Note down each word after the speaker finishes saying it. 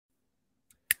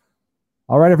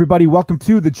All right, everybody, welcome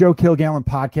to the Joe Kilgallen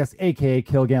podcast, aka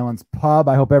Kilgallen's Pub.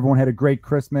 I hope everyone had a great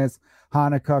Christmas,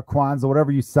 Hanukkah, Kwanzaa,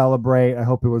 whatever you celebrate. I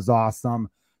hope it was awesome.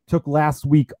 Took last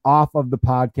week off of the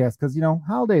podcast because,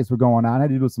 holidays were going on. I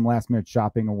had to do some last minute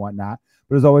shopping and whatnot.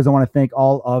 But as always, I want to thank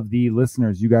all of the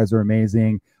listeners. You guys are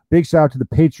amazing. Big shout out to the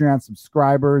Patreon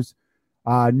subscribers.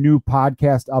 New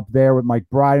podcast up there with Mike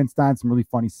Bridenstine, some really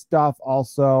funny stuff.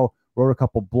 Also, wrote a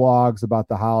couple blogs about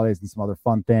the holidays and some other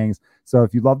fun things. So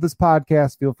if you love this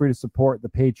podcast, feel free to support the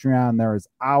Patreon. There is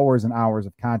hours and hours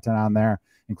of content on there,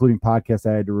 including podcasts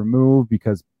I had to remove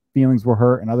because feelings were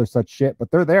hurt and other such shit,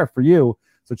 but they're there for you.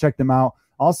 So check them out.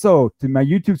 Also, to my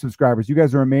YouTube subscribers, you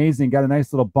guys are amazing. Got a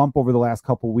nice little bump over the last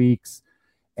couple weeks,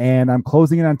 and I'm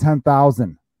closing in on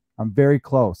 10,000. I'm very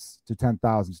close to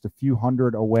 10,000, just a few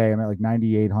hundred away. I'm at like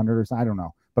 9,800 or something. I don't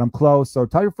know, but I'm close. So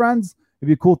tell your friends. It'd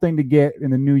be a cool thing to get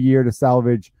in the new year to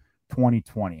salvage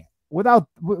 2020.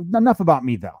 Enough about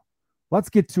me, though. Let's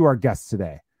get to our guest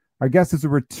today. Our guest is a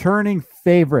returning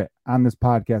favorite on this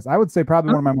podcast. I would say probably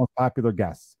one of my most popular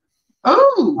guests.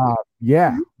 Oh,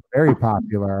 yeah, very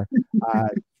popular.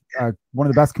 One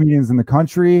of the best comedians in the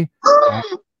country.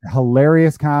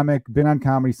 Hilarious comic. Been on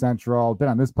Comedy Central. Been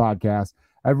on this podcast.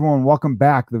 Everyone, welcome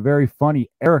back the very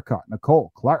funny Erica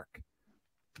Nicole Clark.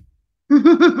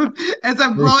 As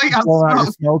I'm blowing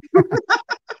out smoke.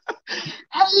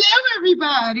 Hello,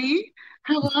 everybody.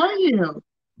 How are you?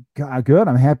 Good.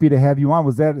 I'm happy to have you on.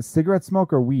 Was that a cigarette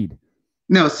smoke or weed?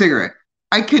 No, cigarette.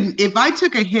 I couldn't. If I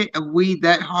took a hit of weed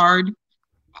that hard,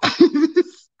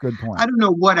 good point. I don't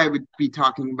know what I would be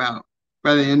talking about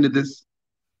by the end of this.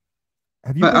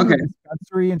 Have you been to the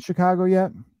dispensary in Chicago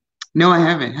yet? No, I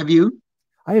haven't. Have you?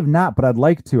 I have not, but I'd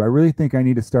like to. I really think I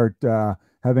need to start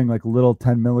having like little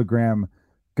 10 milligram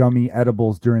gummy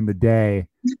edibles during the day.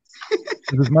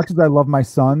 As much as I love my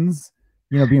sons,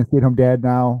 being a stay-at-home dad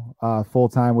now,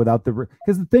 full-time without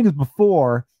because the thing is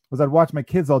before was I'd watch my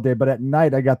kids all day, but at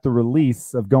night I got the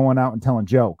release of going out and telling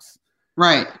jokes.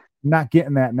 Right. Not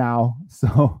getting that now.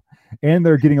 So, and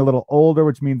they're getting a little older,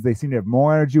 which means they seem to have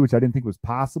more energy, which I didn't think was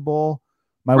possible.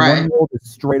 My 1-year-old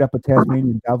is straight up a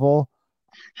Tasmanian devil.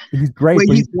 He's great. Wait,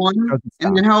 he's one?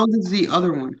 And then how old is the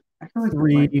other one? I feel like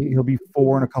 3. He'll be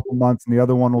 4 in a couple months, and the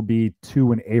other one will be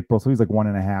 2 in April. So he's like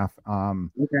 1.5.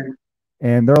 Okay.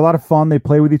 And they're a lot of fun. They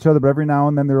play with each other, but every now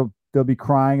and then they'll be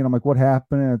crying, and I'm like, "What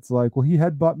happened?" And it's like, "Well, he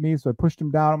headbutt me, so I pushed him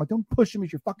down." I'm like, "Don't push him.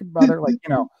 He's your fucking brother." Like,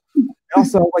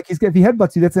 Also, like if he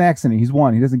headbutts you, that's an accident. He's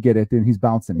one. He doesn't get it. Then he's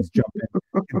bouncing. He's jumping.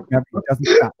 He doesn't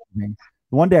stop moving.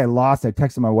 One day I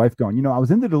texted my wife going, I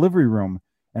was in the delivery room,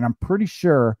 and I'm pretty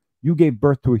sure you gave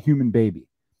birth to a human baby,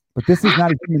 but this is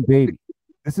not a human baby.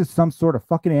 This is some sort of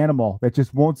fucking animal that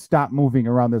just won't stop moving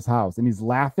around this house. And he's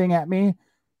laughing at me.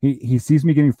 He sees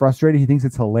me getting frustrated. He thinks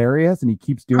it's hilarious, and he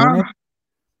keeps doing it.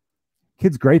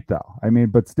 Kid's great, though.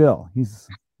 But still, he's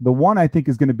the one I think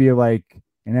is going to be like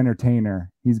an entertainer.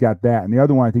 He's got that. And the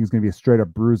other one I think is going to be a straight-up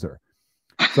bruiser.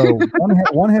 So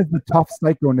one has the tough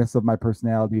psycho-ness of my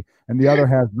personality, and the other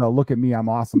has the look at me, I'm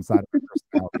awesome side of my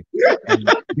personality. And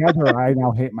together, I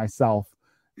now hate myself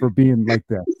for being like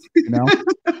this,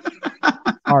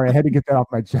 All right, I had to get that off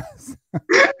my chest.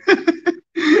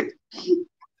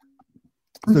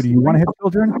 So do you want to have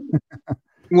children?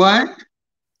 What?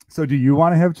 So do you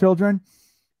want to have children?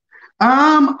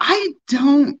 I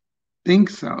don't think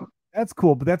so. That's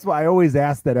cool, but that's why I always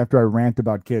ask that after I rant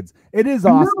about kids. It is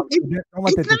awesome. No,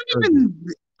 it's not even,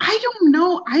 I don't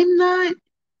know. I'm not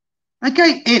like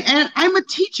and I'm a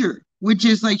teacher, which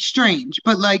is like strange,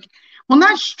 but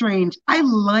not strange. I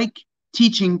like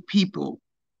teaching people.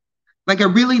 Like I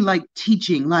really like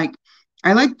teaching. Like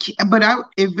I like, but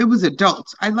if it was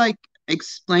adults, I like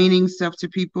explaining stuff to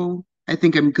people. I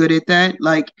think I'm good at that.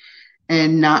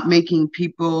 And not making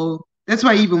people. That's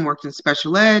why I even worked in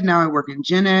special ed. Now I work in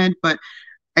gen ed, but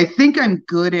I think I'm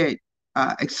good at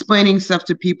explaining stuff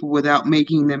to people without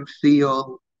making them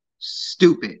feel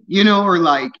stupid, or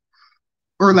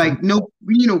no,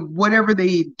 whatever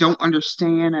they don't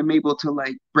understand, I'm able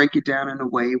to break it down in a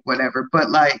way, whatever. But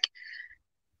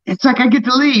it's like I get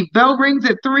to leave. Bell rings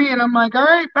at 3 and I'm like, all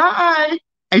right, bye.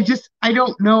 I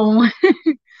don't know.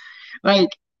 I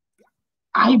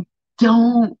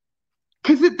don't.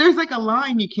 Because there's a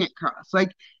line you can't cross.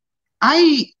 At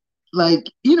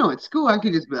school, I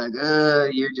could just be like,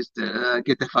 you're just,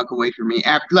 get the fuck away from me.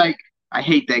 After, I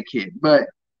hate that kid. But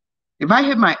if I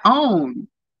had my own,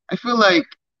 I feel like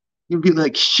you'd be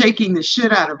shaking the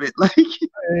shit out of it.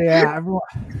 Yeah, everyone.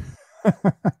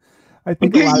 I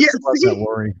think a lot of people have that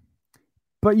worry.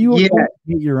 But you hate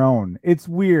your own. It's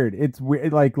weird. It's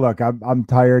weird. Look, I'm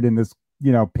tired in this,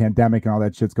 pandemic and all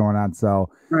that shit's going on. So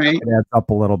right. It adds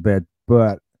up a little bit.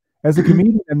 But As a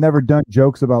comedian, I've never done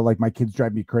jokes about like my kids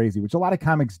drive me crazy, which a lot of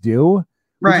comics do.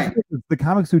 Right. The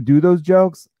comics who do those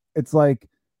jokes, it's like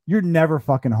you're never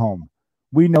fucking home.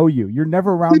 We know you. You're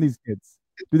never around these kids.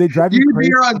 Do they drive you crazy?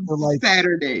 You're on like,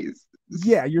 Saturdays.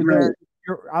 Yeah, you're there.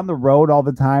 You're on the road all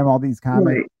the time. All these comics.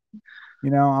 Right. You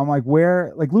know, I'm like,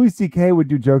 where? Like Louis C.K. would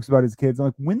do jokes about his kids. I'm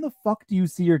like, when the fuck do you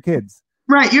see your kids?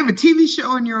 Right. You have a TV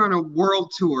show and you're on a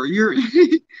world tour. You're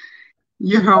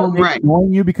home. Right.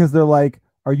 Knowing you because they're like,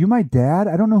 are you my dad?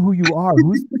 I don't know who you are.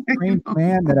 Who's the strange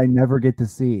man that I never get to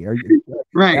see? Are you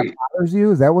right? That bothers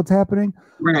you? Is that what's happening?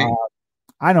 Right.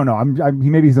 I don't know.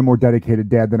 Maybe he's a more dedicated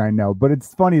dad than I know, but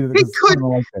it's funny that like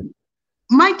that.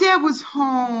 My dad was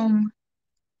home.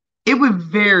 It would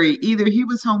vary. Either he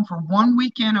was home for one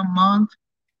weekend a month,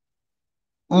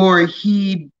 or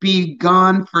he'd be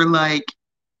gone for like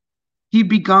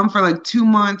 2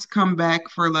 months, come back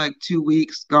for like 2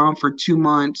 weeks, gone for 2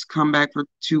 months, come back for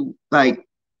two. Like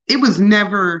it was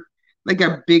never like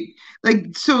a big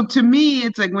like. So to me,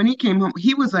 it's like when he came home,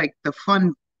 he was like the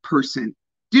fun person.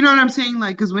 Do you know what I'm saying?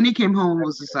 Like, because when he came home, it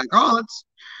was just like, oh, let's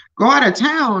go out of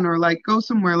town or like go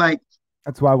somewhere. Like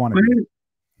that's why I want to be.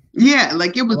 Yeah,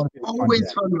 like it was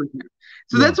always fun with him.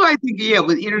 So that's why I think,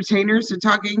 with entertainers they're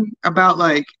talking about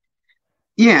like,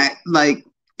 like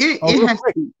it has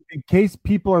to be. In case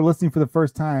people are listening for the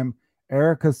first time,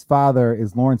 Erica's father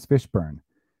is Lawrence Fishburne,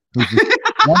 who's this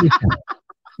wonderful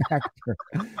actor.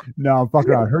 No, I'm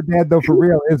fucking around. Her dad, though, for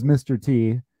real, is Mr.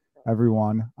 T.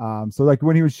 Everyone. So like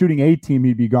when he was shooting A-Team,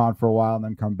 he'd be gone for a while and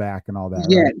then come back and all that.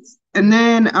 Yes, right? And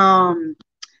then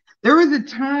there was a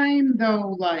time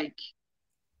though, like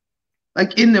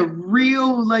in the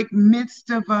real like midst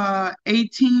of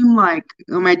A-Team, like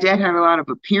my dad had a lot of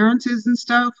appearances and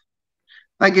stuff.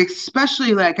 Like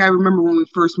especially like I remember when we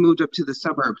first moved up to the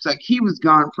suburbs, like he was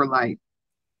gone for like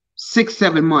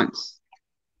 6-7 months.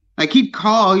 Like he'd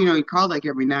call, he called like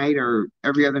every night or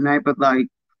every other night, but like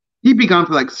he'd be gone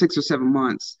for like 6 or 7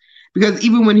 months because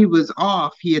even when he was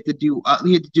off, he had to do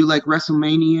like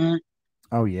WrestleMania.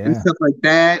 Oh yeah, and stuff like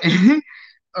that.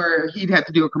 Or he'd have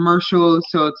to do a commercial.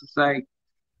 So it's just like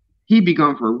he'd be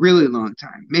gone for a really long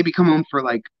time. Maybe come home for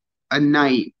like a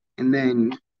night and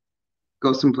then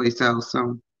go someplace else.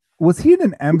 So was he in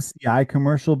an MCI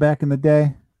commercial back in the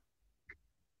day?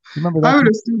 You remember that? I would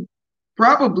assume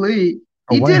probably.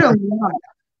 He did a lot.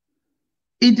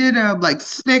 He did like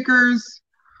Snickers.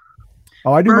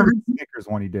 Oh, I do remember the Snickers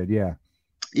one he did, yeah.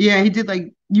 Yeah, he did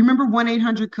like you remember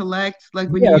 1-800-COLLECT? Like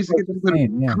when you used to get the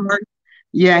little card.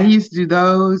 Yeah, he used to do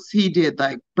those. He did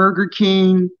like Burger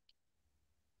King.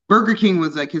 Burger King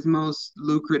was like his most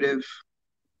lucrative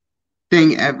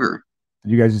thing ever.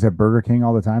 Did you guys just have Burger King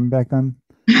all the time back then?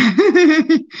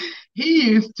 He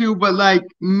used to, but like,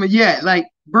 like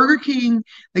Burger King,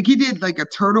 like he did like a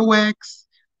Turtle Wax,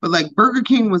 but like Burger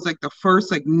King was like the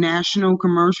first like national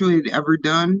commercial he'd ever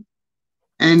done.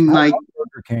 And like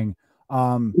Burger King,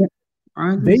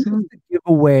 they used to give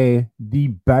away the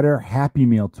better Happy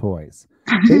Meal toys.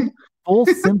 Full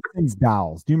Simpsons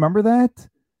dolls. Do you remember that?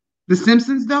 The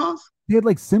Simpsons dolls? They had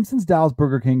like Simpsons dolls.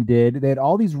 Burger King did. They had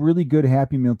all these really good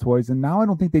Happy Meal toys, and now I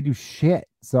don't think they do shit.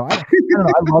 So I don't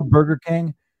know. I love Burger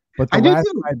King, but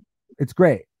it's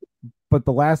great. But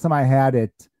the last time I had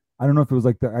it, I don't know if it was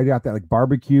like I got that like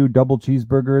barbecue double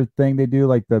cheeseburger thing they do,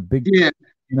 like the big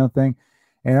thing.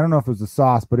 And I don't know if it was the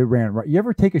sauce, but it ran right. You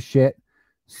ever take a shit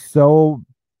so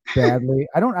badly?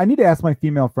 I need to ask my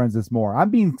female friends this more. I'm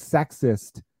being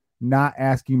sexist, not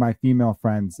asking my female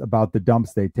friends about the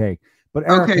dumps they take. But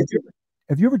Eric,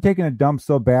 have you ever taken a dump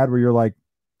so bad where you're like,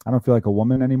 I don't feel like a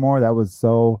woman anymore? That was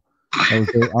very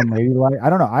unladylike. I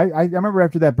don't know. I remember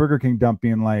after that Burger King dump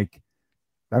being like,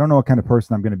 I don't know what kind of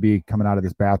person I'm going to be coming out of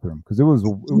this bathroom because it was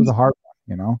a hard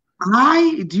one,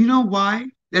 Do you know why?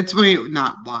 That's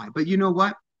not why, but you know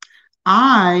what?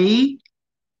 I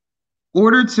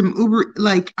ordered some Uber.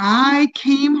 Like I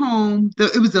came home.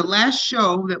 It was the last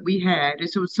show that we had.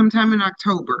 So it was sometime in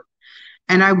October,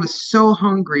 and I was so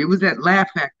hungry. It was at Laugh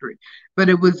Factory, but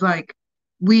it was like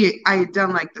I had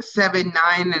done like the 7,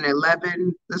 9, and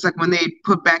 11. It's like when they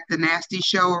put back the Nasty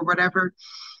Show or whatever.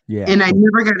 Yeah. And I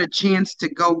never got a chance to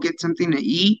go get something to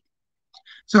eat,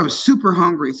 so I was super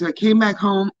hungry. So I came back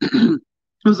home.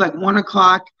 It was like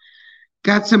 1:00.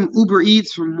 Got some Uber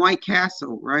Eats from White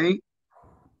Castle, right?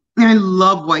 And I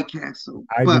love White Castle.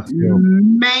 But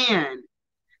man,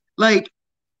 like,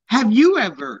 have you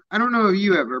ever, I don't know if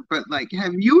you ever, but like,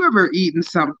 have you ever eaten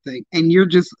something and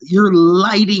you're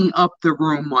lighting up the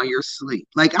room while you're asleep?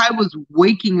 Like I was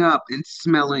waking up and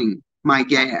smelling my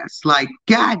gas. Like,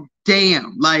 God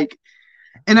damn. Like,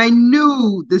 and I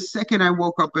knew the second I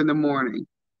woke up in the morning,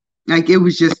 Like it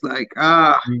was just like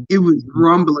it was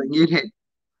rumbling. You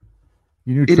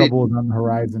knew It had trouble was on the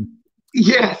horizon.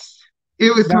 yes.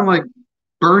 It was kind Now, of like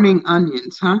burning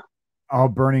onions, huh? oh,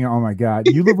 burning! Oh my God!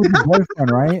 You live with your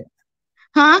boyfriend, right?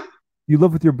 Huh? You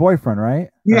live with your boyfriend, right?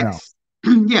 Or no? Yes.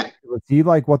 Yeah. Was he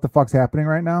like, what the fuck's happening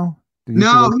right now? Did he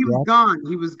have to No, wake he you was up? gone.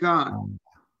 He was gone. Um,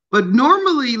 But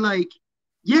normally, like,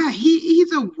 yeah,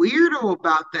 he's a weirdo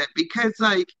about that because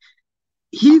like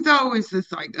he's always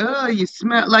just like, oh, you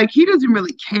smell like he doesn't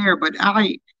really care. But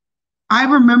I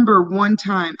remember one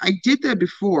time I did that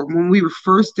before when we were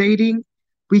first dating.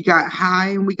 We got high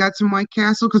and we got some White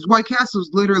Castle because White Castle is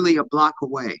literally a block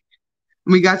away.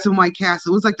 And we got some White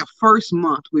Castle. It was like the first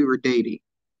month we were dating.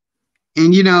 And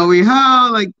we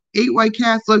like ate White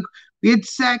Castle. Like, we had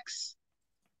sex.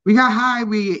 We got high.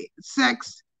 We ate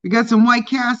sex. We got some White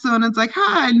Castle, and it's like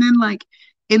hi. And then like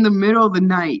in the middle of the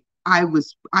night, I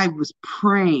was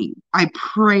praying. I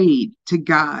prayed to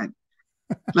God,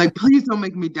 like, please don't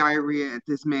make me diarrhea at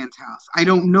this man's house. I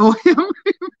don't know him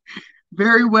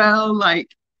very well. Like,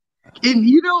 and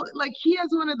like he has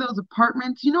one of those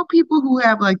apartments. People who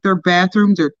have like their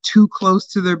bathrooms are too close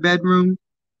to their bedroom.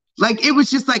 Like it was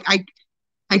just like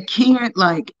I can't,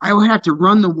 like, I would have to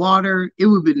run the water. It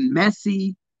would have been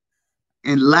messy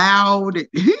and loud.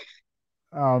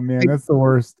 oh man, that's the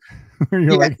worst. You're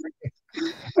Yeah. like,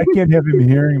 I can't have him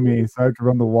hearing me, so I have to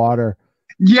run the water.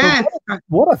 Yes.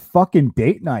 What a fucking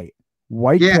date night.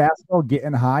 White Yeah. Castle,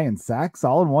 getting high, and sex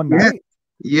all in one Yeah. night.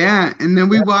 Yeah. And then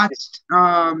we watched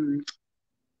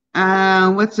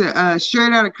what's it?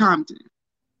 Straight Outta Compton.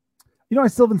 I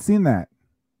still haven't seen that.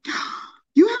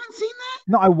 You haven't seen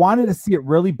that? No, I wanted to see it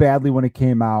really badly when it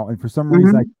came out, and for some Mhm.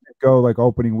 reason I couldn't go like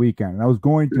opening weekend. And I was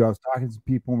going to. I was talking to some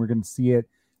people, and we are going to see it.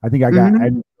 I think I got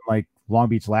Mhm. like Long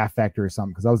Beach Laugh Factory or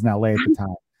something because I was in LA at the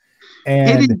time.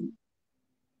 It is, And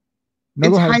no, it's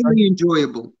go ahead. highly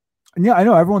enjoyable. Yeah, I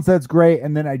know everyone said it's great,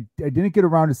 and then I didn't get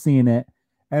around to seeing it,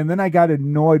 and then I got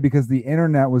annoyed because the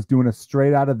internet was doing a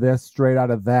straight out of this, straight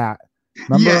out of that.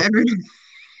 Remember? Yeah.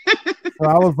 So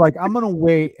I was like, I'm gonna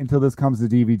wait until this comes to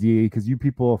DVD because you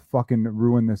people fucking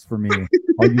ruin this for me.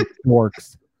 All you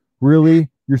dorks. Really?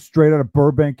 You're straight out of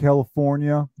Burbank,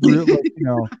 California? Really? Like,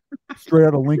 straight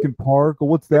out of Lincoln Park? Or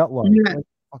what's that like? Yeah. Like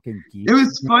fucking geek. It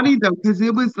was funny though, because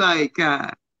it was like yeah,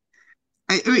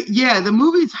 the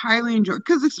movie's highly enjoyed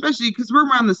especially because we're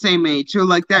around the same age. So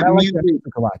like that I like music, that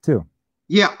music a lot too.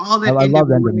 yeah, all that I love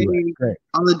that NWA, great.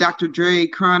 all the Dr. Dre,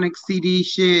 Chronic CD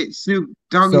shit, Snoop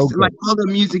Doggy, So like all the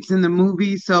music's in the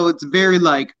movie. So it's very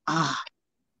like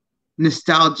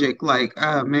nostalgic. Like,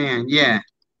 oh man, yeah.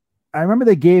 I remember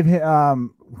they gave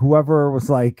him whoever was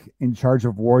like in charge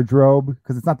of wardrobe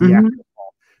because it's not the Mhm. actor's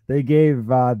fault. They gave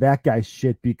that guy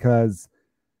shit because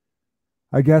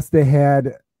I guess they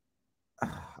had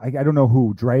I don't know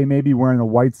who, Dre maybe wearing a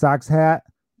White Sox hat.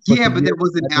 Yeah, but that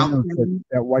wasn't out.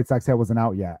 That White Sox hat wasn't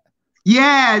out yet.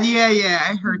 Yeah.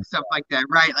 I heard stuff like that,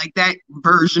 right? Like that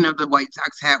version of the White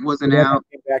Sox hat wasn't out.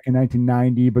 Came back in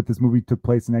 1990, but this movie took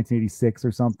place in 1986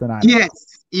 or something. I don't know. Yes.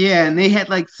 Yeah, and they had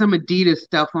like some Adidas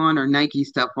stuff on or Nike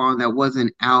stuff on that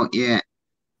wasn't out yet.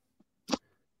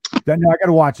 No, I got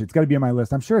to watch it. It's got to be on my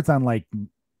list. I'm sure it's on like,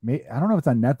 I don't know if it's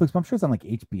on Netflix, but I'm sure it's on like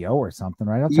HBO or something,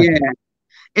 right? Yeah,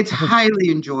 it's highly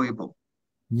enjoyable.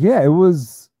 Yeah, it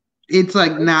was. It's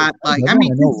like not like, I Everyone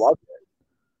mean, I know loved it.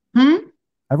 hmm?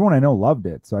 Everyone I know loved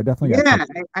it, so I definitely got.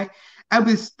 Yeah, I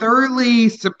was thoroughly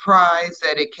surprised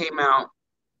that it came out.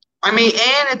 I mean,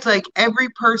 and it's like every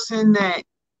person that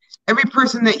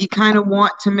you kind of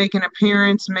want to make an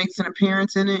appearance makes an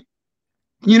appearance in it.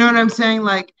 You know what I'm saying?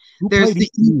 Like Who there's played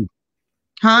the E.T.?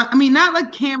 I mean, not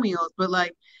like cameos, but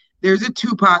like there's a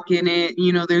Tupac in it.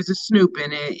 There's a Snoop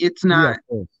in it. It's not.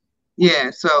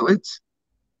 Yeah, so it's.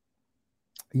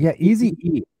 Yeah,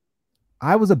 Eazy-E.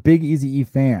 I was a big Eazy-E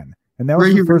fan, and that was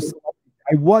Were the you first.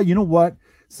 I was. You know what?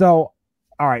 So,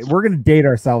 all right, we're gonna date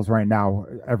ourselves right now.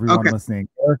 Everyone listening,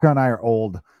 Erica and I are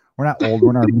old. We're not old.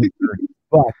 We're in our mid-30s.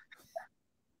 But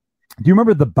do you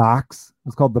remember The Box? It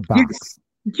was called The Box.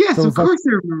 Yes, so of course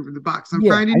I remember The Box on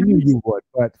Friday night. I knew you would,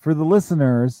 but for the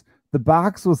listeners, The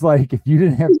Box was like if you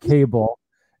didn't have cable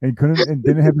and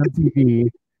didn't have MTV,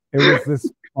 it was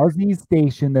this fuzzy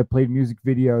station that played music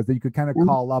videos that you could kind of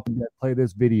call up and play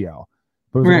this video.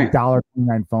 But it was like a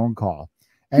 $1.29 phone call.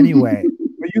 Anyway,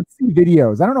 but you'd see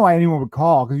videos. I don't know why anyone would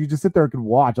call because you just sit there and could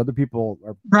watch other people.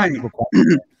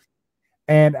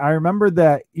 And I remember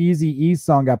the Eazy-E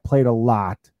song got played a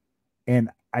lot. And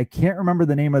I can't remember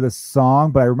the name of the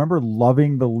song, but I remember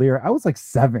loving the lyric. I was like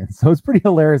 7, so it's pretty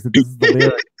hilarious that this is the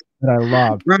lyric that I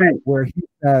love. Right. Where he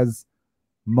says,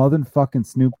 motherfucking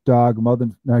Snoop Dogg,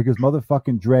 no, he goes,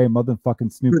 motherfucking Dre,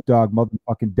 motherfucking Snoop Dogg,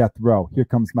 motherfucking Death Row. Here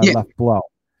comes my left blow.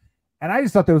 And I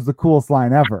just thought that was the coolest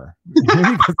line ever.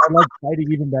 Maybe because I liked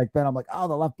fighting even back then. I'm like, oh,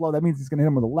 the left blow. That means he's going to hit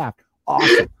him with the left.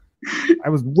 Awesome. I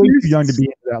was way too young to be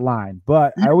into that line,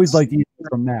 but I always liked eating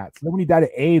from that. So then when he died of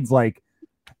AIDS, like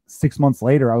 6 months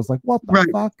later, I was like, what the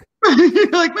fuck? You're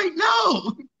like, wait,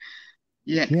 no.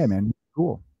 Yeah, man.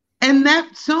 Cool. And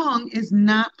that song is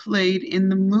not played in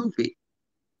the movie.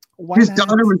 Why his not?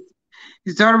 daughter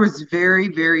was very,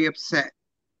 very upset.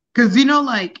 Because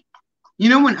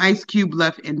when Ice Cube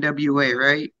left NWA,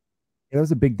 right? It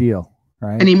was a big deal,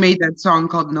 right? And he made that song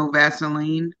called No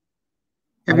Vaseline.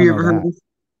 Have you ever heard this?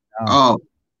 No.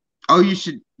 Oh, you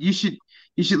should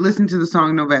listen to the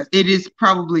song No Vaseline. It is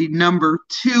probably number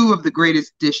 2 of the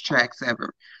greatest diss tracks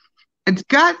ever. It's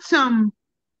got some,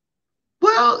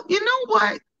 well, you know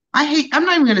what? I'm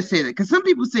not even gonna say that because some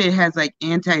people say it has like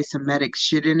anti-Semitic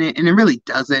shit in it, and it really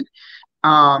doesn't.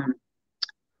 Why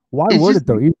would it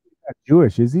though? He's not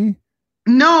Jewish, is he?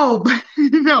 No, but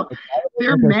no.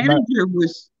 Their manager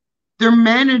was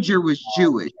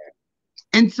Jewish.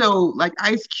 And so like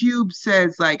Ice Cube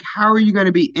says, like, how are you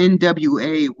gonna be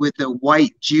NWA with a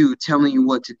white Jew telling you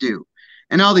what to do?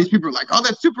 And all these people are like, oh,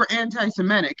 that's super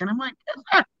anti-Semitic. And I'm like, that's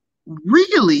not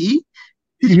really.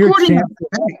 Did you hear Chance the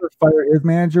Rapper fired his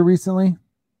manager recently?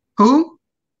 Who?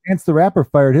 Chance the Rapper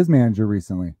fired his manager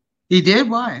recently. He did?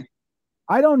 Why?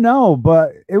 I don't know,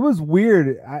 but it was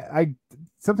weird. I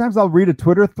sometimes I'll read a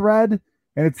Twitter thread,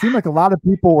 and it seemed like a lot of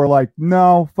people were like,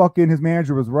 no, fucking his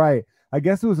manager was right. I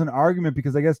guess it was an argument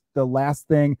because I guess the last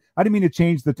thing, I didn't mean to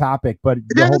change the topic, but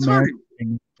the whole manager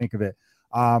thing, think of it.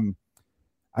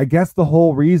 I guess the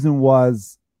whole reason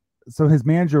was, so his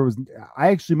manager was,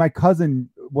 my cousin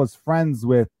was friends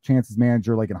with Chance's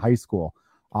manager like in high school.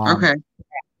 Okay.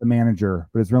 The manager,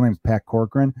 but his real name's Pat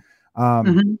Corcoran.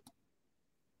 Mm-hmm.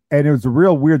 And it was a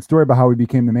real weird story about how he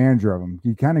became the manager of him.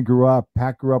 Pat grew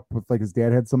up with like his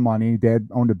dad had some money. Dad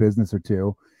owned a business or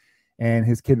two. And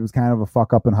his kid was kind of a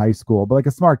fuck up in high school, but like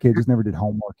a smart kid, just never did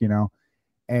homework, you know?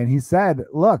 And he said,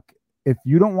 look, if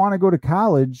you don't want to go to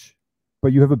college,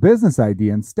 but you have a business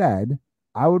idea instead,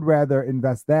 I would rather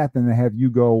invest that than to have you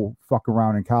go fuck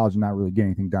around in college and not really get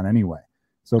anything done anyway.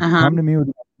 So come to me with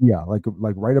an idea, like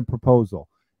write a proposal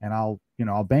and I'll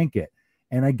bank it.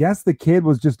 And I guess the kid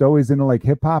was just always into like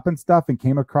hip hop and stuff and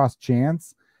came across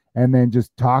Chance and then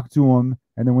just talked to him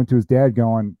and then went to his dad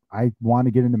going, I want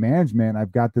to get into management.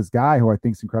 I've got this guy who I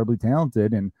think is incredibly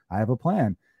talented and I have a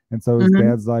plan. And so his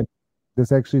dad's like,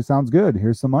 this actually sounds good.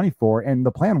 Here's some money for it. And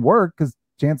the plan worked because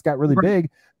Chance got really big.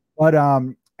 But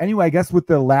anyway, I guess with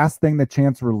the last thing that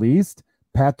Chance released,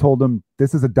 Pat told him,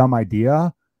 this is a dumb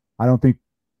idea. I don't think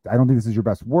this is your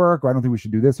best work, or I don't think we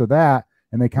should do this or that.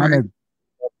 And they kind of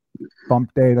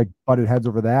butted heads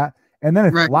over that. And then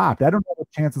it flopped. I don't know what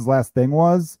Chance's last thing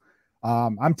was.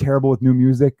 I'm terrible with new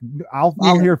music. I'll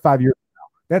hear 5 years from now.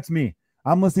 That's me.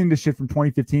 I'm listening to shit from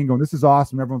 2015 going, this is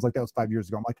awesome. Everyone's like, that was 5 years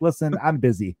ago. I'm like, listen, I'm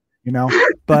busy, you know?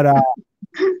 But I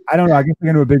don't know. I guess we're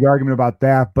into a big argument about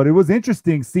that. But it was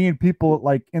interesting seeing people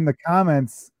like in the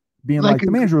comments being like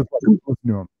the manager was like, listen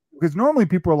to him. Because normally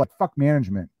people are like, fuck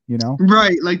management, you know?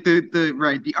 Right. Like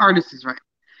the artist is right.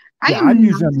 I'm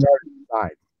usually on the artist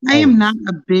side. I am not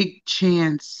a big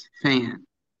Chance fan.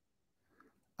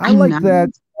 I like that.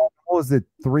 What was it,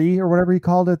 3 or whatever he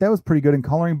called it? That was pretty good. And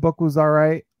Coloring Book was all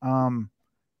right.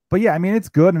 But yeah, I mean, it's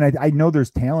good. And I know there's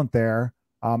talent there.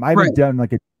 I haven't done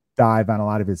like a dive on a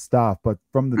lot of his stuff, but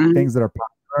from the things that are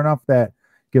popular enough that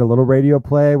get a little radio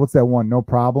play. What's that one? No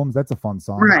Problems. That's a fun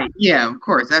song. Right. Yeah, of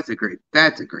course. That's a great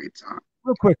song.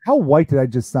 Real quick, how white did I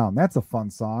just sound? That's a fun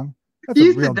song. That's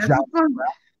a real job.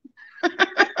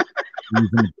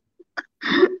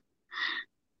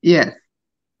 Yes.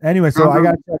 Anyway, so I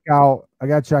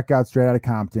gotta check out Straight Outta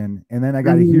Compton, and then I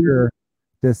gotta hear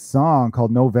this song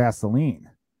called No Vaseline.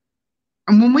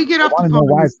 And when we get off the phone, know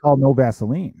why it's called No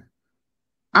Vaseline.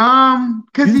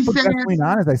 Because he said Vaseline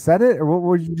on as I said it, or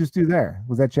what did you just do there?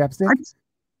 Was that chapstick? I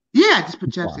just put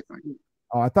chapstick on.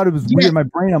 Oh, I thought it was weird in my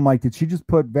brain. I'm like, did she just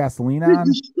put Vaseline on?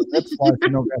 That's why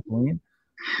it's No Vaseline.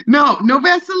 No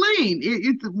Vaseline.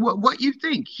 It's what you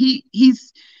think. He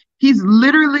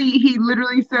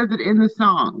literally says it in the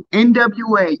song.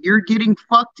 NWA, you're getting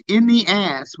fucked in the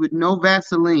ass with no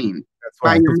Vaseline. That's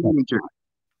by your manager.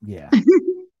 Yeah.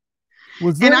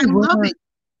 And I love it.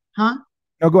 Huh?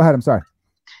 No, go ahead. I'm sorry.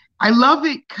 I love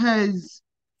it because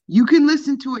you can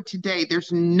listen to it today.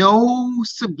 There's no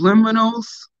subliminals.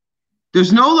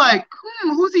 There's no like,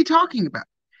 who's he talking about?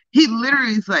 He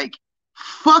literally is like,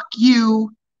 fuck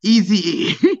you,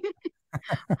 Eazy-E.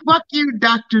 Fuck you,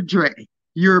 Dr. Dre.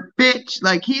 You're a bitch.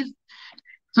 Like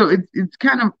So it's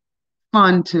kind of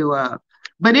fun to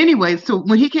but anyway, so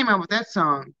when he came out with that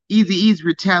song, Easy E's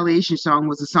Retaliation song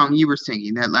was the song you were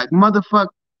singing, that like motherfuck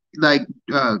like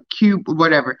cube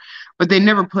whatever. But they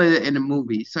never played it in a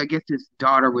movie. So I guess his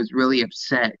daughter was really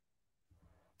upset.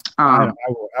 I, Um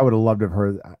I would have loved to have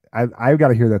heard. I've got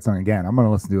to hear that song again. I'm going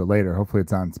to listen to it later. Hopefully,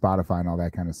 it's on Spotify and all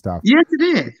that kind of stuff. yes it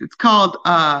is. It's called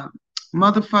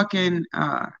motherfucking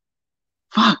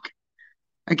fuck.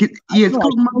 I get I yeah, don't it's know. I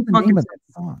called know the name motherfucking of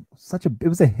that song. It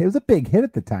was a big hit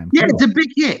at the time yeah, too. it's a big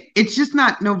hit. It's just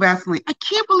not No Vaseline. I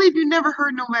can't believe you never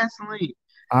heard No Vaseline.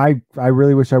 I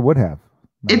really wish I would have.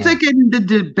 It's like in the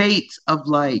debates of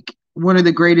like one of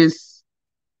the greatest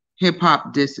hip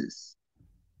hop disses.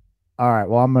 All right.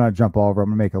 Well, I'm gonna jump over. I'm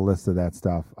gonna make a list of that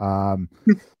stuff.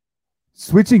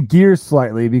 Switching gears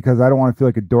slightly because I don't want to feel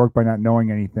like a dork by not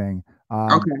knowing anything.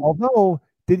 Okay. Although,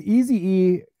 did Easy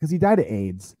E, because he died of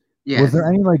AIDS, was Yes. there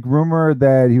any like rumor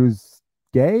that he was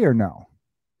gay or no?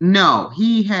 No,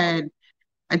 he had,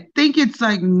 I think it's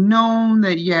like known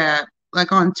that, yeah,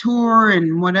 like on tour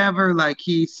and whatever, like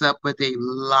he slept with a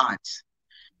lot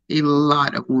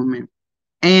of women.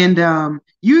 And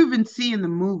you even see in the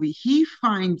movie, he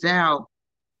finds out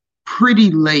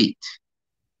pretty late.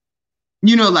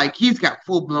 You know, like he's got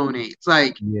full blown AIDS.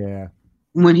 Like Yeah.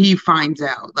 when he finds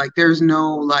out, like there's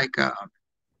no like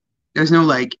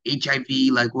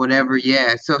HIV, like whatever.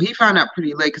 Yeah. So he found out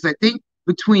pretty late because I think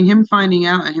between him finding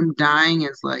out and him dying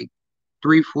is like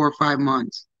 3, 4, 5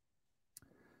 months.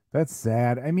 That's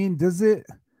sad. I mean,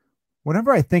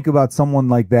 whenever I think about someone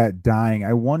like that dying,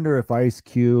 I wonder if Ice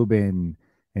Cube and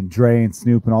Dre and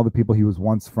Snoop and all the people he was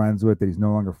once friends with that he's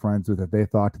no longer friends with, that they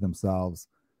thought to themselves,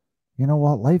 you know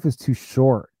what, life is too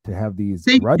short to have these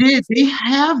They did. grudges. They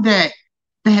have that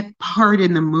part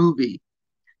in the movie.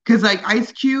 Because like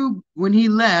Ice Cube, when he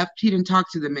left, he didn't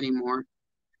talk to them anymore.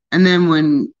 And then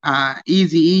when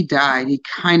Eazy-E died, he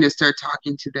kind of started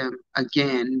talking to them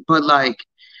again. But like,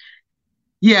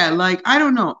 yeah, like I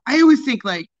don't know. I always think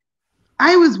like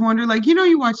I always wonder, like,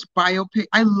 you watch biopic.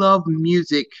 I love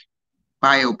music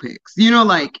biopics.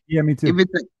 Like Yeah, me too. if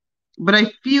it's like, but I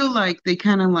feel like they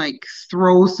kind of like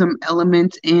throw some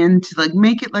elements in to like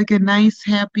make it like a nice,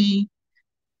 happy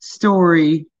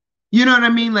story. You know what I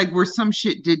mean? Like where some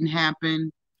shit didn't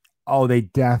happen. Oh, they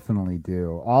definitely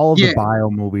do. All of the Yeah, bio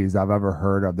movies I've ever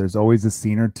heard of, there's always a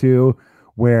scene or two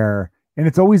where, and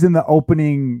it's always in the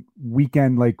opening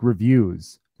weekend like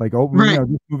reviews. Like, oh, right.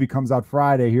 this movie comes out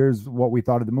Friday. Here's what we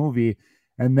thought of the movie.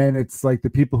 And then it's like the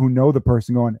people who know the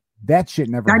person going, that shit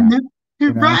never That happened.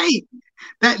 never, right.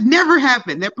 That never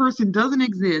happened. That person doesn't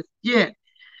exist. Yeah.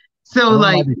 I So don't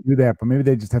know why like, they do that, but maybe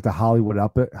they just have to Hollywood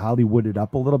it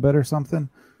up a little bit or something.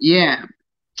 yeah.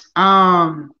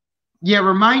 Um, yeah,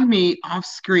 remind me off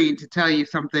screen to tell you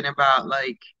something about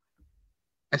like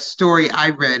a story I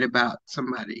read about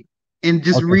somebody. And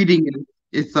just Okay. reading it,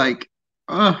 it's like,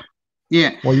 oh,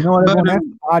 yeah. Well, you know what, But everyone, that's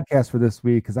the podcast for this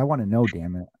week because I want to know,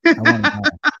 damn it. I want to know.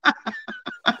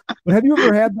 But have you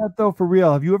ever had that though, for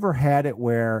real? Have you ever had it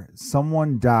where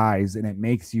someone dies and it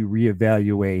makes you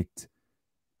reevaluate?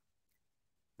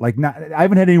 Like, not, I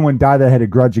haven't had anyone die that I had a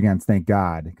grudge against, thank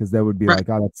God, because that would be right, like,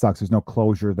 oh, that sucks. There's no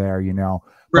closure there, you know.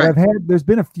 But right, there's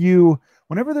been a few.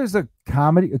 Whenever there's a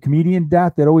comedian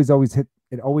death, it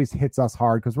always hits us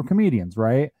hard because we're comedians,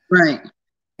 right? right,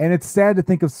 And it's sad to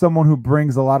think of someone who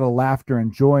brings a lot of laughter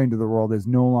and joy into the world as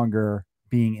no longer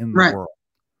being in the right. world.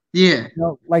 Yeah.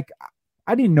 Like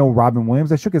I didn't know Robin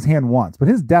Williams. I shook his hand once, but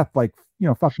his death, like,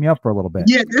 fucked me up for a little bit.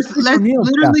 Yeah, that's Neil's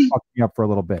death literally fucked me up for a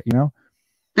little bit,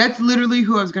 that's literally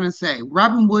who I was gonna say.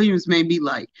 Robin Williams made me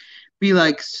like be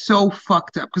like so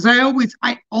fucked up because I always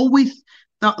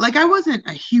thought like I wasn't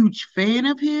a huge fan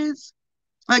of his.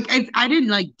 Like I didn't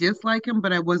like dislike him,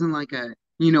 but I wasn't like a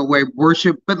where I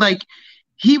worship. But like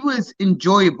he was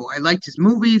enjoyable. I liked his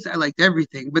movies. I liked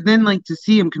everything. But then like to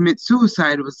see him commit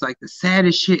suicide was like the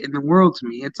saddest shit in the world to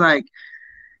me. It's like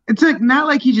not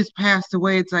like he just passed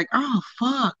away. It's like oh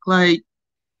fuck, like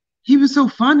he was so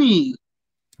funny.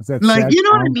 It's that Like sad you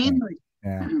know what I clown mean? thing. Like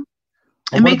Yeah.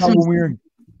 it What makes about me when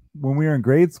we were in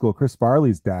grade school, Chris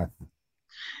Farley's death?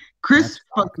 That Chris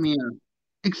fucked sucked. me up,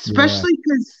 Yeah. especially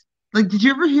because like, did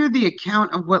you ever hear the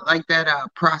account of what like that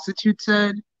prostitute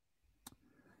said?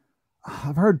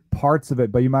 I've heard parts of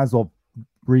it, but you might as well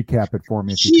recap it for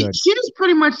me if you She could. she just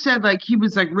pretty much said like he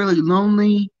was like really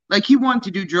lonely, like he wanted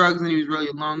to do drugs and he was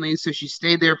really lonely, so she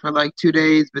stayed there for like 2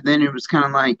 days, but then it was kind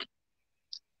of like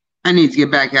I need to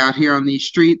get back out here on these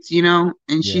streets,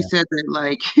 And she Yeah. said that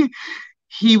like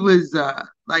he was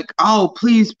like, oh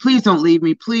please, please don't leave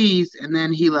me, please, and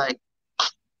then he like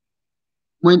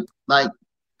went like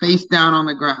face down on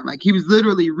the ground. Like he was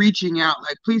literally reaching out,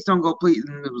 like, please don't go, please.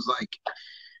 And it was like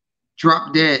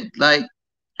drop dead. Like,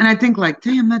 and I think like,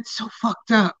 damn, that's so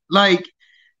fucked up. Like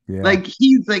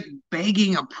he's like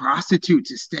begging a prostitute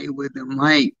to stay with him.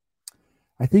 Like,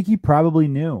 I think he probably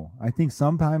knew. I think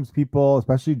sometimes people,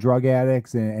 especially drug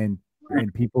addicts and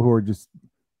people who are just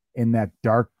in that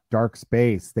dark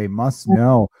space, they must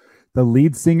know. The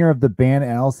lead singer of the band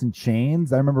Alice in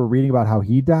Chains, I remember reading about how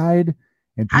he died.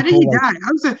 And how did he die?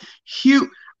 I was a huge.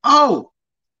 Oh,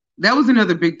 that was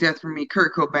another big death for me,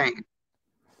 Kurt Cobain.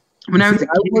 When I was a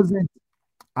kid,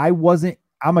 I wasn't.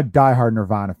 I'm a diehard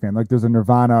Nirvana fan. Like there's a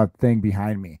Nirvana thing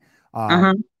behind me.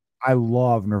 I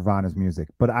love Nirvana's music,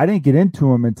 but I didn't get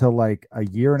into him until like a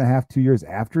year and a half, 2 years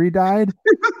after he died.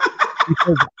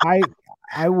 Because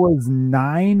I was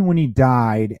 9 when he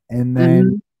died, and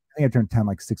then I think I turned 10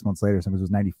 like 6 months later. So it was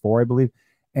 94, I believe.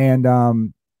 And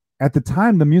at the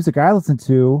time, the music I listened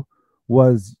to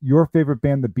was your favorite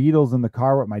band, the Beatles, in the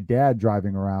car with my dad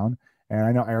driving around. And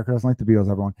I know Erica doesn't like the Beatles,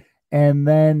 everyone. And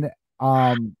then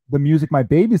the music my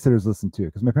babysitters listened to,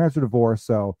 because my parents were divorced.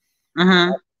 So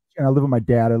and I live with my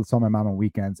dad. I saw my mom on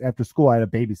weekends. After school, I had a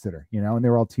babysitter, and they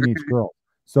were all teenage girls.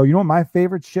 So you know what my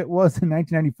favorite shit was in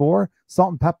 1994?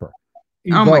 Salt and Pepper.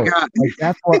 Oh my God. Like,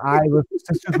 that's what I listen to.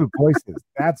 Sisters with Voices.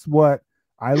 That's what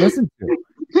I listen to.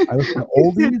 I listen to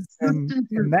oldies and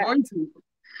that.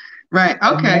 Right.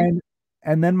 Okay.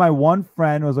 And then my one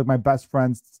friend was like my best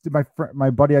friend, my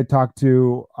buddy I talked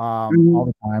to all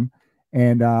the time.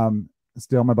 And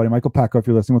still my buddy Michael Pecco, if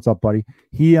you're listening, what's up, buddy?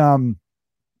 He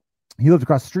lived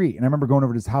across the street, and I remember going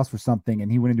over to his house for something,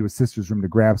 and he went into his sister's room to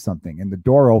grab something, and the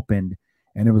door opened,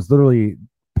 and it was literally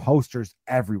posters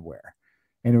everywhere,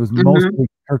 and it was mostly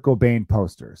Kurt Cobain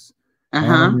posters. And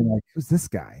I'm like, who's this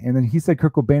guy? And then he said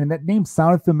Kurt Cobain, and that name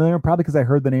sounded familiar, probably because I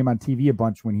heard the name on TV a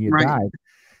bunch when he had died.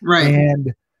 Right.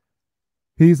 And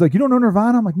he's like, you don't know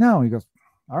Nirvana? I'm like, no. He goes,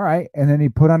 all right. And then he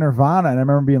put on Nirvana, and I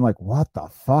remember being like, what the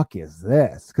fuck is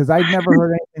this? Because I'd never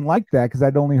heard anything like that, because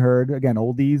I'd only heard, again,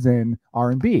 oldies and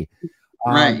R&B.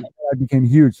 I became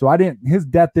huge. So his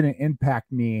death didn't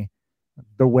impact me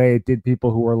the way it did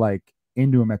people who were like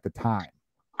into him at the time.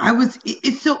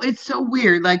 It's so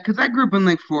weird. Like, because I grew up in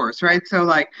Lake Forest, right? So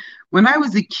like when I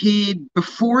was a kid,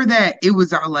 before that, it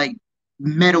was our like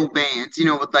metal bands,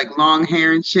 with like long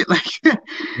hair and shit like that.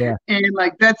 Yeah. And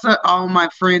like that's what all my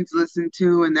friends listened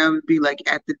to, and that would be like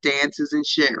at the dances and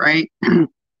shit, right? And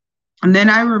then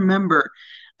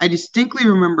I distinctly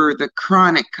remember the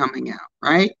Chronic coming out,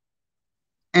 right?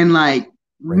 And like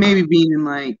maybe being in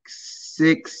like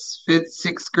sixth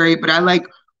grade, but I like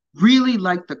really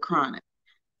liked the Chronic.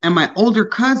 And my older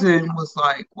cousin was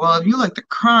like, well, if you like the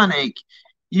Chronic,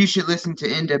 you should listen to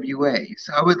NWA.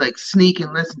 So I would like sneak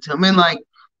and listen to them. And like,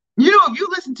 if you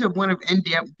listen to one of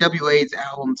NWA's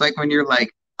albums, like when you're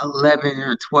like 11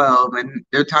 or 12 and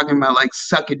they're talking about like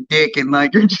sucking dick, and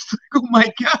like, you're just like, oh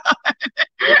my God.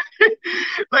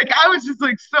 Like, I was just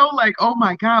like, so like, oh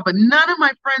my God. But none of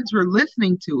my friends were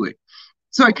listening to it.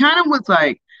 So I kind of was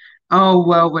like, oh,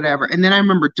 well, whatever. And then I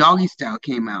remember Doggy Style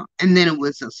came out. And then it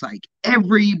was just like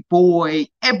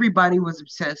everybody was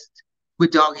obsessed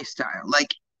with Doggy Style.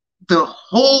 Like the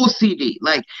whole CD.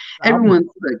 Like everyone's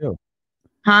like,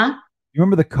 huh? You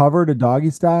remember the cover to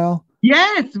Doggy Style?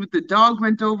 Yes, with the dog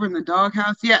went over in the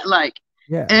doghouse. Yeah, like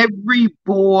every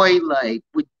boy like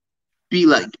would be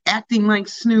like acting like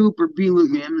Snoop, or be like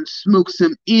him and smoke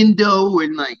some Indo,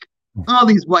 and like all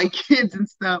these white kids and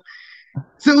stuff.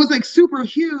 So it was like super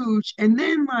huge. And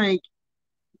then like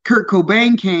Kurt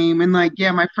Cobain came, and like,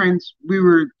 yeah, my friends, we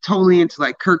were totally into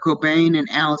like Kurt Cobain and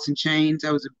Alice in Chains.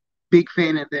 I was a big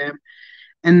fan of them.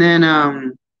 And then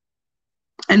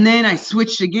I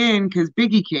switched again because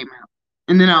Biggie came out.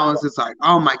 And then I was just like,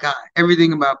 oh my God,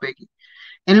 everything about Biggie.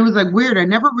 And it was like weird. I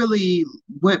never really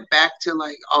went back to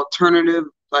like alternative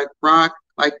like rock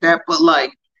like that. But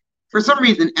like for some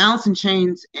reason, Alice in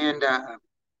Chains and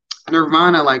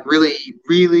Nirvana like really,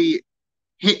 really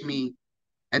hit me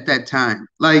at that time.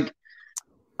 Like,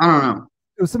 I don't know.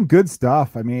 It was some good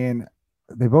stuff. I mean,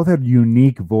 they both had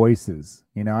unique voices.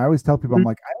 I always tell people, I'm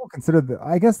like, I don't consider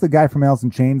I guess the guy from Alice in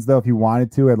Chains, though, if he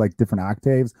wanted to, had like different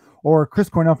octaves, or Chris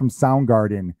Cornell from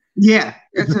Soundgarden. Yeah.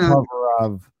 It's a cover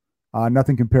of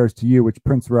Nothing Compares to You, which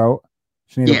Prince wrote.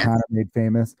 Sinead O'Connor made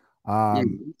famous.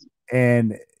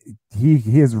 And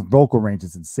his vocal range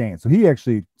is insane. So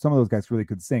some of those guys really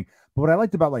could sing. But what I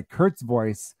liked about like Kurt's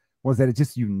voice was that it's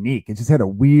just unique. It just had a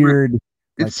weird.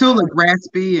 It's so like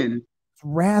raspy and.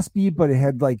 Raspy, but it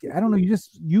had like, I don't know,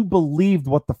 you believed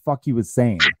what the fuck he was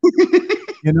saying.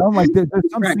 Like there's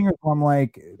some singers where I'm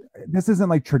like, this isn't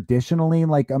like traditionally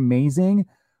like amazing,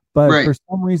 but Right. for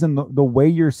some reason the way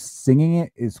you're singing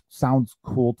it sounds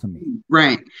cool to me.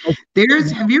 Right. Have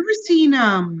you ever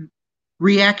seen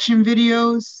reaction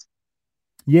videos?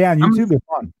 Yeah, on I'm YouTube they're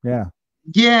fun. Yeah.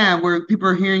 Yeah, where people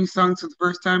are hearing songs for the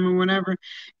first time or whatever.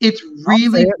 It's I'll say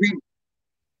really, it.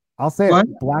 I'll say what?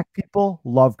 it. Black people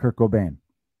love Kurt Cobain.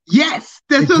 Yes,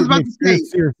 that's what I was about to say.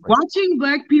 Seriously. Watching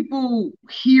black people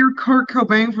hear Kurt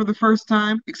Cobain for the first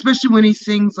time, especially when he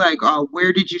sings like, "Oh,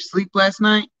 where did you sleep last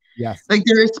night?" Yes. Like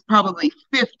there is probably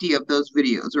 50 of those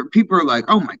videos where people are like,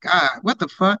 "Oh my God, what the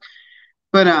fuck?"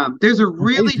 But there's a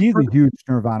really He's a huge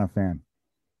Nirvana fan.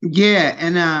 yeah,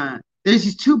 and there's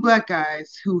these two black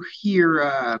guys who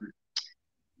hear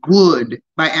Wood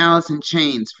by Alice in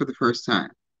Chains for the first time.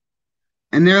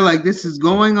 And they're like, this is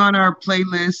going on our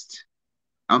playlist.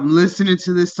 I'm listening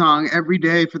to this song every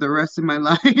day for the rest of my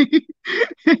life.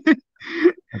 That's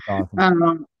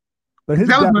awesome. But his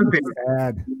death was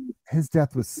sad. His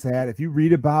death was sad. If you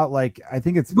read about, like, I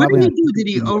think it's what probably. Did he do? Did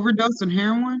he overdose on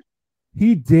heroin?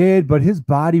 He did, but his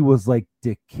body was like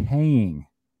decaying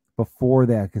before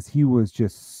that because he was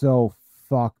just so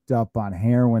fucked up on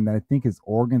heroin that I think his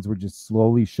organs were just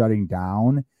slowly shutting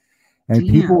down. And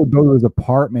people would go to his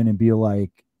apartment and be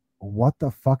like, what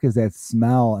the fuck is that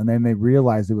smell? And then they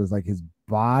realized it was like his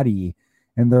body.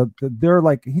 And they're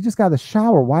like, he just got the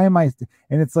shower. Why am I?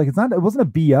 And it's like, it wasn't a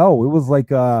BO. It was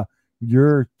like,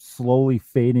 you're slowly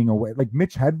fading away. Like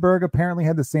Mitch Hedberg apparently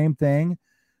had the same thing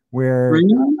where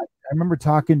I remember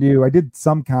I did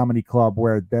some comedy club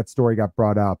where that story got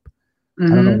brought up. I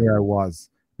don't know where I was.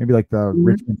 Maybe like the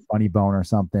Richmond Funny Bone or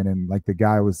something. And like the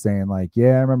guy was saying like,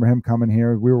 yeah, I remember him coming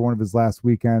here. We were one of his last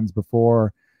weekends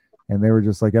before. And they were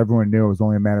just like, everyone knew it was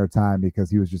only a matter of time because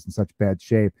he was just in such bad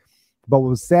shape. But what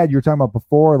was sad, you were talking about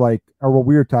before, like, or what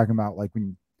we were talking about, like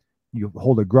when you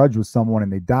hold a grudge with someone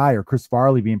and they die, or Chris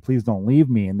Farley being, please don't leave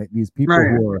me. And these people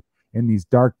who are in these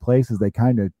dark places, they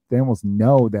almost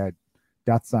know that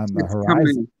that's on the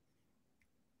horizon.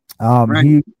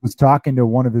 He was talking to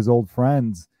one of his old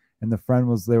friends, and the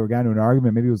friend they were getting into an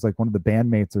argument. Maybe it was like one of the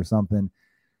bandmates or something.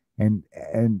 And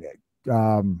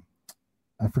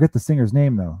I forget the singer's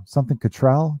name though. Something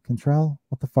Cantrell.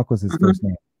 What the fuck was his first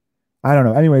name? I don't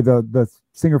know. Anyway, the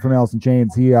singer from Alice in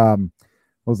Chains, he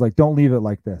was like, don't leave it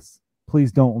like this.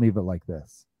 Please don't leave it like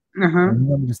this.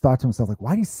 And he just thought to himself, like,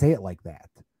 why do you say it like that?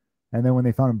 And then when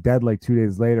they found him dead like 2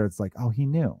 days later, it's like, oh, he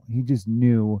knew. He just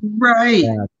knew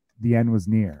that the end was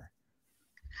near.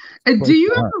 And do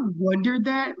you ever wonder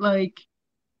that? Like,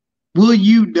 will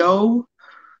you know?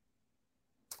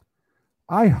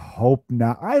 I hope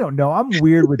not. I don't know. I'm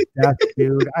weird with death,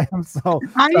 dude. I am so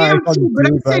I am too, but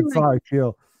I'm saying that's how I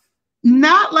feel.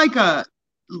 Not like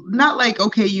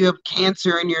okay, you have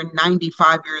cancer and you're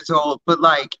 95 years old, but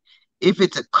like if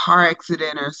it's a car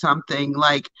accident or something,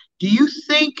 like, do you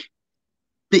think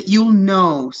that you'll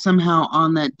know somehow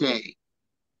on that day?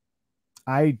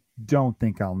 I don't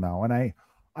think I'll know, and I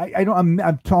don't.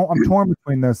 I'm torn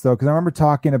between this though, because I remember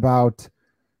talking about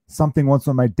something once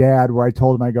with my dad where I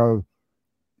told him, I go,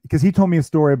 because he told me a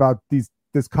story about this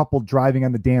couple driving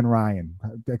on the Dan Ryan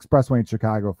Expressway in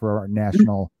Chicago for our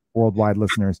national worldwide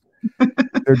listeners.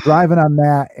 They're driving on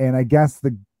that, and I guess I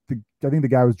think the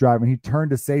guy was driving. He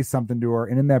turned to say something to her,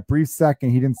 and in that brief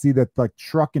second, he didn't see that the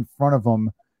truck in front of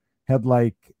him had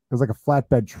it was like a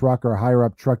flatbed truck or a higher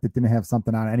up truck that didn't have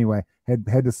something on it anyway, had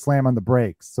to slam on the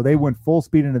brakes. So they went full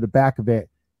speed into the back of it,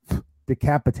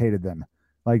 decapitated them.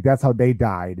 Like that's how they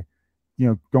died.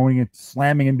 Going and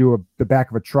slamming into the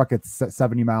back of a truck at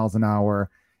 70 miles an hour.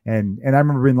 And I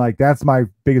remember being like, that's my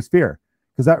biggest fear.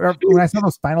 Because when I saw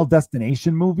those Final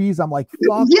Destination movies, I'm like,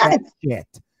 fuck that shit.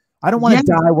 I don't want to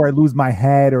die where I lose my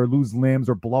head or lose limbs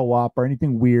or blow up or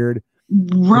anything weird.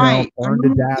 Right.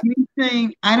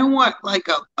 I don't want like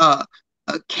a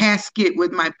casket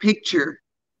with my picture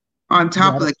on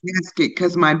top of the casket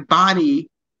because my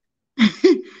body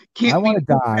can't. I want to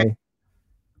die.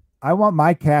 I want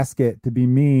my casket to be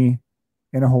me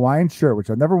in a Hawaiian shirt, which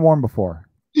I've never worn before,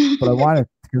 but I want it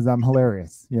because I'm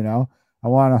hilarious. I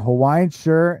want a Hawaiian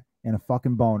shirt and a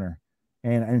fucking boner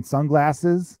and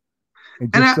sunglasses.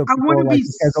 And I want to be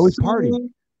always party.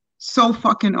 So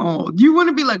fucking old. You want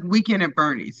to be like Weekend at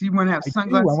Bernie's. You want to have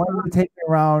sunglasses. I want to take me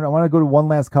around. I want to go to one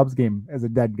last Cubs game as a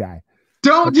dead guy.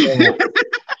 Don't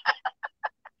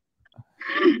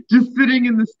just sitting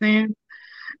in the stands.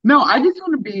 No, I just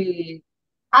want to be.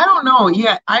 I don't know.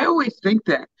 Yeah, I always think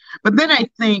that. But then I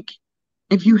think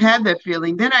if you have that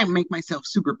feeling, then I make myself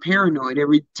super paranoid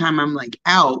every time I'm like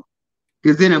out.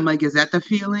 Because then I'm like, is that the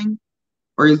feeling?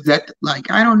 Or is that like,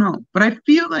 I don't know. But I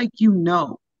feel like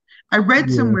I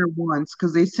read somewhere once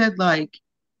because they said like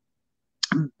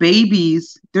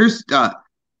babies, there's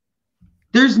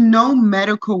there's no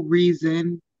medical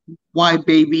reason why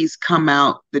babies come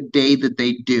out the day that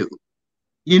they do.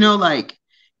 You know, like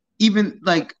even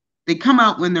like they come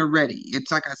out when they're ready.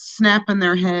 It's like a snap in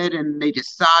their head and they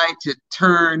decide to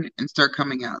turn and start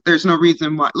coming out. There's no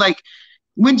reason why. Like,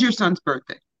 when's your son's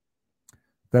birthday?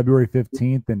 February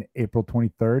 15th and April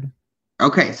 23rd.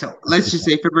 Okay, so let's just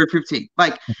say February 15th.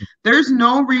 Like, there's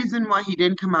no reason why he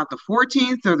didn't come out the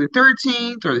 14th or the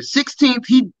 13th or the 16th.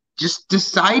 He just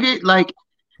decided, like,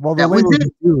 Well, the that was label it.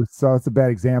 was you, so it's a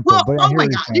bad example. Well, But I oh hear my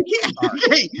what God, you're you saying. can't,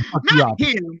 okay, Fuck you not up.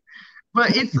 him,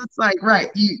 but it's like, right,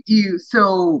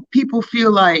 so people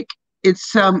feel like it's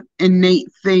some innate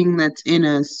thing that's in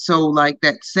us. So, like,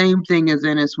 that same thing is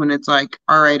in us when it's like,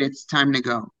 all right, it's time to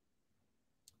go,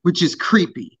 which is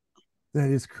creepy, That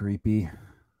is creepy.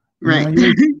 right?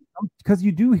 Because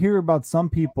you do hear about some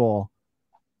people.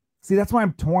 See, that's why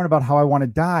I'm torn about how I want to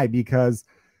die because,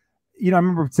 I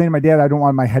remember saying to my dad, I don't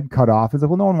want my head cut off. He's like,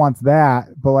 well, no one wants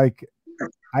that. But like,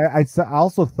 I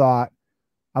also thought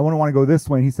I wouldn't want to go this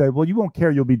way. And he said, well, you won't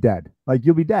care. You'll be dead. Like,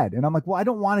 you'll be dead. And I'm like, well, I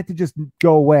don't want it to just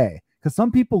go away because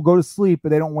some people go to sleep, but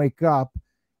they don't wake up.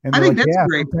 And I they're think like, that's yeah,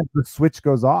 great. sometimes the switch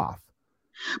goes off.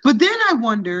 But then I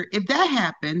wonder if that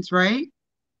happens, right?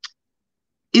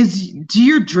 Do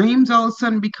your dreams all of a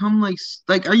sudden become like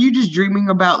are you just dreaming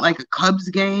about like a Cubs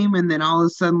game and then all of a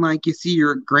sudden like you see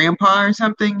your grandpa or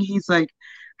something? He's like,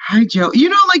 "Hi, Joe." You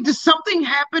know, like does something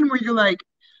happen where you're like,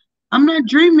 "I'm not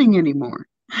dreaming anymore."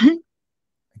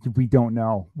 We don't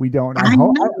know. We don't. I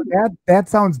know. That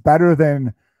sounds better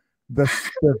than the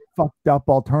fucked up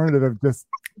alternative of just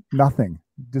nothing.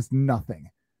 Just nothing.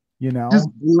 Just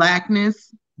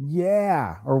blackness.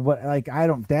 Yeah. Or what? Like I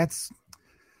don't. That's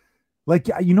like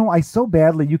I so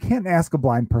badly. You can't ask a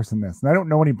blind person this, and I don't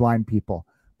know any blind people,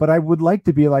 but I would like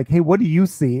to be like, hey, what do you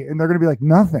see? And they're gonna be like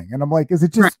nothing, and I'm like, is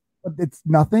it just? Right. It's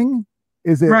nothing.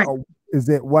 Is it? Right. Is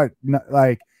it what?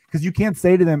 Like because you can't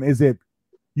say to them, is it?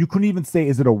 You couldn't even say,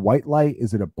 is it a white light?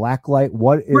 Is it a black light?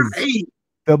 What is? Right.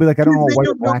 They'll be like, I don't know what white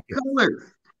or black is.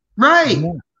 Right.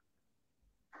 Yeah.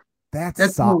 That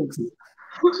sucks. Cool.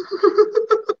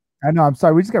 I know. I'm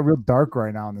sorry. We just got real dark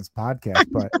right now on this podcast,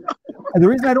 but the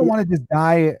reason I don't want to just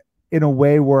die in a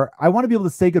way where I want to be able to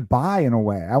say goodbye in a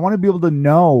way. I want to be able to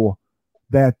know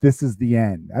that this is the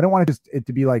end. I don't want it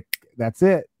to be like, that's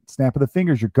it. Snap of the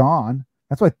fingers. You're gone.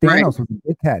 That's why Thanos was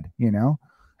a dickhead,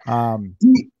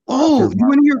 Oh, you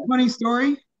want to hear a funny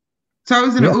story? So I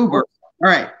was in an Uber. All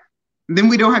right. Then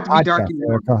we don't have to be dark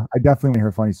anymore. I definitely want to hear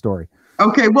a funny story.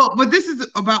 Okay, well, but this is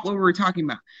about what we were talking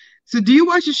about. So do you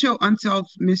watch the show Unsolved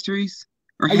Mysteries?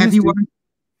 Or have you watched?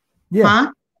 Yeah.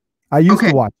 Huh? I used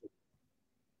to watch it.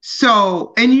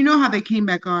 So, and you know how they came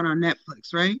back on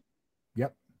Netflix, right?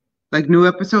 Yep. Like new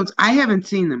episodes. I haven't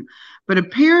seen them. But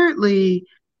apparently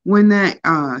when that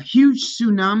huge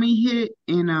tsunami hit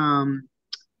in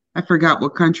I forgot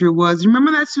what country it was.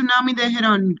 Remember that tsunami that hit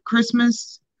on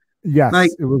Christmas? Yes, like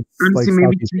it was like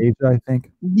Southeast Asia, I think.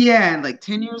 Yeah, like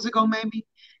 10 years ago, maybe.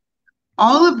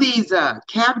 All of these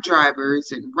cab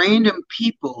drivers and random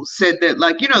people said that,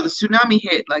 like, the tsunami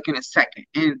hit like in a second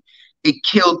and it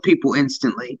killed people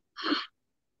instantly.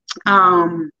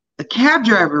 The cab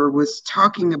driver was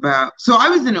talking about, so I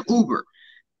was in an Uber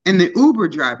and the Uber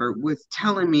driver was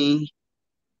telling me,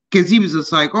 because he was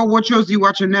just like, oh, what shows do you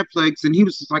watch on Netflix? And he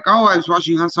was just like, oh, I was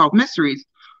watching Unsolved Mysteries.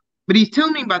 But he's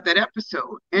telling me about that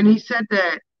episode. And he said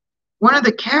that one of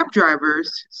the cab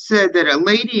drivers said that a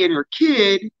lady and her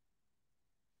kid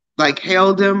like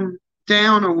held him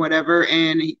down or whatever.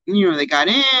 And, they got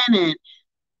in and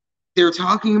they were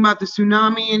talking about the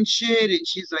tsunami and shit. And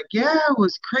she's like, yeah, it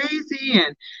was crazy.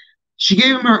 And she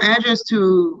gave him her address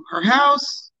to her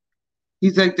house.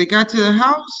 He's like, they got to the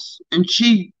house and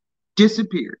she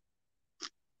disappeared.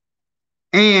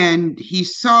 And he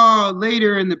saw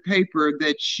later in the paper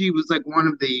that she was like one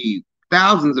of the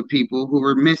thousands of people who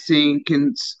were missing,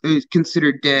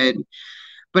 considered dead.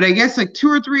 But I guess like 2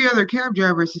 or 3 other cab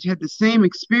drivers had the same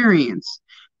experience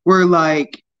where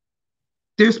like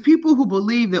there's people who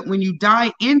believe that when you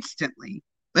die instantly,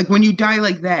 like when you die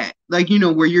like that, like,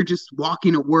 where you're just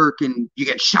walking to work and you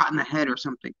get shot in the head or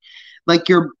something, like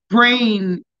your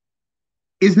brain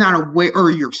is not aware,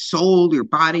 or your soul, your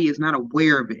body is not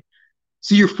aware of it.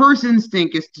 So your first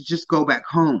instinct is to just go back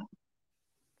home.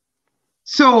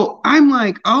 So I'm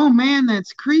like, oh man,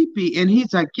 that's creepy. And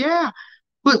he's like, yeah.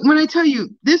 But when I tell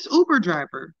you, this Uber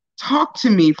driver talked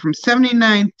to me from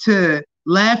 79 to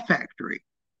Laugh Factory.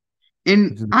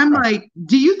 And I'm like,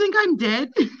 do you think I'm dead?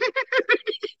 He's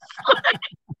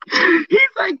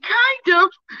like, kind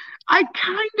of. I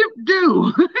kind of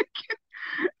do.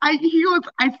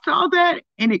 I saw that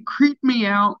and it creeped me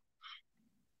out.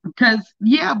 because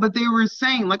yeah, but they were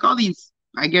saying like all these,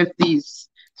 I guess these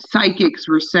psychics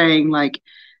were saying like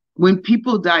when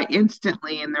people die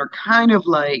instantly and they're kind of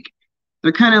like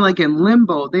in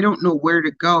limbo, they don't know where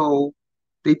to go.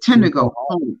 They tend to go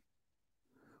home.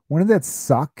 Wouldn't that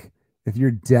suck if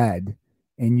you're dead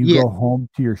and you Yeah, go home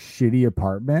to your shitty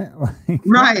apartment? Like,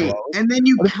 right. And then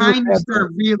you what if you're kind of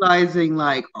start realizing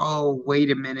like, oh,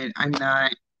 wait a minute,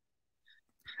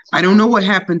 I don't know what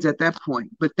happens at that point,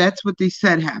 but that's what they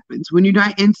said happens. When you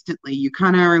die instantly, you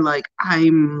kind of are like,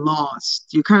 I'm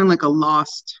lost. You're kind of like a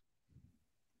lost.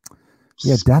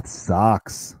 Yeah, that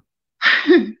sucks.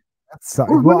 That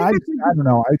sucks. Well, I don't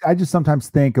know. I just sometimes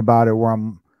think about it where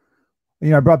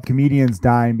I brought up comedians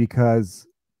dying because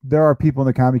there are people in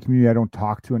the comedy community I don't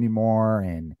talk to anymore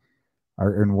and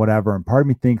whatever. And part of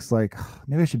me thinks like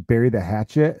maybe I should bury the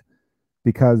hatchet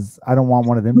because I don't want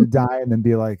one of them to die and then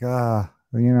be like,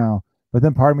 but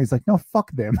then part of me is like, no,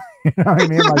 fuck them. You know what I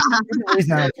mean? Like,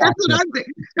 that's what I'm saying.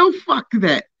 No, fuck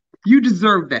that. You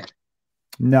deserve that.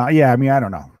 No, yeah, I mean, I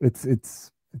don't know.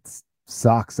 It's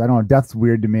sucks. I don't know. Death's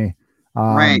weird to me.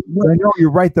 Right. But I know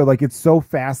you're right though. Like it's so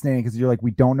fascinating because you're like,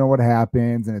 we don't know what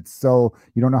happens, and it's so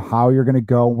you don't know how you're gonna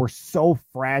go. We're so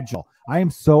fragile. I am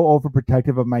so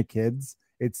overprotective of my kids.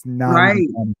 It's not right.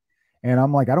 And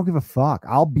I'm like, I don't give a fuck.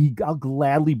 I'll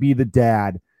gladly be the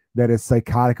dad that is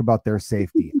psychotic about their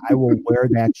safety. I will wear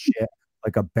that shit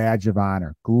like a badge of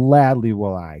honor. Gladly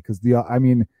will I. Because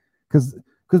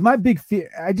my big fear,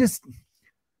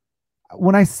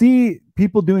 when I see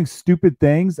people doing stupid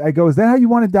things, I go, is that how you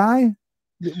want to die?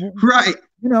 Right.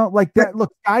 Like that.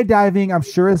 Look, skydiving, I'm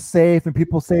sure is safe, and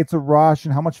people say it's a rush,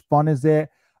 and how much fun is it?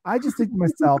 I just think to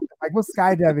myself, like, well,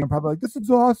 skydiving, I'm probably like, this is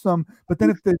awesome. But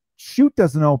then if the chute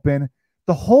doesn't open,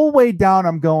 the whole way down,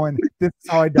 I'm going, this is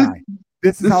how I die.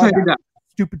 This is how I die.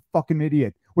 Stupid fucking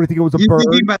idiot. What do you think it was a bird?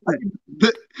 About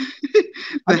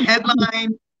the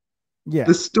headline, yeah,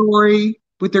 the story,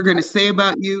 what they're going to say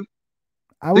about you.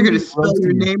 They're going to spell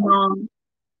your name wrong.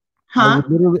 Huh?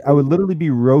 I would literally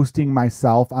be roasting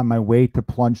myself on my way to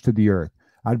plunge to the earth.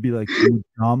 I'd be like, you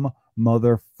dumb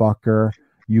motherfucker.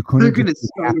 You couldn't just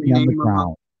spell your name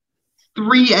wrong.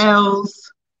 3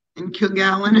 L's in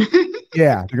Kilgallen.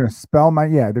 Yeah, they're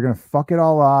gonna fuck it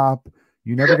all up.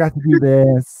 You never got to do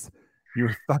this.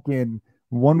 You're fucking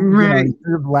you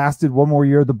could have lasted one more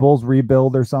year of the Bulls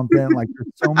rebuild or something. Like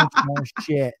there's so much more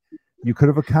shit you could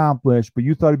have accomplished, but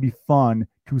you thought it'd be fun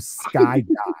to skydive.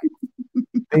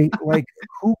 Like,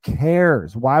 who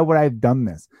cares? Why would I have done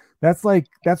this? That's why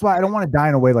I don't want to die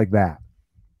in a way like that,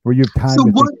 where you have time.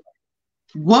 So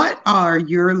what are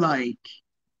your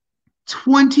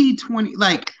 2020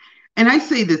 and I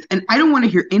say this, and I don't want to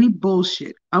hear any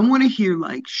bullshit. I want to hear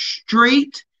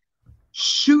straight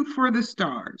shoot for the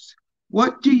stars.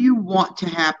 What do you want to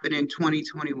happen in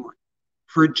 2021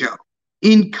 for Joe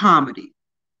in comedy?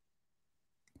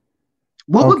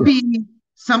 What would be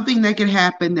something that could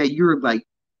happen that you're like,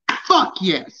 fuck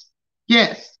yes.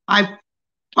 Yes, I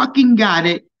fucking got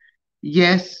it.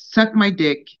 Yes, suck my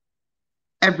dick.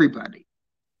 Everybody.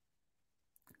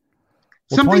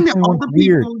 Well, something that all the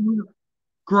people who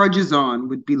grudges on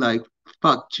would be like,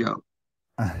 fuck Joe.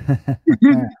 All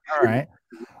right.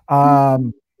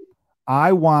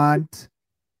 I want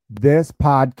this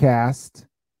podcast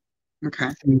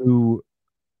to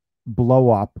blow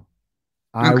up.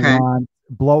 I want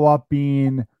blow up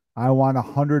being I want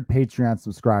 100 Patreon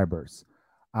subscribers.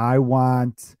 I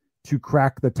want to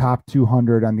crack the top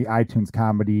 200 on the iTunes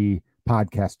comedy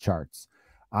podcast charts.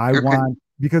 I want,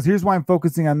 because here's why I'm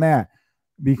focusing on that,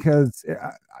 because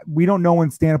we don't know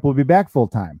when stand-up will be back full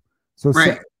time. So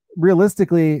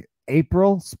realistically,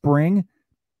 April, spring.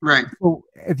 Right. So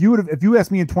if you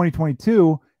asked me in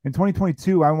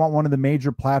 2022, I want one of the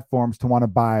major platforms to want to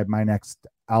buy my next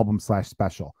album /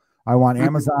 special. I want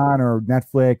Amazon or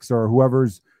Netflix or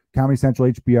whoever's Comedy Central,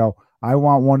 HBO. I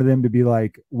want one of them to be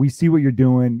like, we see what you're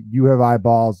doing. You have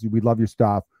eyeballs. We love your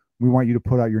stuff. We want you to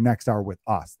put out your next hour with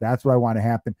us. That's what I want to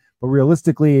happen. But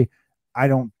realistically, I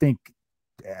don't think,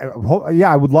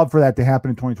 I would love for that to happen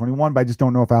in 2021, but I just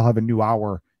don't know if I'll have a new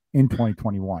hour in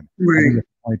 2021. Right.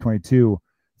 2022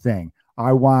 thing.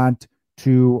 I'm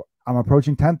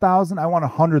approaching 10,000. I want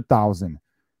 100,000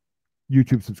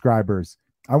 YouTube subscribers.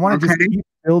 I want to just keep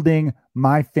building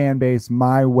my fan base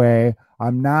my way.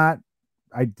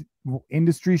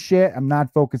 Industry shit, I'm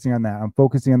not focusing on that. I'm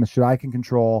focusing on the shit I can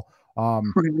control. I've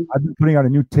been putting out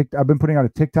a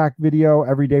TikTok video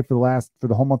every day for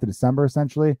the whole month of December,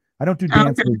 essentially. I don't do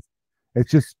dances.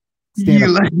 It's just stand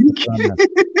up.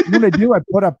 What I do, I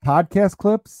put up podcast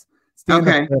clips, stand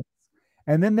up clips,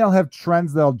 and then they'll have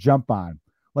trends they'll jump on.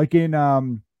 Like in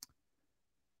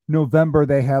November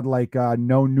they had like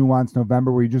no nuance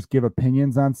November where you just give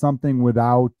opinions on something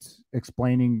without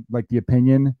explaining like the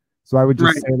opinion. So I would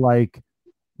just say like,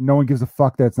 no one gives a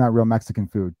fuck that it's not real Mexican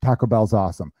food. Taco Bell's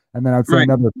awesome. And then I would say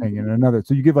another opinion and another.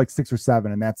 So you give like 6 or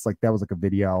 7, and that's like, that was like a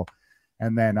video,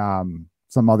 and then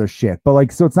some other shit. But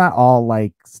like, so it's not all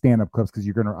like stand-up clips because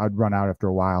I'd run out after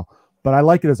a while. But I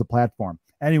like it as a platform.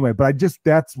 Anyway, but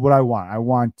that's what I want. I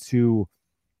want to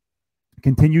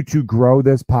continue to grow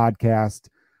this podcast.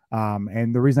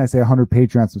 And the reason I say 100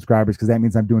 Patreon subscribers, because that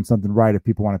means I'm doing something right if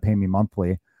people want to pay me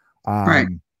monthly.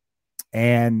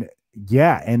 And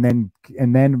yeah, and then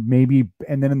in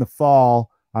the fall,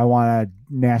 I want a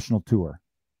national tour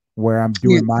where I'm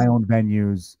doing my own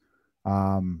venues.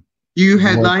 You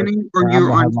headlining or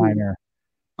you're on headliner?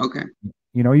 Okay.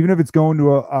 You know, even if it's going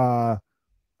to a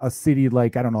city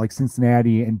like, I don't know, like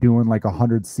Cincinnati and doing like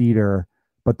 100-seater,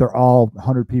 but they're all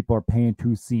 100 people are paying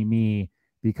to see me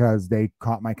because they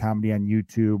caught my comedy on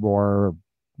YouTube or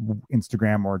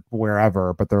Instagram or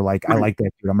wherever, but they're like, I like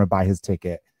that dude, I'm gonna buy his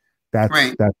ticket. That's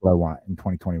what I want in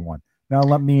 2021. Now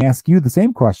let me ask you the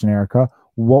same question, Erica.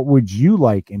 What would you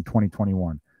like in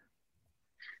 2021?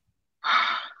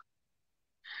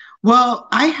 Well,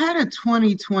 I had a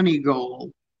 2020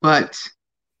 goal, but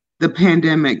the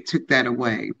pandemic took that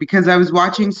away because I was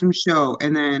watching some show,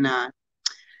 and then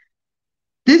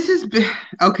this is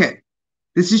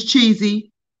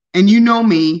cheesy, and you know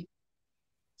me.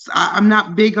 So I'm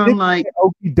not big on like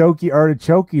okie dokie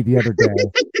artichoke the other day.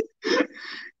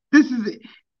 This is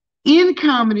in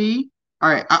comedy. All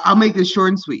right, I'll make this short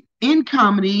and sweet. In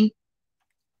comedy,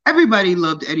 everybody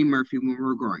loved Eddie Murphy when we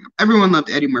were growing up. Everyone loved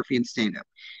Eddie Murphy in stand-up.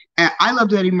 And I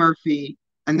loved Eddie Murphy,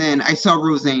 and then I saw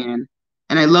Roseanne,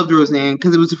 and I loved Roseanne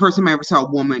because it was the first time I ever saw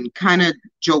a woman kind of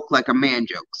joke like a man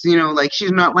jokes. You know, like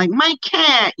she's not like, my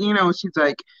cat, you know, she's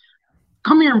like,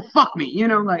 come here and fuck me, you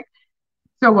know, like,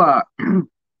 so,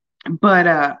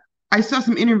 but I saw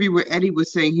some interview where Eddie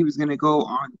was saying he was going to go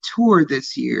on tour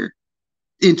this year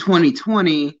in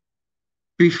 2020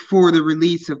 before the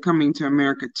release of Coming to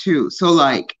America 2. So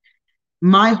like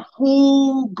my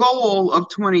whole goal of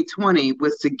 2020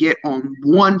 was to get on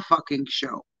one fucking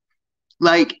show.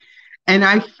 Like, and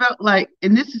I felt like,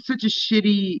 and this is such a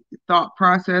shitty thought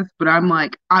process, but I'm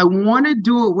like, I want to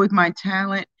do it with my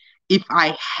talent. If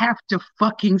I have to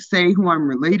fucking say who I'm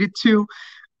related to,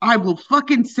 I will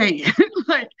fucking say it.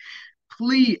 Like,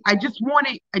 please, I just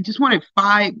wanted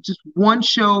one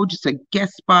show, just a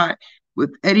guest spot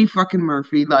with Eddie fucking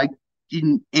Murphy, like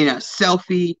in a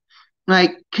selfie,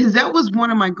 like, cause that was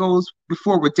one of my goals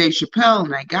before with Dave Chappelle,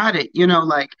 and I got it, you know,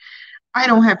 like I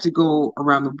don't have to go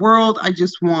around the world. I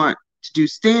just want to do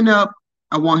stand up.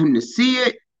 I want him to see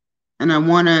it, and I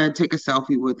want to take a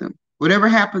selfie with him. Whatever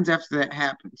happens after that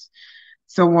happens.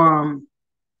 So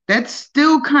that's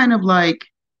still kind of like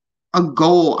a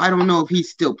goal. I don't know if he's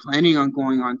still planning on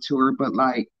going on tour, but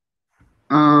like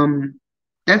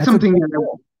that's something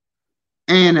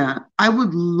that I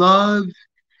would love.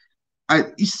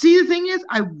 You see, the thing is,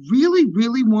 I really,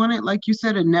 really wanted, like you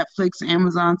said, a Netflix,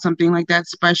 Amazon, something like that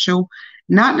special.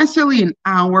 Not necessarily an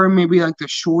hour, maybe like the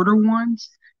shorter ones.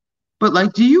 But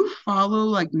like, do you follow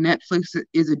like Netflix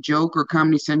is a Joke or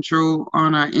Comedy Central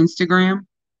on Instagram?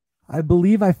 I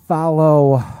believe I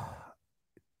follow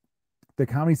the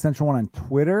Comedy Central one on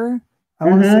Twitter. I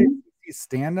want to say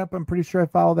stand up. I'm pretty sure I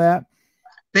follow that.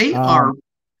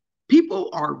 People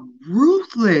are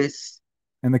ruthless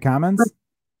in the comments.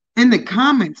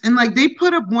 And like they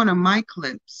put up one of my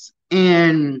clips,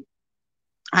 and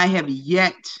I have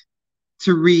yet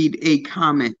to read a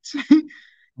comment.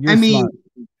 I mean,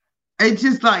 it's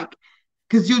just like,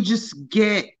 because you'll just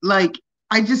get like,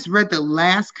 I just read the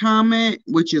last comment,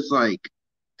 which is like,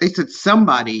 they said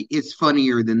somebody is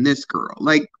funnier than this girl,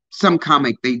 like some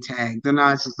comic they tagged, and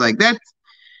I was just like,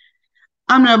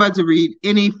 I'm not about to read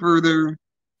any further.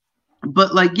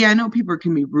 But like, yeah, I know people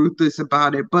can be ruthless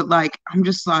about it, but like, I'm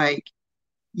just like,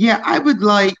 yeah, I would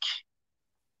like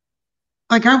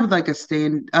a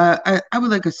stand, I would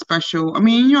like a special. I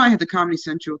mean, you know, I had the Comedy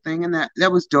Central thing, and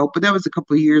that was dope, but that was a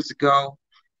couple of years ago.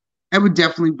 I would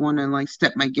definitely want to like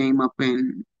step my game up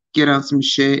and get on some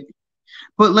shit.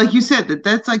 But like you said,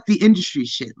 that's like the industry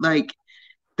shit. Like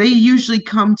they usually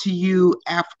come to you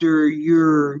after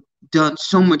you're done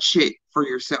so much shit for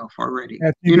yourself already.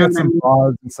 Yeah, you get some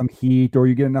buzz and some heat, or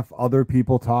you get enough other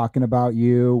people talking about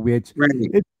you, which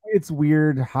it's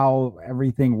weird how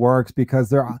everything works,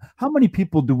 because how many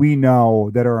people do we know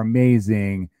that are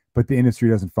amazing, but the industry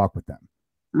doesn't fuck with them?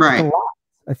 Right.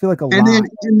 I feel like a lot.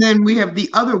 And then we have the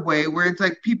other way where it's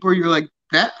like people, you're like,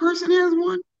 that person has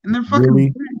one, and they're fucking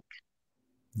really?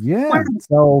 Yeah.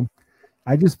 So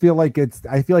I just feel like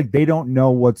I feel like they don't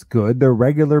know what's good. They're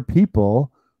regular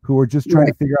people who are just trying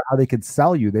to figure out how they could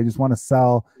sell you. They just want to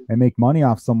sell and make money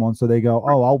off someone. So they go,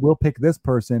 oh, we'll pick this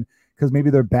person because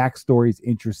maybe their backstory is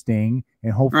interesting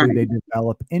and hopefully they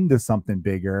develop into something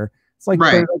bigger. It's like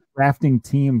they're like drafting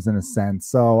teams in a sense.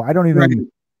 So I don't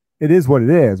even, it is what it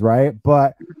is, right?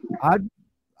 But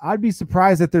I'd be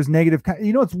surprised that there's negative.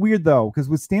 You know, it's weird though, because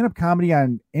with stand-up comedy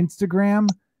on Instagram,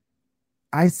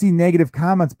 I see negative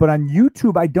comments, but on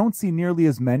YouTube, I don't see nearly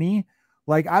as many.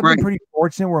 Like I've been pretty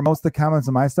fortunate where most of the comments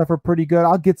on my stuff are pretty good.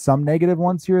 I'll get some negative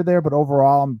ones here or there, but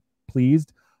overall, I'm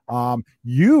pleased.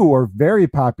 You are very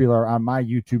popular on my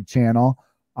YouTube channel.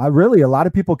 Really, a lot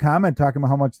of people comment talking about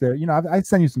how much they're, you know, I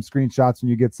send you some screenshots when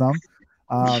you get some.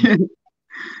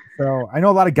 So I know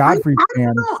a lot of Godfrey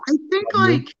fans. I think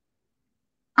like,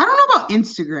 I don't know about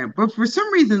Instagram, but for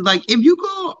some reason, like if you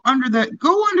go under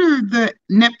the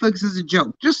Netflix as a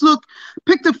joke, just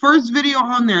pick the first video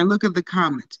on there and look at the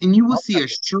comments, and you will see a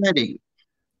shredding.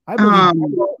 I believe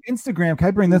Instagram. Can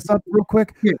I bring this up real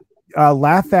quick? Yeah.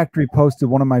 Laugh Factory posted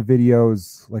one of my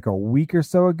videos like a week or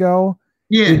so ago.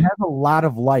 Yeah, it has a lot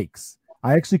of likes.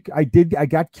 I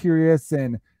got curious,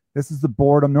 and this is the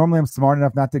boredom. Normally, I'm smart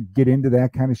enough not to get into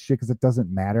that kind of shit because it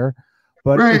doesn't matter.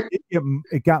 But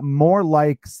it got more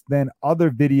likes than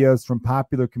other videos from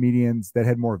popular comedians that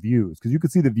had more views because you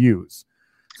could see the views.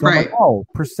 So I'm like, oh,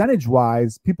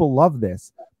 percentage-wise, people love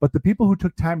this. But the people who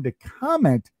took time to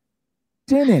comment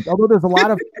didn't. Although there's a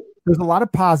lot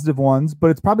of positive ones, but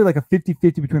it's probably like a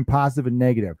 50-50 between positive and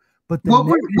negative. But what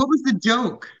was the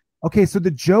joke? Okay, so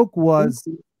the joke was,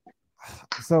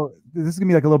 so this is gonna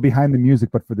be like a little behind the music,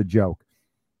 but for the joke.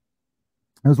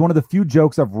 It was one of the few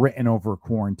jokes I've written over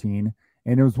quarantine.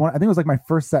 And it was I think it was like my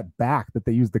first set back that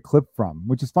they used the clip from,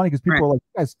 which is funny because people are like,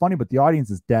 "You guys funny, but the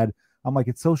audience is dead." I'm like,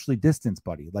 it's socially distanced,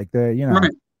 buddy. Like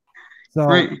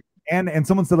so and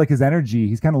someone said like his energy,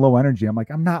 he's kind of low energy. I'm like,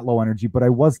 I'm not low energy, but I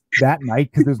was that night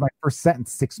because it was my first set in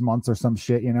 6 months or some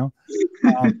shit, you know.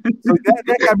 So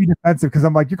that got me defensive because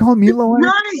I'm like, you're calling me low energy?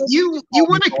 Right. You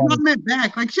want to comment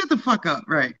back, like shut the fuck up,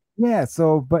 right? Yeah.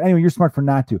 So, but anyway, you're smart for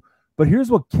not to. But here's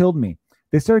what killed me.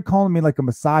 They started calling me like a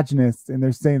misogynist, and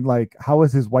they're saying like, how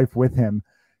is his wife with him?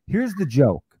 Here's the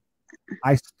joke.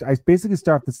 I basically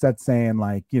start the set saying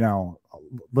like, you know, a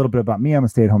little bit about me. I'm a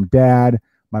stay-at-home dad.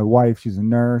 My wife, she's a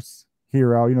nurse.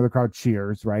 Hero, you know, the crowd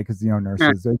cheers, right? Because, you know,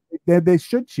 nurses, they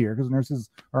should cheer because nurses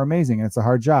are amazing and it's a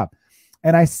hard job.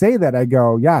 And I say that, I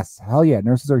go, yes, hell yeah,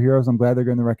 nurses are heroes. I'm glad they're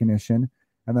getting the recognition.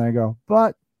 And then I go,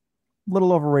 but a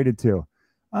little overrated too.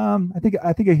 I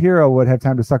think a hero would have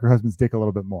time to suck her husband's dick a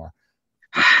little bit more.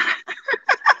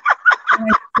 And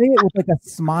I say it with like a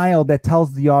smile that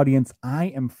tells the audience I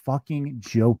am fucking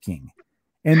joking.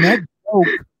 And that joke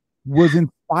was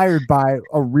inspired by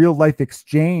a real life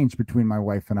exchange between my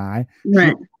wife and I.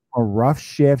 Right. A rough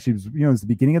shift. She was, you know, it was the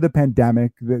beginning of the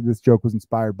pandemic that this joke was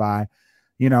inspired by,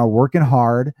 you know, working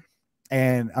hard.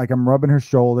 And like I'm rubbing her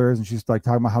shoulders and she's like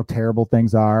talking about how terrible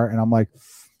things are. And I'm like,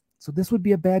 so this would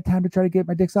be a bad time to try to get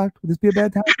my dick sucked? Would this be a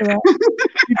bad time for that?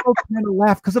 People kind of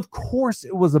laugh because of course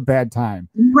it was a bad time.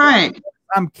 Right.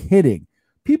 I'm kidding.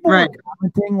 People were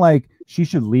commenting like she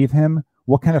should leave him.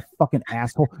 What kind of fucking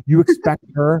asshole? You expect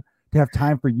her to have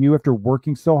time for you after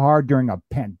working so hard during a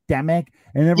pandemic?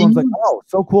 And everyone's like, oh,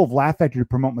 so cool of Laugh Factory to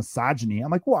promote misogyny. I'm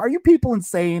like, well, are you people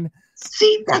insane?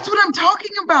 See, that's what I'm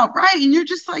talking about, right? And you're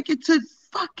just like, it's a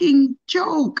fucking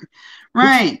joke,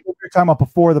 right? We were talking about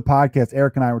before the podcast,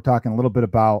 Eric and I were talking a little bit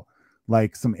about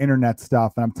like some internet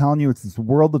stuff. And I'm telling you, it's this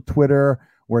world of Twitter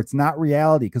where it's not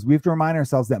reality because we have to remind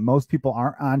ourselves that most people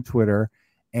aren't on Twitter.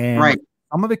 And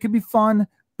some of it could be fun,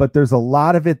 but there's a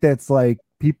lot of it that's like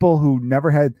people who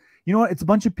never had, you know what? It's a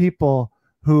bunch of people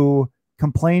who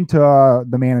complain to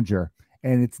the manager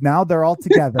and it's now they're all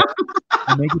together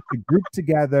and they get to group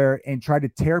together and try to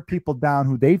tear people down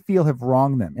who they feel have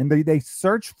wronged them. And they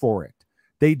search for it.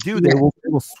 They do. They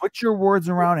will switch your words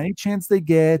around any chance they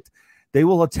get. They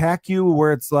will attack you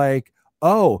where it's like,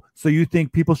 oh, so you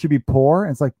think people should be poor?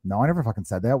 And it's like, no, I never fucking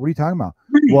said that. What are you talking about?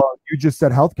 Well, you just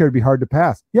said healthcare would be hard to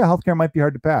pass. Yeah, healthcare might be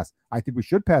hard to pass. I think we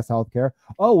should pass healthcare.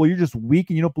 Oh, well, you're just weak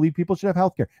and you don't believe people should have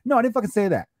healthcare. No, I didn't fucking say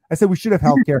that. I said we should have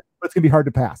healthcare, but it's gonna be hard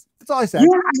to pass. That's all I said. Yeah,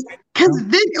 because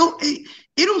then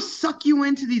it'll suck you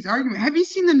into these arguments. Have you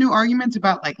seen the new arguments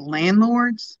about like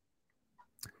landlords?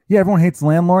 Yeah, everyone hates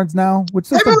landlords now,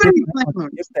 which is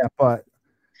but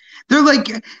they're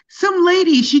like, some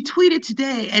lady, she tweeted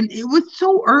today, and it was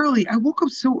so early. I woke up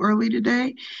so early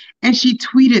today, and she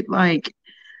tweeted like,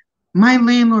 my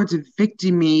landlord's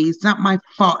evicting me. It's not my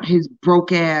fault. His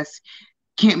broke ass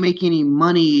can't make any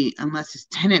money unless his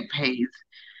tenant pays.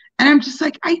 And I'm just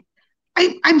like, I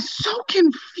I'm so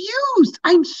confused.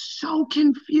 I'm so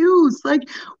confused. Like,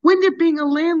 when did being a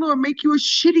landlord make you a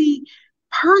shitty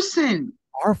person?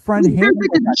 Our friend Like, there's Hannibal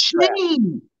like a got trashed.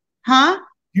 chain, huh?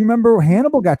 You remember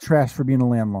Hannibal got trashed for being a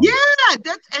landlord? Yeah,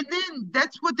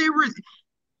 that's what they were.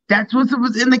 That's what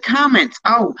was in the comments.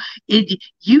 Oh,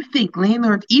 you think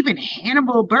landlord? Even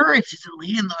Hannibal Burris is a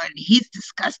landlord. And he's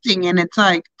disgusting, and it's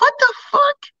like, what the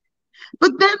fuck?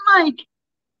 But then, like,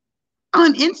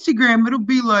 on Instagram, it'll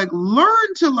be like,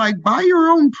 learn to like buy your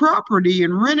own property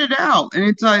and rent it out, and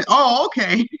it's like, oh,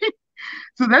 okay.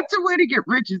 So that's a way to get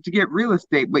rich, is to get real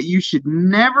estate, but you should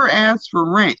never ask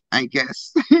for rent, I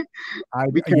guess.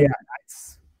 Because Yeah,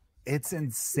 it's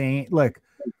insane. Look,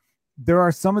 there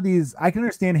are some of these, I can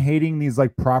understand hating these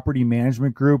like property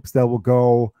management groups that will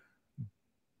go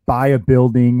buy a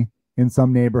building in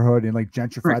some neighborhood and like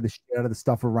gentrify right, the shit out of the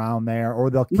stuff around there, or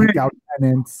they'll kick right, out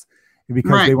tenants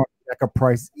because right. they want to jack up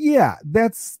price. Yeah,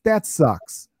 that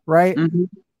sucks, right? Mhm.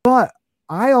 But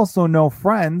I also know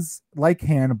friends like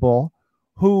Hannibal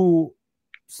who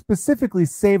specifically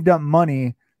saved up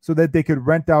money so that they could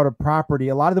rent out a property.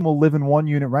 A lot of them will live in one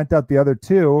unit, rent out the other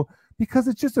two, because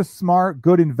it's just a smart,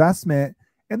 good investment.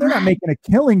 And they're not Right, making a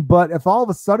killing. But if all of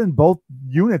a sudden both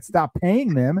units stop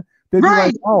paying them, they'd be like,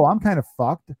 right. oh, I'm kind of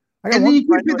fucked. I got And then one you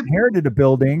friend can't pay who the inherited a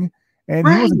building and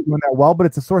he right. wasn't doing that well, but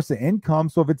it's a source of income.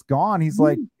 So if it's gone, he's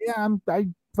like, yeah, I'm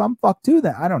fucked too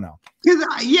then. I don't know. Because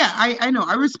I know.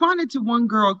 I responded to one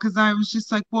girl because I was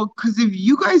just like, well, because if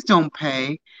you guys don't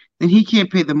pay, then he can't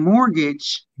pay the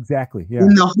mortgage, Exactly. Yeah.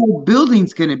 and the whole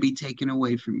building's going to be taken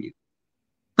away from you.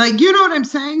 Like, you know what I'm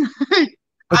saying?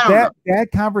 But I don't know.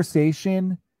 that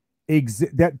conversation,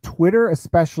 that Twitter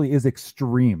especially is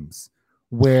extremes,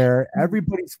 where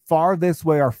everybody's far this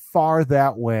way or far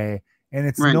that way, and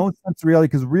it's Right, no sense really,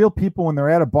 because real people, when they're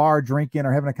at a bar drinking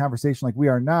or having a conversation like we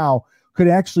are now, could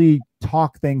actually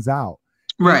talk things out.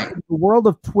 right. In the world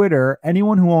of Twitter,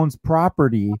 anyone who owns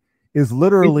property is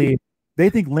literally, they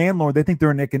think landlord, they think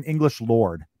they're like an English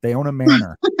lord. They own a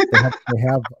manor. They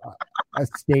have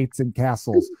estates and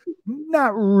castles.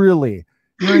 Not really.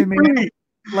 You know what I mean? Right.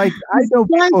 Like, I know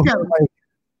This guy's people got who are like,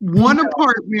 one yeah,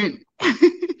 apartment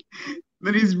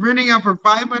that he's renting out for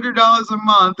 $500 a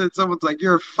month, and someone's like,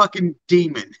 "You're a fucking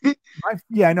demon."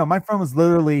 yeah, I know. My friend was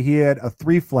literally, he had a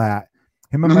 3 flat.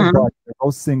 Him and my Uh-huh. brother, they're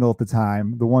both single at the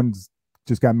time. The one's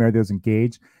just got married, they was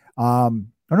engaged. I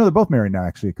know they're both married now,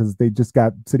 actually, because they just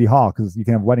got City Hall, because you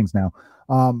can have weddings now.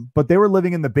 But they were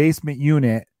living in the basement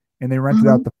unit and they rented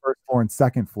Uh-huh. out the first floor and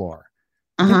second floor.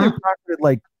 I think they Uh-huh. pocketed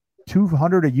like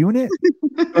 200 a unit.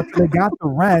 But they got the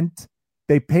rent,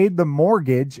 they paid the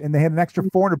mortgage, and they had an extra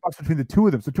 $400 between the two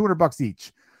of them, so $200 each.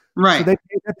 So Right. they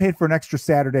paid for an extra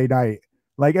Saturday night.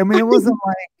 Like, I mean, it wasn't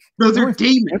like Those they are were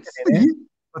demons. in it,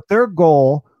 but their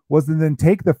goal was to then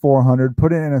take the 400,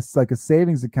 put it in a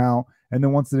savings account, and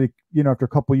then once they, after a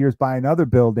couple of years, buy another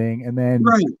building, and then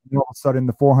Right. all of a sudden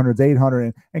the 400's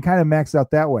 800, and kind of max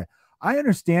out that way. I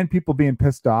understand people being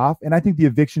pissed off, and I think the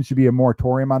eviction should be a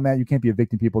moratorium on that. You can't be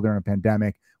evicting people during a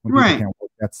pandemic when people Right. can't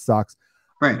work. That sucks.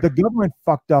 Right. The government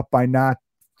fucked up by not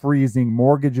freezing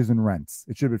mortgages and rents.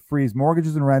 It should have freeze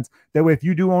mortgages and rents. That way, if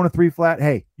you do own a 3 flat,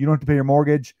 hey, you don't have to pay your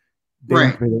mortgage. They don't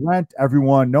have to pay the rent.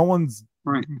 No one's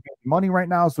Right. making money right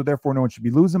now, so therefore no one should be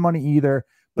losing money either.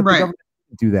 But the Right. government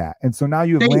didn't do that, and so now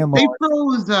you have They landlords.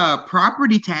 froze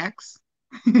property tax.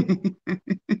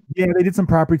 Yeah, they did some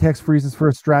property tax freezes for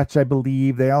a stretch, I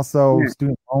believe. They also Yeah.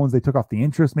 student loans. They took off the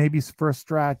interest maybe for a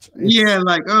stretch. Yeah,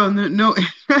 like, oh no, no,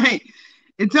 right.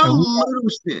 It's all little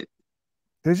shit.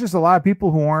 There's just a lot of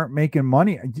people who aren't making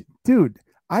money, dude.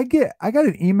 I got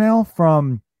an email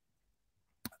from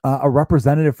a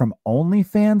representative from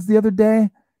OnlyFans the other day.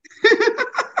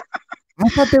 I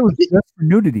thought that was just for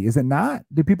nudity. Is it not?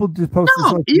 Do people just post this?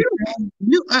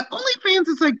 No, Like, OnlyFans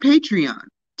is like Patreon,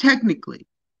 technically.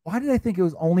 why did I think it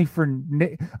was only for?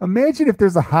 Imagine if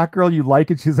there's a hot girl you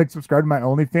like and she's like, subscribe to my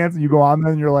OnlyFans, and you go on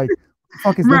there and you're like, what the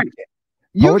fuck is Right. that?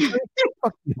 You Poetry?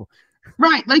 Fuck you.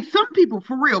 right. Like, some people,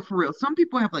 for real, for real. Some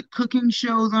people have like cooking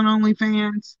shows on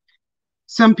OnlyFans.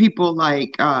 Some people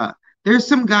like there's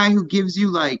some guy who gives you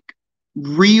like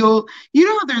real,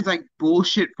 how there's like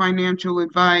bullshit financial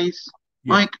advice.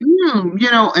 Yeah. Like,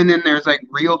 and then there's like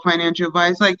real financial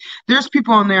advice. Like, there's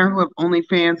people on there who have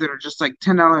OnlyFans that are just like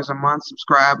 $10 a month,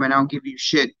 subscribe, and I'll give you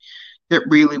shit that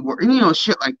really work,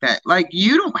 shit like that. Like,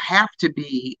 you don't have to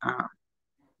be,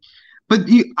 but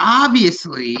you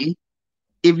obviously,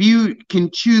 if you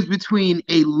can choose between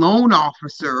a loan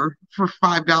officer for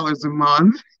 $5 a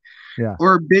month, Yeah.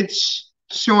 or a bitch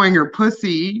showing her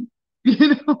pussy, for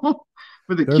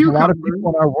the There's a lot of cucumber. people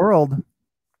in our world.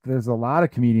 There's a lot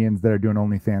of comedians that are doing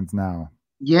OnlyFans now.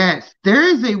 Yes, there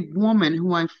is a woman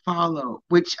who I follow,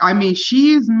 which I mean,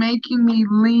 she is making me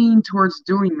lean towards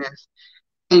doing this.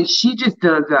 And she just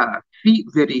does feet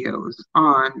videos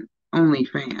on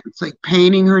OnlyFans, like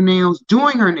painting her nails,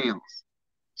 doing her nails,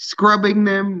 scrubbing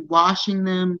them, washing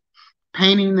them,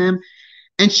 painting them.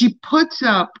 And she puts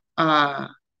up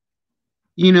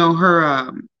you know,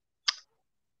 her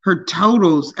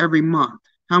totals every month,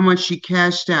 how much she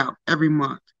cashed out every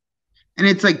month. And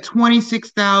it's like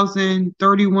 26,000,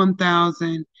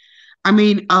 31,000. I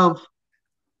mean, of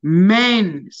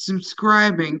men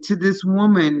subscribing to this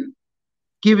woman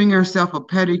giving herself a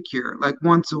pedicure like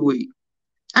once a week.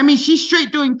 I mean, she's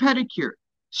straight doing pedicure.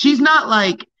 She's not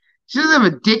like she doesn't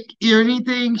have a dick or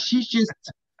anything. She's just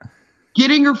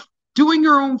getting her doing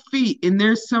her own feet. And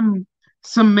there's some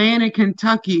man in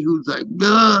Kentucky who's like,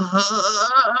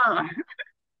 ugh.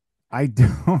 I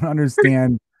don't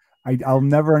understand. I'll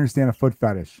never understand a foot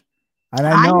fetish. And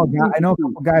I know a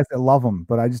couple guys that love them,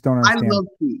 but I just don't I understand. love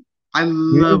feet. I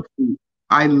love feet.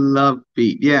 I love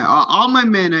feet. Yeah, all my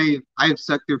men, I've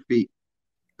sucked their feet,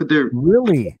 but they're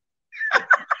Really?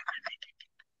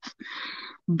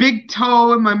 big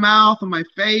toe in my mouth, on my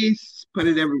face, put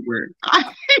it everywhere.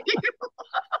 I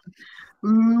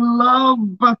love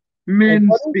men's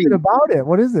What is feet. it about it?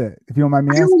 What is it? If you don't mind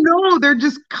me I asking. don't know. They're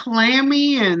just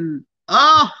clammy and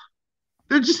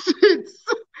they're just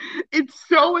it's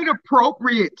so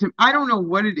inappropriate to I don't know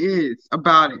what it is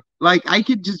about it. Like I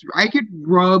could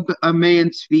rub a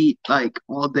man's feet like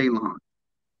all day long.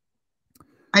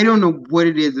 I don't know what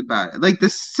it is about it. Like the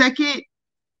second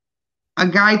a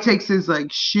guy takes his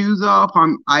like shoes off,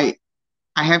 I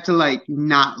have to like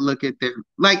not look at them.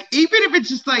 Like even if it's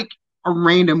just like a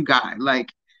random guy, like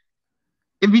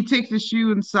if he takes his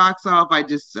shoe and socks off, I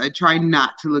try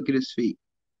not to look at his feet.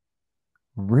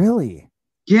 Really?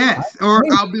 Yes, or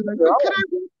I'll be like, oh, can I?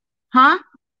 Huh?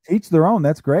 Each their own.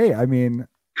 That's great. I mean,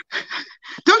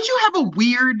 don't you have a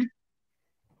weird?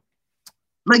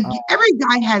 Like every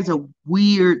guy has a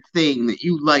weird thing that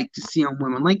you like to see on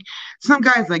women. Like some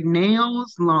guys like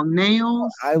nails, long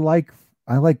nails. I like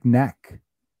neck,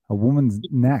 a woman's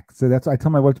neck. So that's I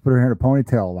tell my wife to put her hair in a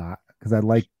ponytail a lot because I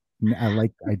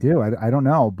do. I don't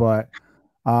know, but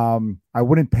I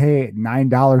wouldn't pay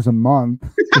 $9 a month.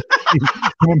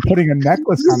 Someone putting a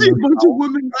necklace on a bunch of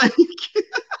women like.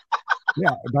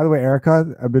 Yeah. By the way,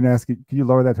 Erica, I've been asking, can you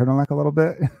lower that turtleneck a little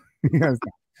bit? Yes.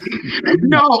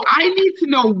 No, I need to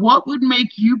know what would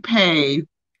make you pay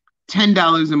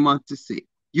 $10 a month to see.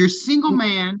 You're a single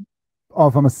man. Oh,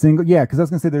 if I'm a single, yeah, because I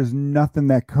was gonna say there's nothing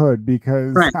that could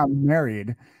because right. I'm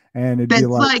married, and it'd that's be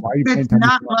like that's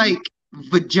not like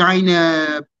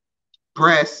vagina,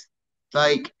 breast,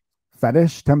 like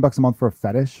fetish. $10 a month for a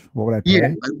fetish. What would I pay? Yeah,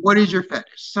 like what is your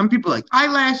fetish? Some people like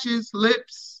eyelashes,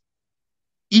 lips,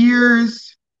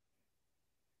 ears.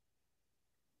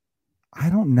 I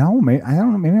don't know. Maybe I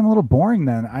don't know. Maybe I'm a little boring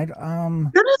then. That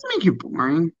doesn't make you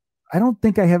boring. I don't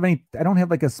think I have any. I don't have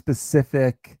like a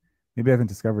specific. Maybe I haven't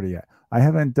discovered it yet. I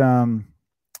haven't. Let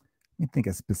me think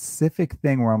a specific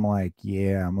thing where I'm like,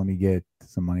 yeah, let me get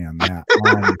some money on that.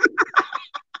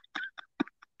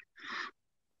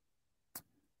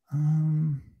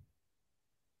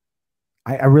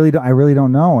 I really don't. I really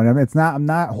don't know, and I mean, it's not. I'm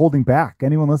not holding back.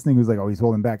 Anyone listening who's like, "Oh, he's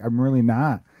holding back," I'm really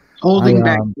not holding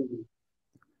back.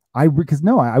 Because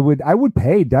no, I would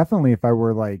pay definitely if I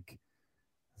were like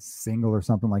single or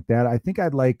something like that. I think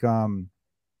I'd like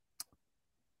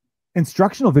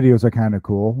instructional videos are kind of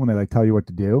cool when they like tell you what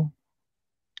to do.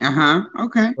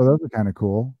 Okay. So those are kind of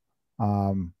cool.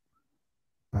 But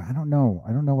I don't know.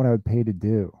 I don't know what I would pay to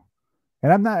do.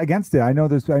 And I'm not against it. I know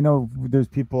there's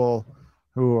people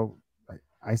who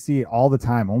I see it all the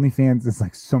time. OnlyFans is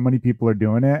like so many people are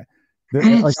doing it.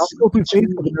 Like I'll go through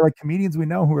Facebook and they're like comedians we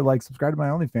know who are like subscribed to my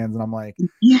OnlyFans, and I'm like,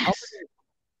 yes.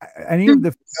 Any of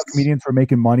the comedians who are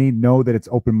making money know that it's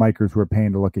open micers who are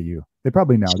paying to look at you. They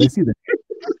probably know. They see the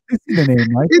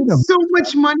name, right? It's so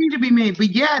much money to be made.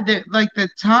 But yeah, like the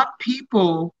top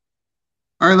people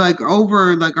are like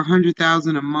over like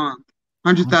 $100,000 a month,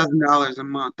 $100,000 a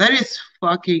month. That is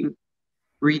fucking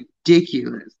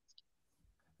ridiculous.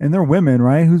 And they're women,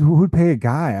 right? Who'd pay a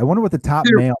guy? I wonder what the top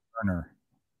male earner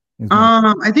is.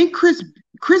 I think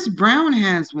Chris Brown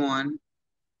has one.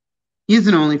 He has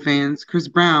an OnlyFans, Chris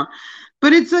Brown,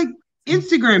 but it's like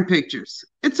Instagram pictures.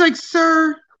 It's like,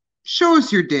 sir, show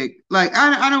us your dick. Like,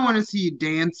 I don't want to see you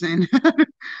dancing.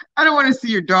 I don't want to see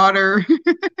your daughter.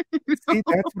 See,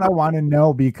 that's what I want to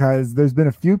know, because there's been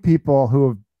a few people who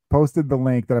have posted the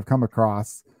link that I've come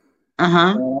across. And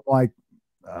I'm like,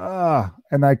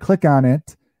 and I click on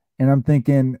it and I'm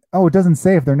thinking, oh, it doesn't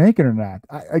say if they're naked or not.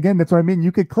 Again, that's what I mean.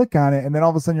 You could click on it and then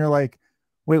all of a sudden you're like,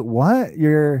 Wait, what? It's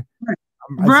a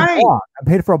Right, blog. I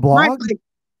paid for a right. blog? Like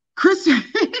Chris,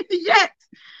 yes.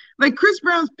 Like Chris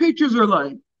Brown's pictures are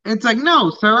like, it's like, no,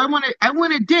 sir, I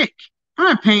want a dick. I'm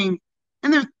not paying,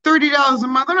 and they're $30 a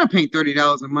month. I'm not paying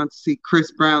 $30 a month to see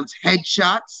Chris Brown's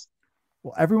headshots.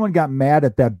 Well, everyone got mad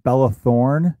at that Bella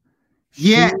Thorne. She,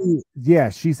 Yes, yeah,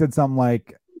 she said something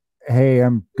like, "Hey,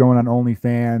 I'm going on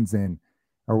OnlyFans and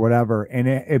or whatever," and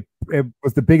it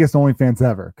was the biggest OnlyFans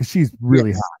ever because she's really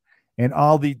yes. hot, and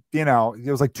all the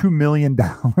it was like $2 million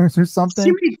or She something.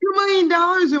 made $2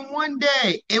 million in one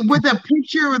day, and with a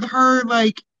picture with her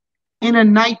like in a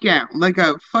nightgown, like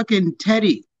a fucking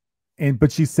teddy. And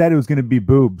but she said it was going to be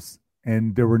boobs,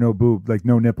 and there were no boob, like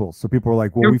no nipples. So people were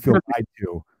like, "Well, we feel lied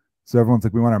to." So everyone's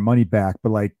like, "We want our money back,"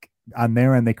 but like on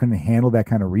their end, they couldn't handle that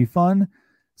kind of refund,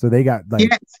 so they got like,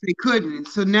 Yes, they couldn't.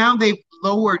 So now they've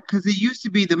lowered because it used to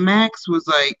be the max was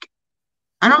like,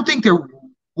 I don't think there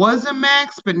was a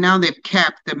max, but now they've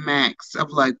capped the max of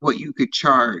like what you could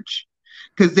charge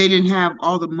because they didn't have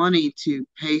all the money to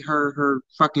pay her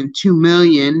fucking 2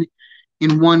 million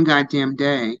in one goddamn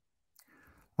day.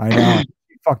 I know,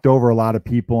 she fucked over a lot of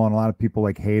people, and a lot of people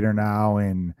like hate her now,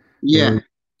 and they Yeah,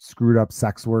 screwed up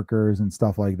sex workers and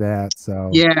stuff like that. So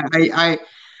yeah. I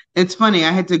it's funny.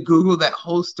 I had to Google that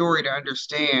whole story to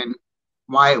understand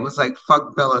why it was like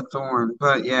fuck Bella Thorne.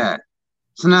 But yeah,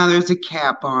 so now there's a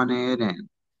cap on it, and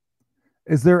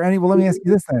is there any? Well, let me ask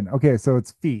you this then. Okay, so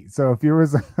it's feet. So if there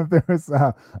was if there was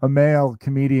a male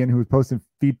comedian who was posting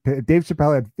feet, Dave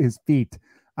Chappelle had his feet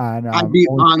on I'd be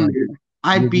on OnlyFans. there. You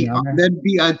I'd would be be on there. There'd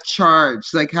be a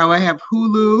charge, like how I have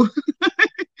Hulu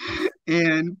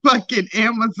and fucking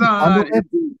Bundle Amazon. it.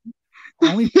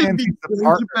 It'd OnlyFans be needs a Dave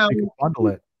partner. They Chappelle. could bundle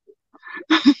it.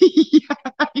 Yeah,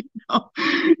 I know.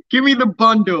 Give me the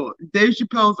bundle. Dave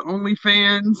Chappelle's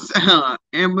OnlyFans,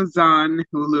 Amazon,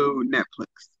 Hulu,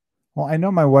 Netflix. Well, I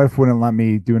know my wife wouldn't let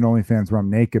me do an OnlyFans where I'm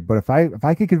naked, but if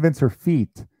I could convince her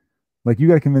feet, like you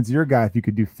got to convince your guy if you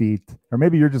could do feet, or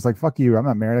maybe you're just like fuck you, I'm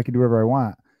not married, I can do whatever I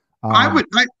want. Um,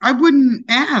 I wouldn't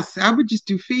ask. I would just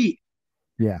do feet.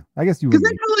 yeah, I guess you Because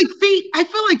would be. I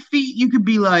feel like feet, you could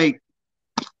be like,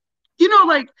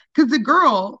 like, because the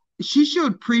girl, she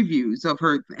showed previews of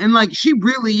her, and like, she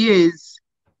really is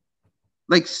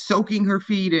like soaking her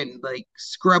feet and like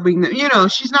scrubbing them.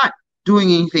 She's not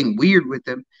doing anything weird with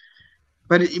them.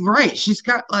 But right, she's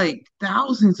got like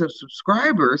thousands of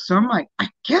subscribers. So I'm like, I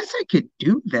guess I could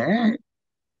do that.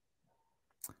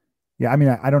 Yeah, I mean,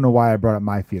 I don't know why I brought up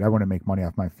my feet. I want to make money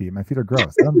off my feet. My feet are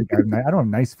gross. I don't think I don't have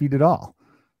nice feet at all.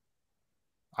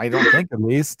 I don't think, at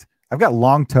least. I've got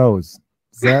long toes.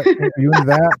 Is that are you into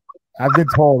that? I've been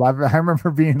told. I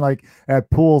remember being like at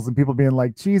pools and people being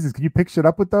like, "Jesus, can you pick shit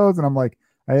up with those?" And I'm like,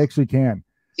 I actually can.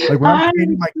 Like when I'm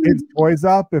cleaning my kids' toys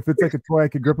up, if it's like a toy I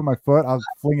could grip with my foot, I'll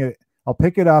fling it. I'll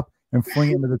pick it up and fling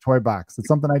it into the toy box. It's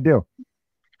something I do.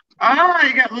 Ah,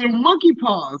 you got little monkey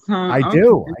paws, huh? I Okay.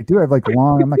 do. I do have like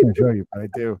long. I'm not going to show you, but I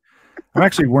do. I'm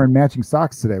actually wearing matching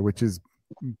socks today, which has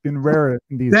been rare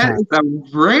in these That times. is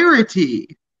a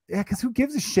rarity. Yeah, because who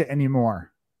gives a shit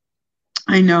anymore?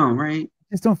 I know, right?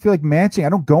 I just don't feel like matching. I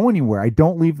don't go anywhere. I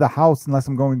don't leave the house unless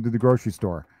I'm going to the grocery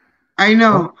store. I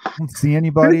know. I don't see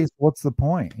anybody. So what's the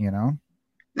point, you know?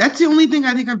 That's the only thing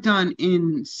I think I've done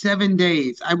in 7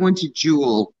 days. I went to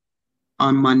Jewel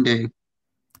on Monday.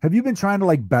 Have you been trying to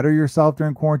like better yourself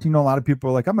during quarantine? You know, a lot of people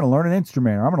are like, I'm going to learn an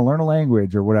instrument or I'm going to learn a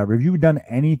language or whatever. Have you done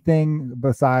anything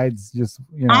besides just,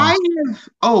 I have,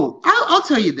 I'll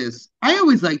tell you this. I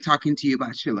always like talking to you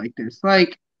about shit like this.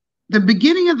 Like the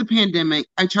beginning of the pandemic,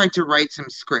 I tried to write some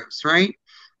scripts, right?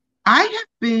 I have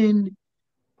been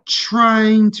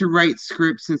trying to write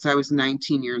scripts since I was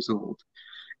 19 years old.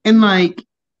 And like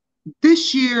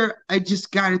this year, I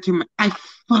just got it I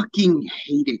fucking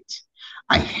hate it.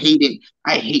 I hate it.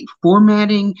 I hate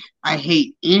formatting. I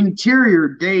hate interior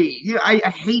day. Yeah, I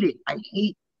hate it. I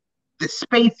hate the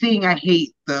spacing. I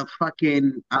hate the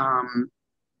fucking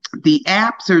the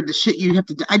apps or the shit you have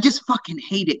to do. I just fucking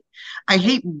hate it. I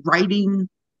hate writing,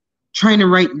 trying to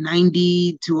write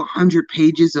 90 to 100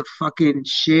 pages of fucking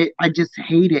shit. I just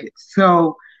hate it.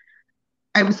 So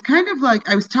I was kind of like,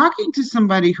 I was talking to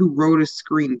somebody who wrote a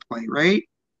screenplay, right?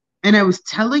 And I was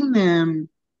telling them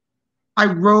I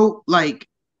wrote like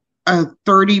a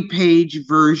 30-page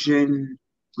version.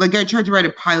 Like I tried to write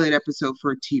a pilot episode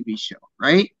for a TV show,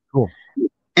 right? cool.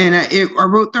 And I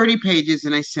wrote 30 pages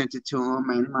and I sent it to him.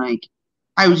 And like,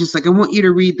 I was just like, I want you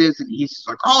to read this. And he's just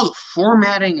like, oh, the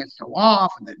formatting is so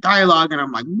off and the dialogue. And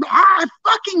I'm like, I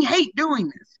fucking hate doing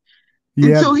this. And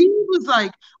Yeah. so he was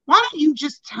like, why don't you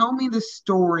just tell me the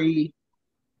story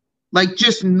like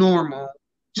just normal?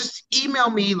 Just email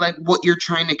me like what you're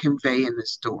trying to convey in the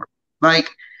story. Like,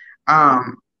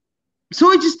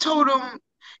 So I just told him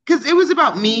because it was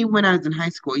about me when I was in high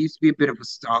school. I used to be a bit of a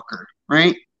stalker,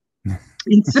 right?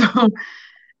 And so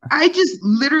I just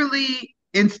literally,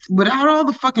 without all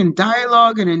the fucking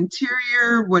dialogue and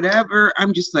interior, whatever,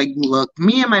 I'm just like, look,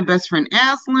 me and my best friend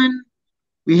Aslan,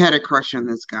 we had a crush on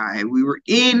this guy. We were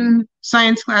in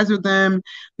science class with him.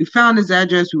 We found his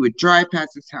address. We would drive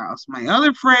past his house. My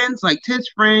other friends, like his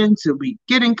friends, so we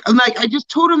getting like I just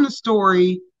told him the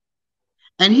story,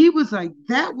 and he was like,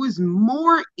 "That was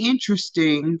more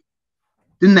interesting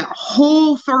than that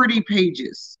whole 30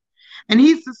 pages." And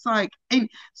he's just like, and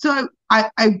so I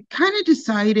kind of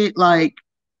decided like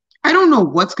I don't know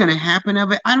what's gonna happen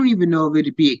of it. I don't even know if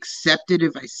it'd be accepted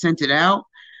if I sent it out.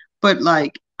 But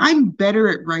like I'm better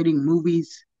at writing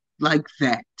movies like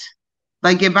that.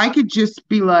 Like if I could just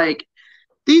be like,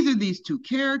 these are these two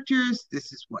characters,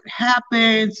 this is what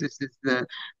happens, this is the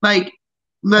like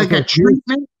Okay, a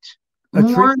treatment. a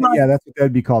More treatment, like yeah, that's what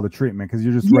that'd be called, a treatment, because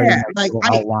you're just writing like a like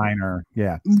little outline or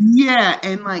yeah,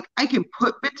 and like I can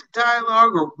put bits of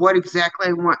dialogue or what exactly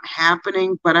I want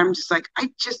happening, but I'm just like, I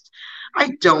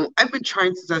don't. I've been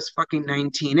trying since I was fucking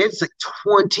 19. It's like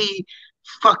 20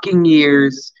 fucking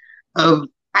years of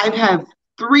I've had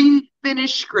three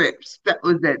finished scripts. That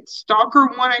was that Stalker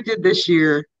one I did this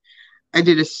year. I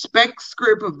did a spec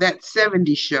script of that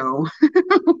 70s show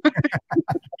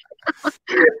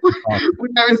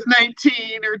when I was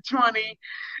 19 or 20.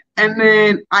 And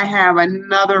then I have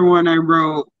another one I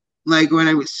wrote like when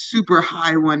I was super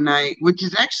high one night, which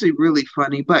is actually really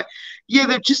funny. But yeah,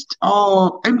 they're just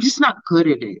all, I'm just not good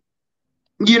at it.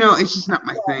 You know, it's just not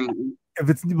my thing. if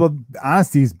it's well,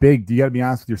 honesty is big. You got to be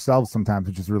honest with yourself sometimes,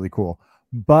 which is really cool.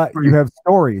 But you have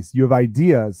stories, you have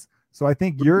ideas. So I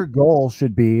think your goal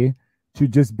should be to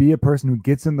just be a person who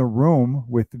gets in the room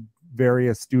with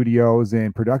various studios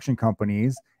and production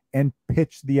companies and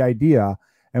pitch the idea.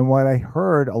 And what I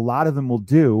heard a lot of them will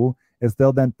do is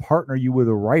they'll then partner you with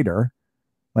a writer,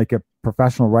 like a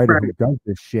professional writer who does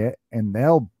this shit, and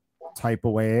they'll type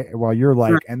away while you're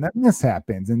like, and then this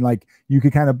happens. And like you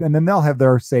could kind of, and then they'll have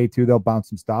their say too, they'll bounce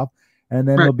some stuff. And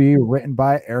then it'll be written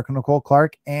by Erica Nicole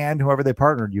Clark and whoever they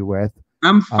partnered you with.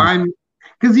 I'm fine.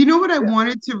 Because you know what I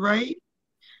wanted to write?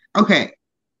 Okay.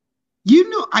 You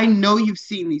know, I know you've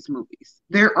seen these movies.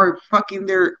 There are fucking,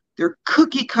 they're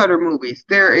cookie cutter movies.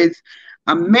 There is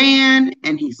a man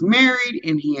and he's married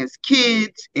and he has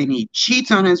kids and he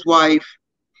cheats on his wife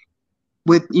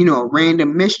with, you know, a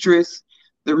random mistress.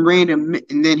 And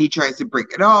then he tries to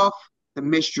break it off. The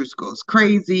mistress goes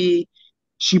crazy.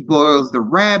 She boils the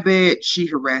rabbit. She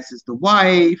harasses the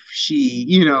wife. She,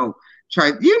 you know,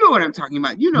 tries. You know what I'm talking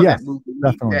about. You know that movie.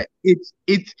 Definitely. That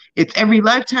it's every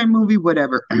Lifetime movie,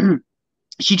 whatever.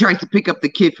 She tries to pick up the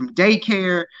kid from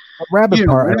daycare. The rabbit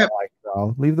part, I don't like,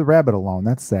 though. Leave the rabbit alone.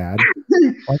 That's sad.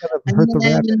 Why gotta hurt the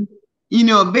rabbit? You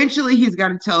know, eventually he's got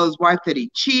to tell his wife that he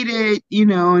cheated, you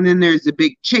know, and then there's a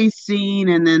big chase scene,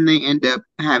 and then they end up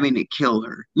having to kill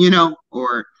her, you know,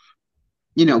 or,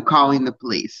 you know, calling the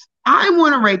police. I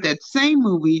want to write that same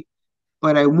movie,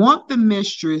 but I want the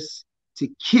mistress to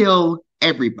kill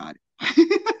everybody.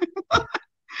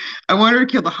 I want her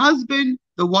to kill the husband,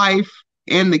 the wife,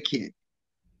 and the kid,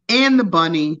 and the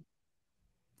bunny,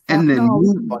 and then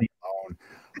the bunny alone.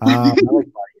 I like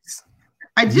bunnies.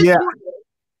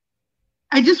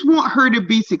 I just want her to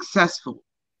be successful.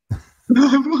 I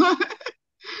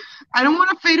don't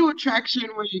want a fatal attraction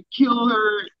where you kill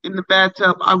her in the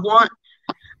bathtub. I want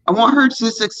her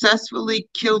to successfully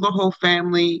kill the whole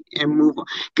family and move on.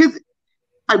 Because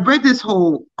I read this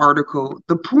whole article.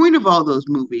 The point of all those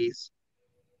movies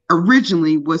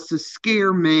originally was to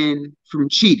scare men from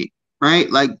cheating,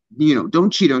 right? Like, you know,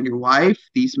 don't cheat on your wife.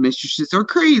 These mistresses are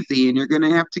crazy and you're going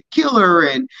to have to kill her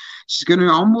and she's going to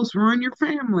almost ruin your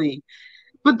family.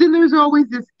 But then there's always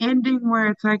this ending where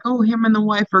it's like, oh, him and the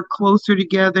wife are closer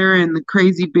together and the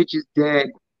crazy bitch is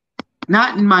dead.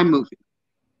 Not in my movie.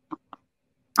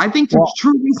 I think to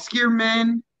truly scare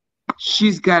men,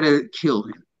 she's got to kill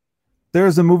him.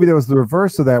 There's a movie that was the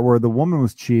reverse of that where the woman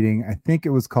was cheating. I think it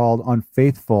was called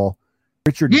Unfaithful.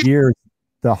 Richard Gere,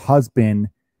 the husband.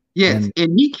 Yes,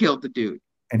 and he killed the dude.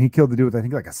 And he killed the dude with, I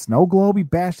think, like a snow globe. He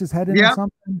bashed his head in or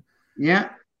something. Yeah.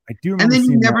 I do remember. And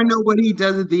then you never know what he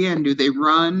does at the end. Do they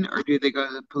run or do they go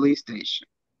to the police station?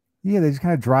 Yeah, they just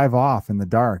kind of drive off in the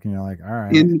dark, and you're like, all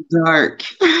right. In the dark.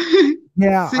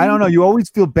 Yeah, I don't know. You always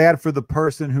feel bad for the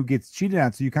person who gets cheated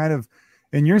on. So you kind of,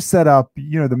 in your setup,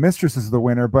 you know, the mistress is the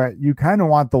winner, but you kind of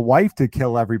want the wife to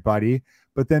kill everybody.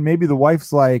 But then maybe the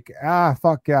wife's like,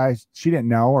 fuck, guys, she didn't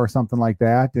know, or something like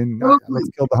that. And let's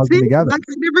kill the husband together. Like,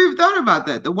 I never even thought about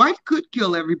that. The wife could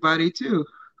kill everybody too.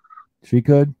 She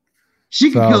could. She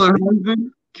could kill her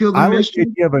husband. Kill the I like the mystery.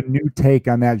 idea of a new take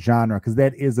on that genre because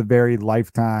that is a very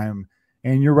Lifetime.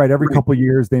 And you're right. Every Right. couple of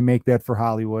years they make that for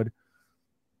Hollywood.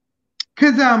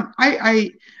 Because I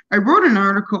wrote an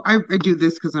article. I do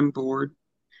this because I'm bored.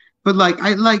 But like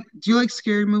I like. Do you like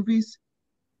scary movies?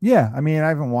 Yeah, I mean, I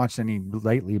haven't watched any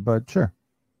lately, but sure.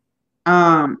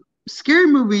 Um, Scary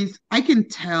movies. I can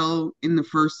tell in the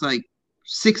first like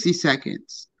 60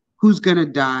 seconds who's gonna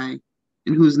die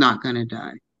and who's not gonna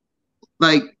die.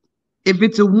 Like if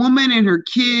it's a woman and her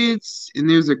kids and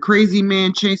there's a crazy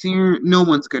man chasing her, no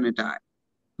one's gonna die.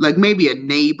 Like maybe a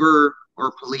neighbor or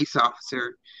a police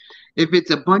officer. If it's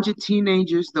a bunch of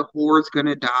teenagers, the whore's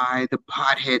gonna die, the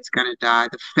pothead's gonna die,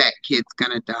 the fat kid's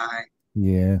gonna die.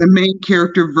 Yeah. The main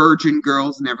character, virgin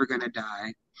girl's never gonna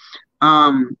die.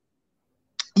 Um,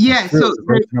 yeah, True. so The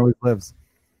virgin always lives.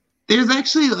 there's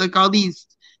actually like all these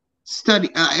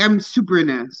I'm super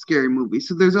into scary movies,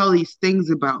 so there's all these things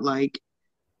about like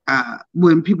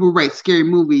when people write scary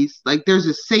movies, like there's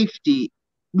a safety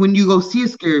when you go see a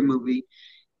scary movie,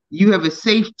 you have a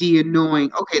safety in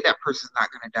knowing, okay, that person's not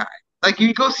gonna die. Like if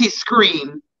you go see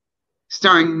Scream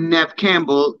starring Nev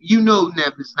Campbell, you know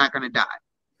Nev is not gonna die.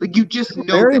 Like you just know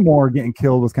that. Barrymore getting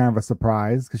killed was kind of a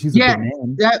surprise because she's a Yeah, big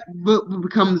name. that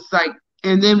becomes like,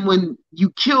 and then when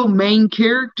you kill main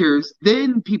characters,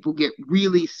 then people get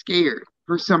really scared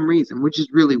for some reason, which is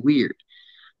really weird.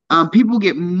 People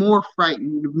get more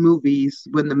frightened of movies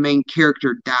when the main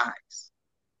character dies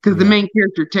because the Yeah. main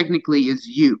character technically is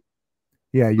you.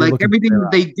 Yeah, you're Like looking everything for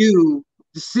that they do,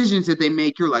 decisions that they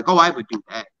make, you're like, oh, I would do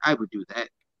that. I would do that.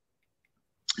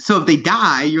 So if they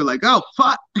die, you're like, oh,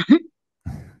 fuck.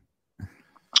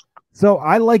 So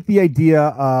I like the idea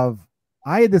of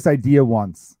I had this idea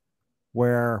once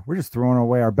where we're just throwing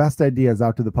away our best ideas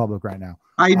out to the public right now.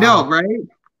 I know, right?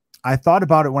 I thought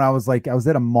about it when I was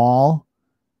at a mall,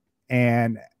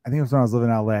 and I think it was when I was living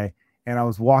in LA, and I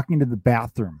was walking to the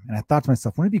bathroom, and I thought to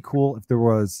myself, wouldn't it be cool if there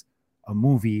was a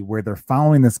movie where they're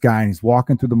following this guy and he's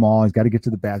walking through the mall, he's got to get to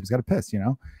the bathroom, he's got to piss,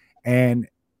 and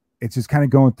it's just kind of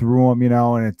going through him,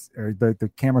 and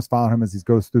the camera's following him as he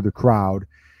goes through the crowd.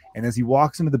 And as he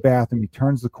walks into the bathroom, he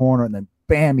turns the corner and then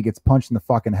bam, he gets punched in the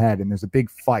fucking head. And there's a big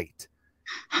fight.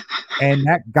 And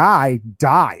that guy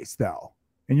dies though.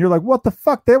 And you're like, what the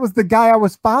fuck? That was the guy I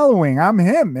was following. I'm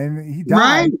him. And he died.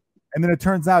 Right. And then it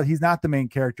turns out he's not the main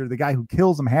character. The guy who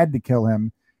kills him had to kill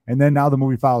him. And then now the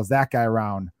movie follows that guy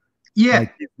around. Yeah.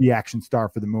 Like the action star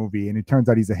for the movie. And it turns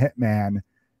out he's a hitman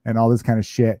and all this kind of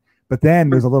shit. But then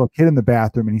there's a little kid in the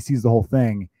bathroom and he sees the whole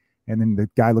thing. And then the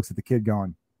guy looks at the kid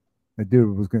going, the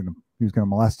dude was gonna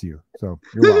molest you, so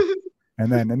you're welcome.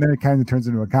 and then it kind of turns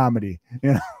into a comedy,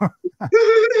 It's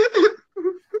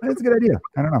a good idea.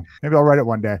 I don't know, maybe I'll write it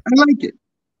one day. I like it.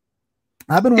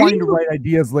 I've been wanting to write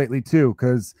ideas lately too,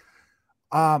 because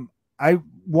I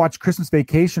watched Christmas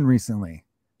Vacation recently.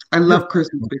 I love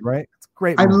Christmas movie, right? It's a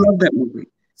great I movie. love that movie.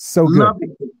 So good. Love it.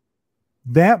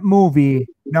 That movie,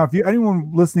 now if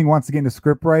anyone listening wants to get into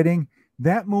script writing,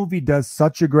 that movie does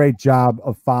such a great job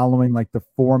of following like the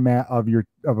format of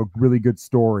a really good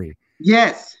story.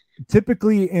 Yes.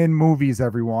 Typically in movies,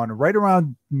 everyone, right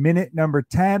around minute number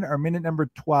 10 or minute number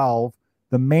 12,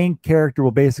 the main character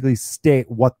will basically state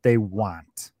what they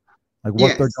want, like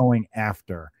what they're going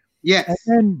after. Yes.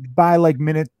 And then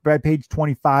by page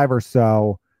 25 or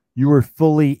so, you were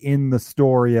fully in the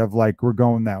story of like, we're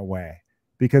going that way.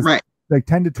 Because like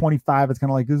 10 to 25, it's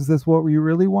kind of like, is this what you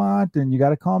really want? And you got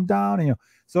to calm down. And,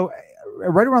 so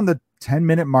right around the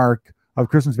 10-minute mark of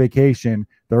Christmas Vacation,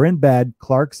 they're in bed.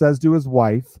 Clark says to his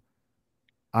wife,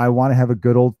 I want to have a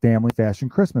good old family fashion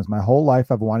Christmas. My whole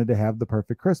life, I've wanted to have the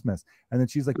perfect Christmas. And then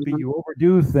she's like, but you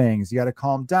overdo things. You got to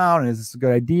calm down. And is this a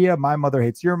good idea? My mother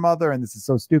hates your mother. And this is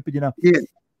so stupid, Yeah.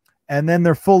 And then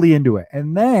they're fully into it.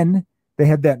 And then they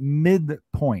have that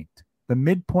midpoint. The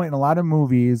midpoint in a lot of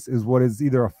movies is what is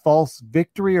either a false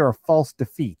victory or a false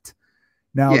defeat.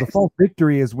 Now, the false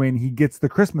victory is when he gets the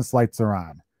Christmas lights are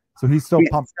on. So he's so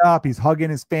pumped up. He's hugging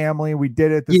his family. We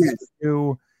did it. This is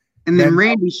you. And then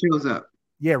Randy shows up.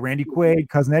 Yeah, Randy Quaid,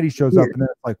 Cousin Eddie shows up. And then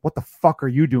it's like, what the fuck are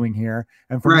you doing here?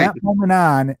 And from that moment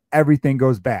on, everything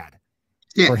goes bad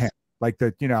for him. Like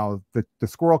the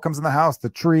squirrel comes in the house, the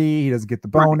tree, he doesn't get the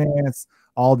bonus,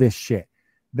 all this shit.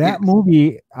 That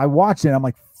movie, I watched it. I'm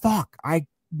like, fuck, I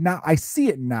see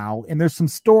it now. And there's some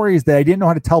stories that I didn't know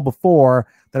how to tell before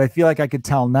that I feel like I could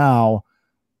tell now,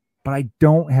 but I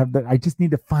don't have that. I just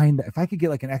need to find that if I could get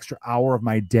like an extra hour of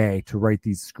my day to write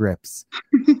these scripts.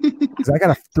 Because I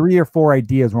got 3 or 4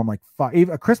 ideas where I'm like, fuck,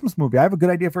 even a Christmas movie. I have a good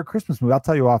idea for a Christmas movie. I'll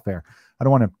tell you off air. I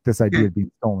don't want this idea to be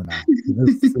stolen now.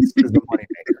 This is the money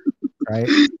maker,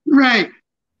 right? Right.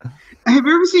 Have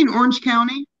you ever seen Orange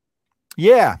County?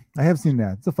 Yeah, I have seen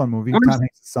that. It's a fun movie. Or, Tom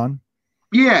Hanks' son.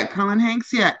 yeah, Colin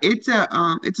Hanks. Yeah, it's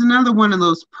another one of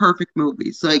those perfect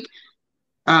movies. Like,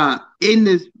 in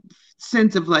the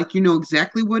sense of like, you know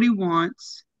exactly what he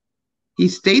wants. He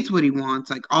states what he wants.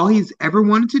 Like all he's ever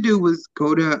wanted to do was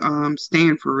go to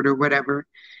Stanford or whatever.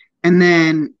 And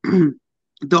then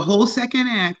the whole second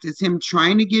act is him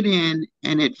trying to get in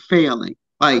and it failing.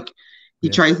 Like he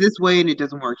Yeah. tries this way and it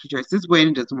doesn't work. He tries this way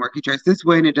and it doesn't work. He tries this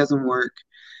way and it doesn't work.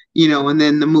 You know, and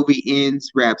then the movie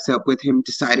ends, wraps up with him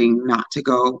deciding not to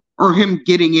go or him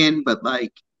getting in, but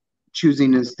like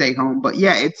choosing to stay home. But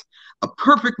yeah, it's a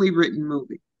perfectly written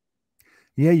movie.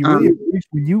 Yeah, you really Um, appreciate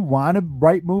when you want to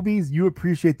write movies, you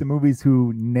appreciate the movies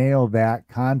who nail that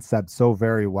concept so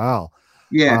very well.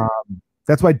 yeah,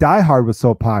 That's why Die Hard was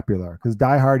so popular because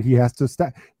Die Hard, he has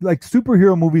to like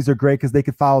superhero movies are great because they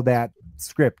could follow that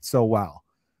script so well.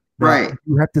 That right,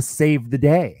 you have to save the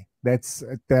day. That's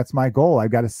my goal.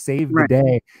 I've got to save the right,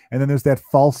 day. And then there's that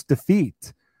false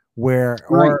defeat where,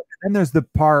 right, or then there's the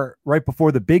part right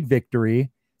before the big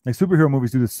victory. Like superhero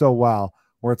movies do this so well,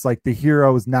 where it's like the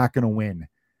hero is not going to win,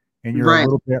 and you're a right,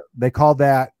 little bit. They call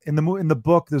that in the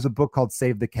book. There's a book called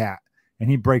Save the Cat, and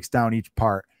he breaks down each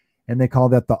part, and they call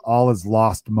that the all is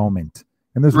lost moment.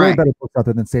 And there's way right, better books out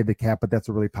there than Save the Cat, but that's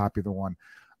a really popular one.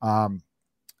 Um,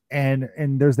 and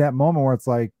there's that moment where it's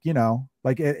like, you know,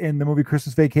 like in the movie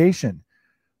Christmas Vacation,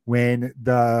 when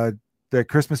the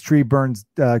Christmas tree burns,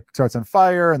 starts on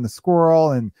fire, and the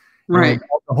squirrel and right,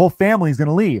 the whole family is going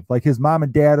to leave. Like his mom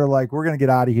and dad are like, we're going to get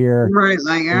out of here. right.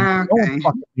 Like, And ah, no okay, one's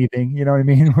fucking leaving. You know what I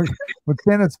mean? When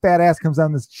Santa's fat ass comes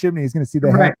down this chimney, he's going to see the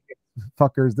right,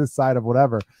 fuckers this side of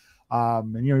whatever.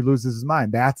 And you know, he loses his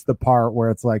mind. That's the part where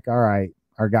it's like, all right,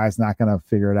 our guy's not going to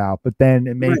figure it out. But then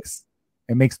it makes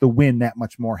the win that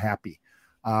much more happy.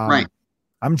 right.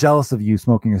 I'm jealous of you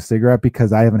smoking a cigarette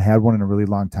because I haven't had one in a really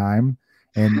long time.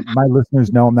 And my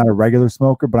listeners know I'm not a regular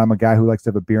smoker, but I'm a guy who likes to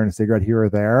have a beer and a cigarette here or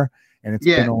there. And it's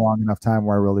Yeah. been a long enough time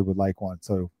where I really would like one.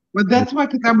 So, But that's why,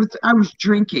 because I was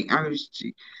drinking.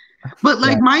 But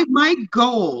yeah, like my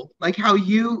goal, like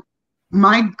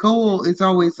my goal is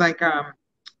always like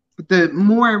the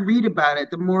more I read about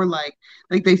it, the more like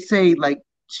they say like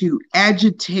to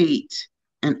agitate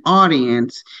an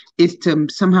audience is to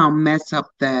somehow mess up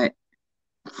that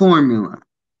formula.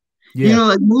 You yeah, know,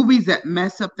 like movies that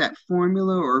mess up that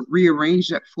formula or rearrange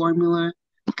that formula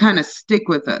kind of stick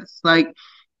with us. Like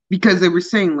because they were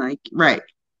saying like, right,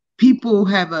 people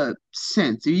have a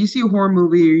sense. If you see a horror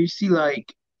movie or you see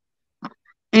like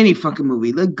any fucking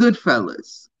movie, like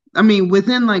Goodfellas, I mean,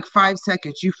 within like 5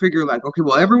 seconds, you figure like, okay,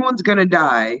 well, everyone's gonna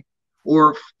die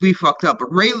or be fucked up,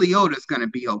 but Ray Liotta's gonna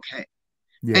be okay,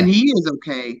 and yeah. he is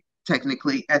okay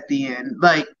technically at the end.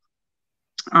 Like,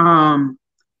 um,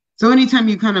 so anytime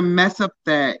you kind of mess up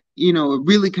that, you know, it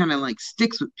really kind of like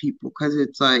sticks with people because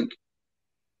it's like,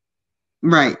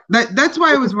 right. That's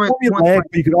why I was once Formulaic, like,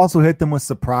 but you could also hit them with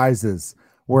surprises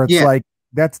where it's yeah, like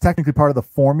that's technically part of the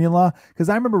formula. Because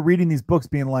I remember reading these books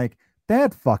being like,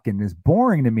 that fucking is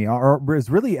boring to me. Or is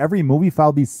really every movie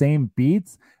followed these same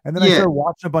beats? And then I yeah, started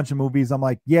watching a bunch of movies. I'm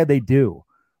like, yeah, they do.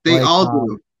 they Like, all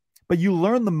do. but you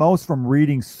learn the most from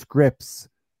reading scripts.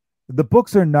 The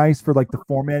books are nice for like the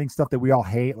formatting stuff that we all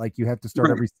hate. Like you have to start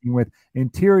Right, every scene with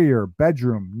interior,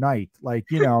 bedroom, night, like,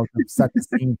 you know, set the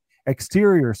scene,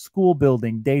 exterior, school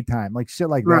building, daytime, like shit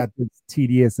like right, that. It's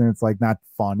tedious and it's like not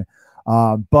fun.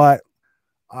 But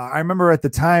I remember at the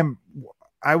time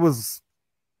I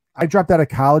dropped out of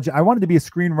college. I wanted to be a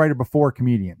screenwriter before a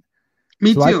comedian.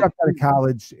 me So I too. dropped out of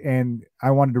college and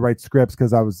I wanted to write scripts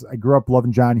because I grew up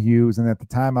loving John Hughes. And at the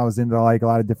time I was into like a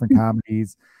lot of different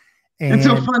comedies. It's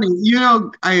so And funny, you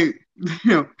know.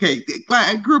 Okay,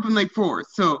 I grew up in Lake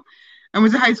Forest, so I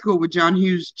was in high school with John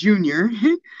Hughes Jr.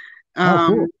 oh,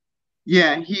 um, cool.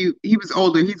 yeah, he was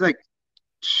older. He's like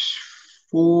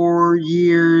 4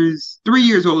 years, 3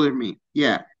 years older than me.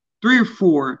 Yeah, 3 or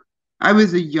 4. I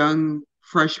was a young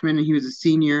freshman and he was a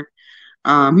senior.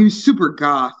 He was super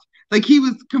goth. Like he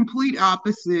was complete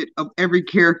opposite of every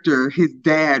character his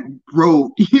dad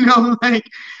wrote, you know, like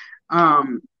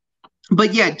um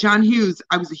but yeah, John Hughes,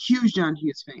 I was a huge John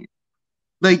Hughes fan.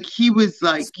 Like he was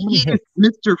like So many he is hits.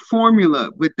 Mr.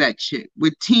 Formula with that shit,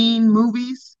 with teen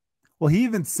movies. Well, he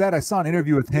even said I saw an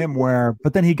interview with him where,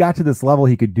 but then he got to this level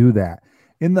he could do that.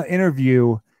 In the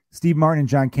interview, Steve Martin and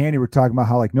John Candy were talking about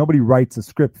how like nobody writes a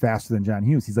script faster than John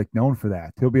Hughes. He's like known for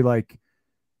that. He'll be like,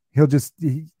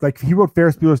 like he wrote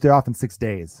Ferris Bueller's Day Off in 6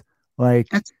 days. Like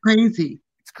That's crazy.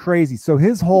 it's crazy. So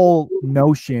his whole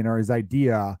notion or his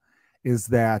idea is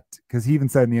that because he even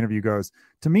said in the interview goes,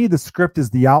 to me, the script is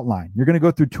the outline. You're going to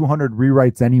go through 200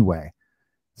 rewrites anyway.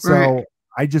 So Right.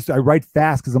 I write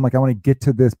fast because I'm like, I want to get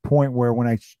to this point where when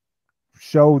I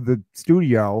show the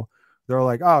studio, they're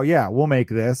like, oh yeah, we'll make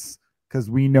this because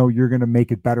we know you're gonna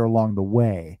make it better along the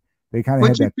way. They kind of had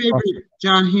What's your that favorite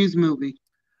John Hughes movie?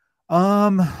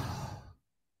 When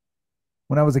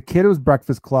I was a kid, it was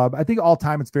Breakfast Club. I think all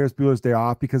time it's Ferris Bueller's Day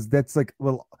Off because that's like,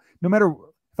 well, no matter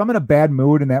if I'm in a bad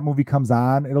mood and that movie comes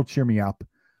on, it'll cheer me up.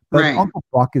 But Right. Uncle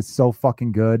Buck is so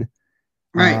fucking good.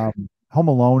 Right. Home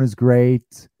Alone is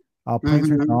great. Planes, Trains,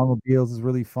 and Mhm. Automobiles is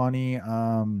really funny.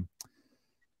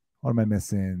 What am I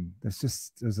missing? There's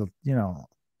a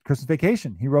Christmas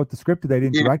Vacation. He wrote the script. They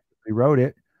didn't Yeah. direct it. He wrote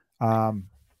it.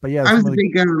 But yeah, I was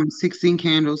really a big 16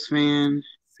 Candles fan.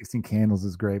 16 Candles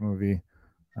is a great movie.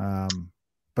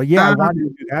 But yeah, I wanted to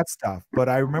do that stuff. But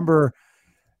I remember,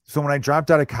 so when I dropped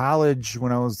out of college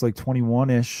when I was like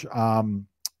 21-ish,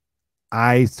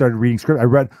 I started reading script. I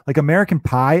read like American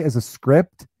Pie as a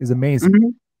script is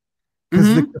amazing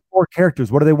because the 4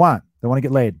 characters, what do they want? They want to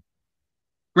get laid.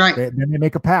 Right. Then they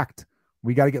make a pact.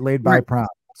 We got to get laid by prom.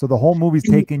 So the whole movie's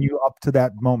taking you up to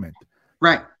that moment.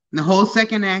 Right. The whole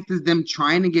second act is them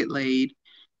trying to get laid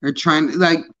or trying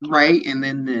to right. And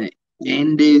then the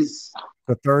end is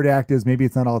the third act is maybe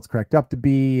it's not all it's cracked up to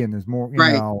be. And there's more, you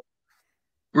know,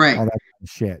 right. all that kind of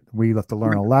shit. We have to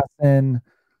learn a lesson.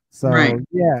 So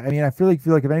yeah, I mean, I feel like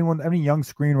if any young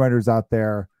screenwriters out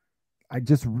there, I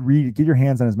just get your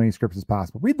hands on as many scripts as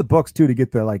possible. Read the books too to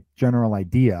get the like general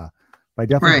idea. But I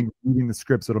definitely think reading the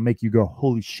scripts, it'll make you go,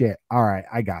 holy shit! All right,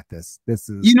 I got this. This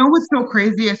is. You know what's so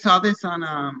crazy? I saw this on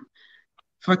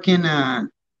fucking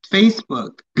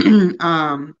Facebook.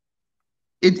 I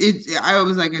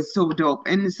was like, it's so dope,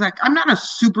 and it's like I'm not a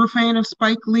super fan of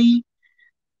Spike Lee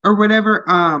or whatever.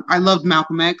 I love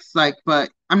Malcolm X, but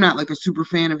I'm not like a super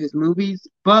fan of his movies.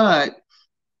 But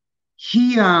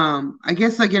he, I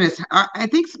guess like in his, I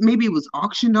think maybe it was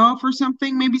auctioned off or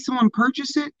something. Maybe someone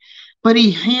purchased it, but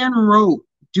he hand wrote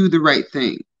 "Do the Right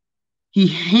Thing." He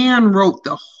hand wrote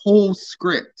the whole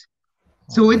script,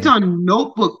 so it's on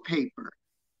notebook paper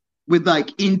with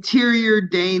like interior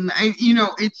day.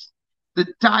 It's the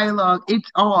dialogue. It's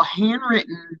all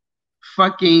handwritten.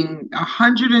 Fucking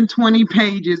 120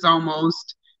 pages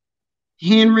almost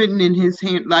handwritten in his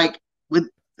hand, like with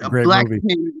a black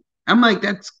pen. I'm like,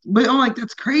 that's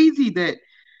crazy that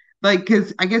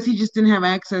because I guess he just didn't have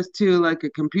access to like a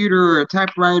computer or a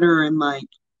typewriter, and like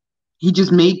he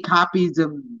just made copies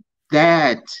of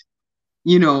that,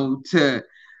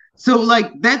 so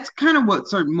like that's kind of what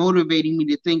started motivating me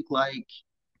to think like,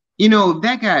 if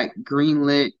that got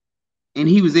greenlit and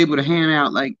he was able to hand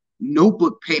out like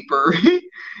notebook paper,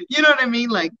 you know what I mean?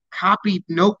 Like copied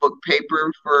notebook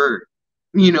paper for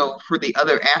the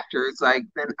other actors, like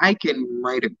then I can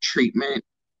write a treatment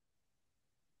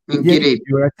and get it.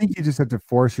 I think you just have to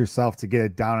force yourself to get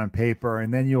it down on paper,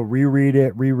 and then you'll reread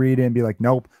it and be like,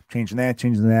 nope, changing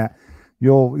that.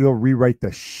 You'll rewrite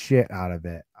the shit out of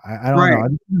it. I don't know.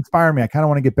 It inspired me. I kind of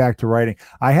want to get back to writing.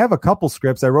 I have a couple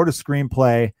scripts. I wrote a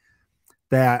screenplay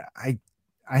that I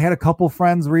had a couple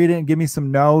friends read it and give me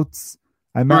some notes.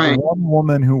 I met one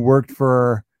woman who worked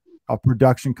for a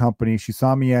production company. She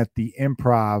saw me at the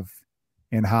Improv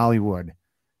in Hollywood,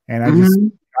 and I just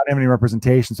not have any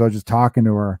representation. So I was just talking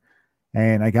to her,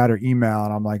 and I got her email,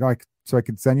 and I'm like, oh, so I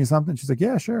could send you something? She's like,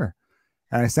 yeah, sure.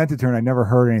 And I sent it to her, and I never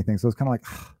heard anything. So it's kind of like,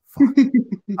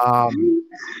 fuck.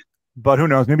 But who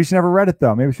knows? Maybe she never read it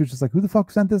though. Maybe she was just like, who the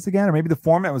fuck sent this again? Or maybe the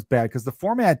format was bad, because the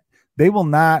format, they will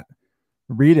not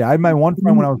read it. I had my one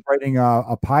friend when I was writing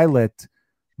a pilot,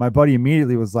 my buddy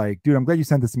immediately was like, dude, I'm glad you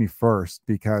sent this to me first,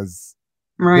 because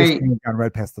this thing got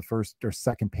read past the first or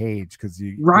second page because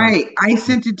I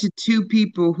sent it to 2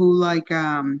 people who like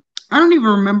I don't even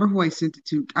remember who I sent it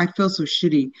to. I feel so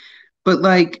shitty. But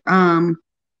like kind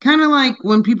of like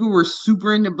when people were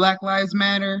super into Black Lives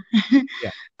Matter,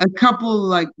 a couple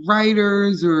like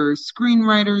writers or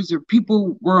screenwriters or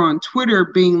people were on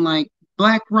Twitter being like,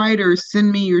 Black writers,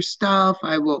 send me your stuff.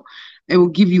 I will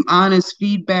give you honest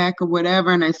feedback or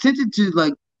whatever. And I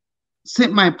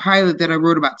sent my pilot that I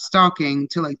wrote about stalking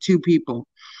to like 2 people.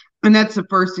 And that's the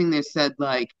first thing they said,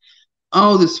 like,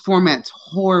 oh, this format's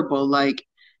horrible. Like,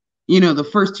 the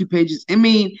first 2 pages. I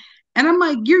mean, and I'm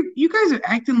like, you guys are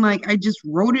acting like I just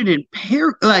wrote it in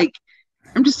like,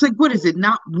 I'm just like, what is it?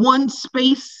 Not one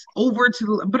space over to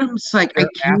the, but I'm just like, I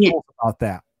can't. About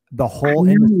that. The whole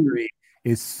industry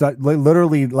is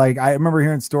literally like, I remember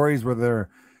hearing stories where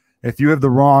if you have the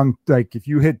wrong, like if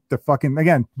you hit the fucking,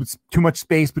 again, it's too much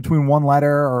space between one letter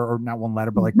or not one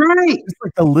letter, but like, just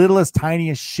like the littlest,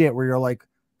 tiniest shit where you're like,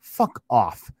 fuck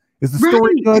off. Is the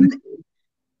story good?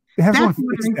 Have someone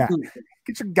fix that.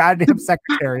 Get your goddamn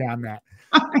secretary on that.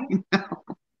 I know.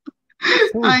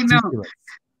 So I know. ridiculous.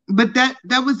 But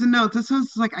that was the note. This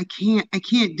was like I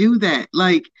can't do that.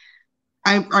 Like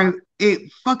I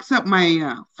it fucks up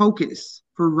my focus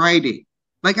for writing.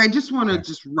 Like I just want to Okay.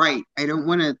 just write. I don't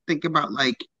want to think about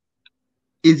like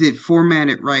is it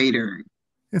formatted right or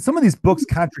And some of these books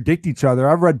contradict each other.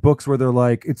 I've read books where they're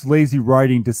like, it's lazy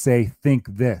writing to say, think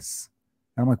this.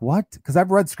 And I'm like, what? Because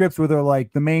I've read scripts where they're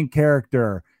like, the main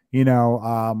character,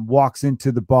 walks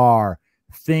into the bar,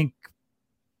 think,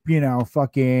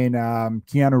 fucking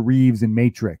Keanu Reeves in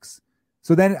Matrix.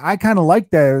 So then I kind of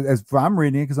like that as I'm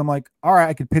reading it because I'm like, all right,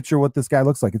 I can picture what this guy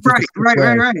looks like. It's just right, a quick right,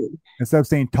 right, way. right, Instead of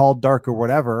saying tall, dark, or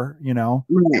whatever,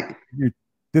 right, you're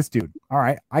this dude. All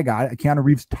right, I got it. Keanu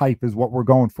Reeves type is what we're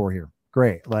going for here.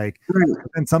 Great. Like, right,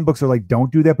 and some books are like,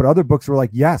 don't do that, but other books are like,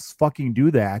 yes, fucking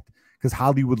do that because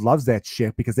Hollywood loves that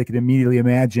shit because they could immediately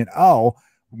imagine, oh,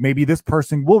 maybe this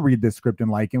person will read this script and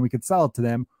like, and we could sell it to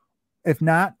them. If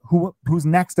not, who's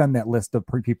next on that list of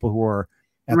people who are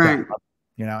at right.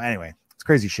 that? Anyway, it's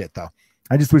crazy shit though.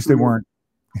 I just wish they weren't.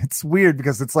 It's weird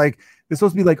because it's like they're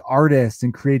supposed to be like artists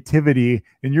and creativity,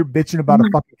 and you're bitching about a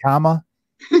fucking comma.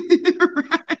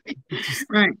 Right,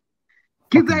 right.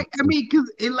 Because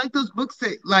because it like those books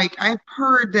that like I've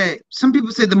heard that some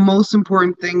people say the most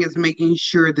important thing is making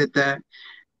sure that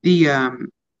the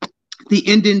the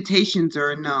indentations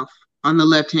are enough on the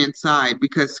left hand side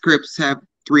because scripts have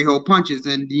three hole punches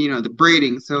and the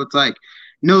braiding, so it's like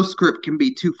no script can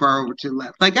be too far over to the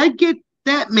left. Like I get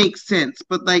that makes sense,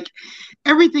 but like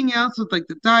everything else with like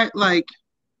the diet, like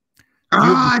do you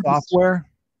have the just software?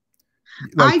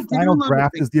 Like I Final downloaded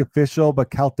Draft is the official, but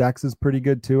CalDex is pretty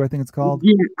good too. I think it's called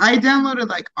yeah, I downloaded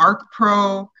like Arc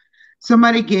Pro.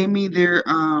 Somebody gave me their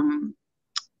final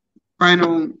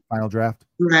Final Draft.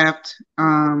 draft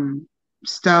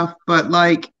stuff, but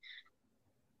like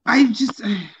I just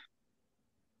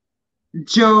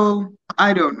Joe,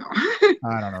 I don't know.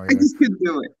 I don't know I either. just couldn't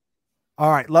do it. All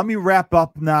right, let me wrap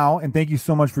up now, and thank you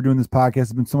so much for doing this podcast.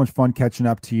 It's been so much fun catching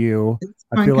up to you. It's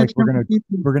I fine feel like catching up with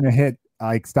you. we're gonna hit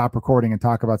like stop recording and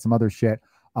talk about some other shit.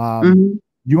 Mhm.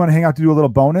 You want to hang out to do a little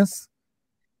bonus?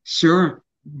 Sure.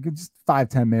 Just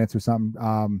 5-10 minutes or something.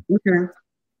 Okay.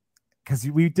 Because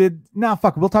we did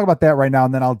fuck it. We'll talk about that right now,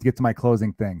 and then I'll get to my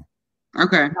closing thing.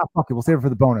 Okay. No, fuck it. We'll save it for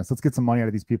the bonus. Let's get some money out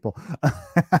of these people.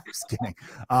 Just kidding.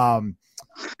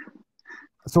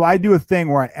 So I do a thing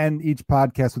where I end each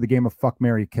podcast with a game of fuck,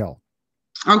 marry, kill.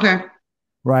 Okay.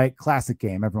 Right? Classic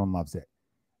game. Everyone loves it.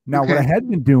 Now, Okay. what I had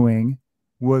been doing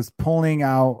was pulling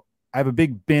out. I have a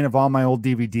big bin of all my old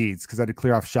DVDs because I had to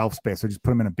clear off shelf space. So I just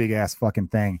put them in a big ass fucking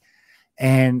thing.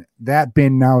 And that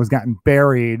bin now has gotten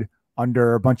buried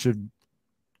under a bunch of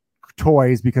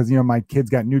toys because, my kids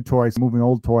got new toys, moving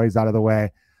old toys out of the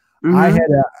way. Mhm. I had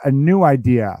a new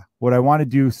idea, what I want to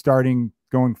do starting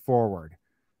going forward.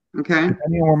 Okay.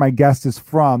 Depending on where my guest is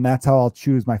from, that's how I'll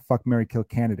choose my fuck, marry, kill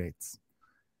candidates.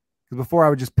 Because before I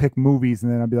would just pick movies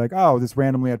and then I'd be like, oh, this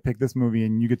randomly I'd pick this movie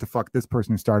and you get to fuck this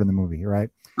person who starred in the movie, right?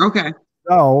 Okay.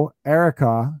 So,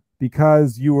 Erica,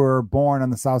 because you were born on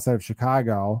the south side of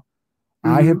Chicago,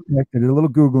 I have picked, I did a little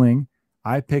Googling.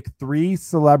 I picked 3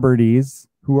 celebrities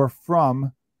who are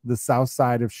from the south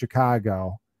side of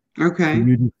Chicago. Okay.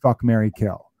 You do fuck, marry,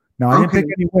 kill. Now, I didn't pick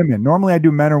any women. Normally, I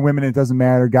do men or women. It doesn't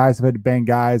matter. Guys have had to bang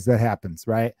guys. That happens,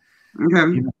 right? Okay.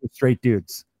 Even straight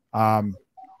dudes.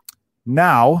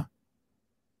 Now,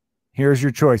 here's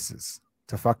your choices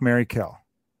to fuck, marry, kill.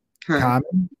 Okay.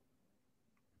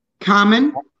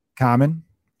 Common.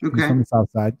 Okay. From the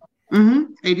south side.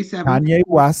 87. Kanye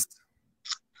West.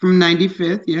 From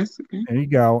 95th. Yes. Okay. There you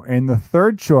go. And the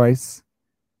third choice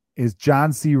is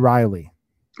John C. Reilly.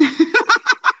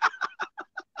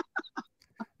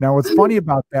 Now, what's funny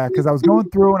about that, because I was going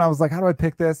through and I was like, how do I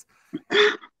pick this?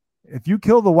 If you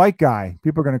kill the white guy,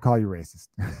 people are going to call you racist.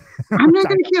 I'm not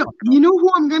going to kill. You know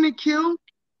who I'm going to kill?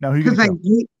 No, because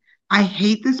I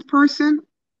hate this person.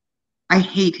 I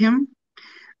hate him.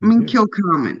 I'm going to kill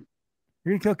Common.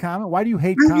 You're going to kill Common? Why do you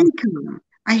hate Common?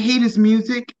 I hate his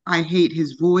music. I hate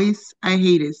his voice. I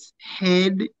hate his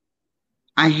head.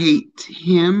 I hate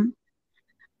him.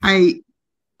 Okay,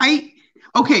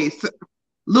 so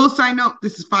little side note,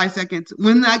 this is 5 seconds.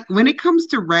 When it comes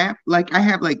to rap, like I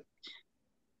have like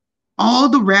all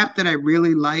the rap that I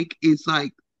really like is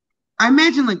like, I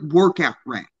imagine like workout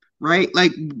rap, right?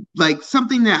 Like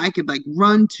something that I could like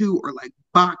run to or like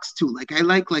box to. Like I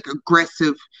like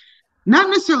aggressive, not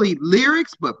necessarily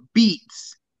lyrics, but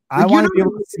beats. I want to be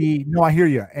able to see. No, I hear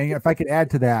you. And if I could add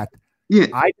to that, yeah,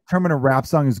 I determine a rap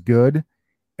song is good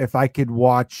if I could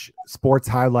watch sports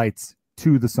highlights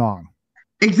to the song.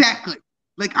 Exactly.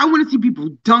 Like I want to see people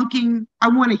dunking. I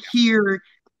want to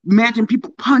imagine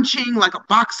people punching like a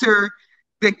boxer.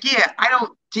 like, yeah, I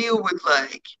don't deal with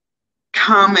like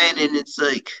comment and it's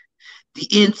like the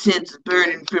incense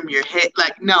burning from your head.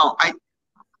 Like, no, I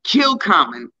kill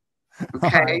common. All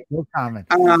right, Okay. no comment.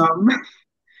 Um,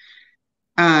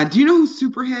 do you know who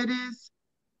Superhead is?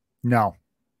 No.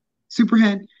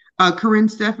 Superhead? Corinne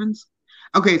Steffens.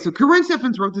 Okay, so Corinne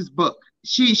Steffens wrote this book.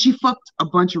 She fucked a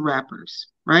bunch of rappers,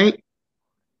 right?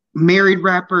 Married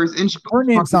rappers, and she Her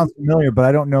name fucking sounds familiar, but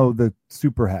I don't know the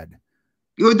Superhead.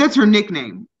 well, that's her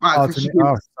nickname. Oh, it's Because a, she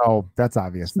oh, so that's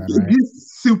obvious then, right?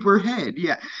 gets Superhead,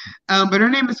 yeah. But her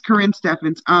name is Corinne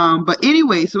Steffens. But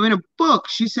anyway, so in a book,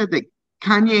 she said that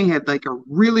Kanye had like a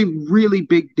really, really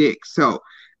big dick. So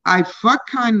I fuck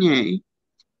Kanye,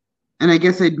 and I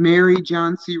guess I'd marry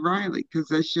John C. Riley because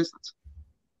that's just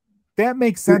That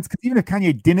makes sense because even if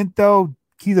Kanye didn't, though,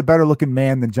 he's a better looking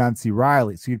man than John C.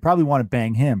 Riley, so you'd probably want to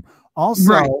bang him.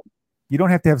 Also, right. you don't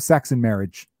have to have sex in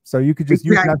marriage, so you could just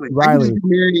use John Exactly. C.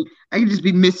 Riley, I could just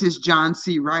be Mrs. John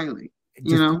C. Riley, you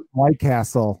just know? White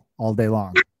Castle all day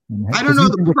long. I don't Because know he's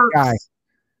a the good guy. perks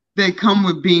that come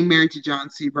with being married to John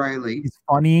C. Riley. He's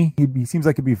funny. He seems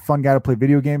like he'd be a fun guy to play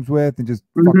video games with and just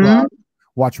fuck Mhm. around,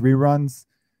 watch reruns.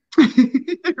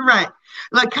 Right.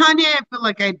 Like Kanye, I feel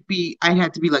like I'd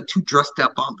have to be like too dressed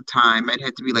up all the time. I'd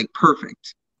have to be like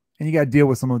perfect. And you got to deal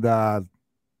with some of the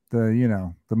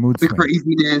mood The swings.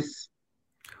 craziness.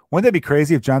 Wouldn't that be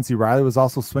crazy if John C. Riley was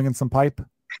also swinging some pipe?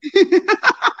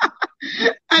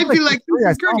 I'd be like, this I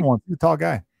is saw him great. once. He's a tall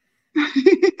guy.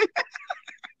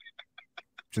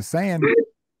 Just saying.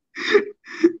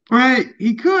 Right.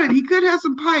 He could have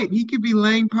some pipe. He could be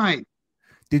laying pipe.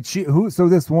 Did she who so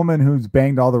this woman who's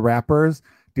banged all the rappers,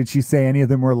 did she say any of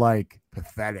them were like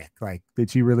pathetic? Like, did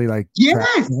she really like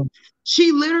Yes.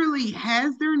 She literally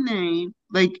has their name.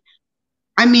 Like,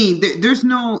 I mean, there's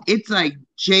no, it's like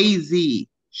Jay-Z,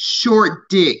 short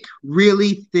dick,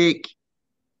 really thick,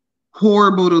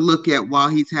 horrible to look at while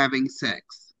he's having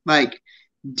sex. Like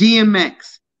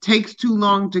DMX, takes too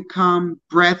long to come,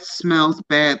 breath smells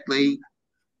badly,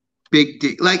 big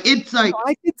dick. Like, it's like,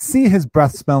 I could see his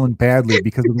breath smelling badly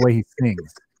because of the way he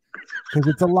sings. Because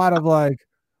it's a lot of like,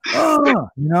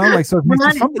 like, so if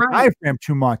it's from the diaphragm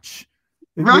too much.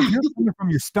 If you're coming from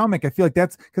your stomach, I feel like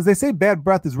that's because they say bad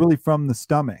breath is really from the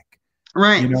stomach.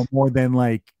 Right. More than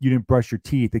like you didn't brush your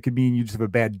teeth. It could mean you just have a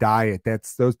bad diet.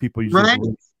 That's those people usually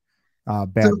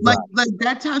bad. So, like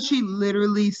that's how she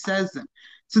literally says them.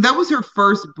 So that was her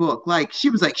first book. Like, she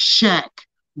was like Shaq,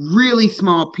 really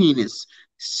small penis,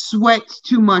 sweats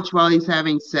too much while he's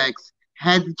having sex,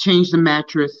 had to change the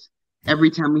mattress every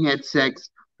time we had sex,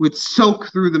 would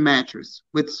soak through the mattress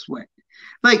with sweat.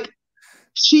 Like,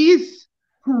 she's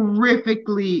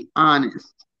horrifically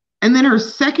honest. And then her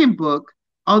second book,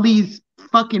 all these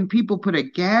fucking people put a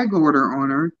gag order on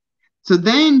her. So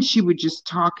then she would just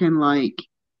talk in like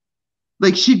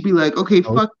she'd be like, okay,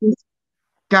 fuck this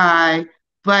guy,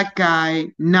 black guy,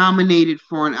 nominated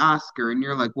for an Oscar. And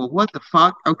you're like, well, what the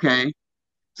fuck? Okay.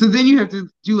 So then you have to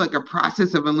do like a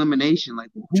process of elimination.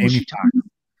 Like, well, who's she talking about?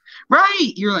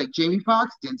 Right. You're like Jamie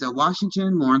Foxx, Denzel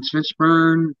Washington, Lawrence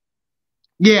Fishburne.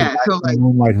 Yeah. So like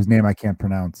Moonlight, whose name I can't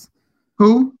pronounce.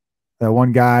 Who? That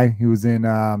one guy who was in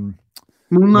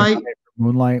Moonlight.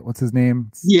 Moonlight. What's his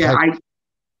name? Yeah, I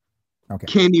okay.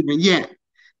 Can't even. Yeah.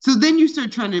 So then you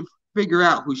start trying to figure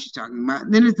out who she's talking about.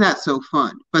 And then it's not so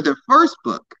fun. But the first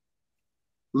book,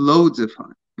 loads of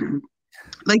fun.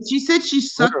 Like, she said she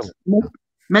sucked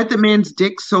Method Man's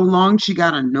dick so long she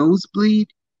got a nosebleed.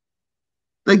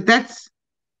 Like,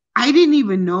 I didn't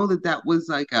even know that was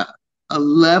like a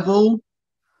level.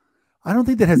 I don't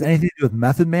think that has anything to do with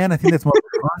Method Man. I think that's more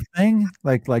of her thing.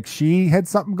 Like she had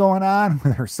something going on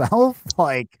with herself.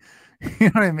 Like, you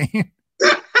know what I mean?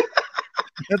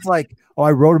 It's like, oh,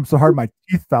 I wrote him so hard my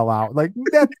teeth fell out. Like,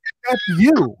 that's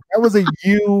you. That was a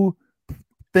you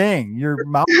thing. Your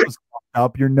mouth was fucked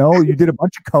up. You did a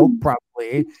bunch of coke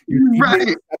probably.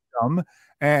 Right.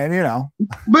 And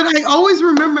But I always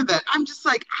remember that. I'm just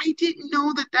like, I didn't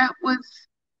know that was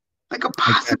like a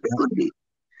possibility.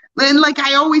 And like,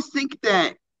 I always think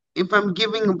that if I'm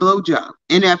giving a blowjob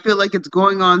and I feel like it's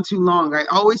going on too long, I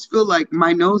always feel like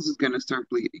my nose is gonna start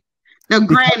bleeding. Now,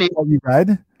 granted, you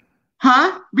read?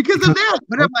 Huh? Because of that.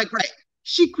 But I'm like, right,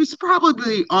 she was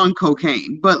probably on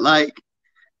cocaine, but like,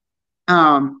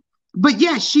 but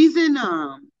yeah, she's in,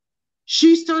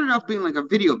 she started off being like a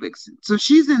video vixen. So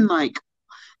she's in like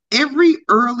every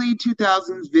early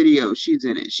 2000s video, she's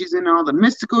in it. She's in all the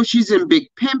Mystical, she's in Big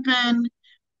Pimpin'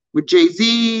 with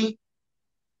Jay-Z.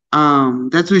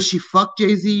 That's where she fucked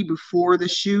Jay-Z before the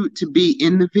shoot to be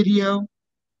in the video.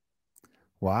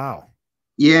 Wow.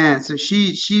 Yeah, so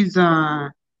she's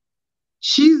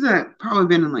She's probably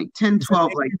been in like 10, Does that 12,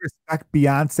 make like you respect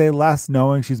Beyonce less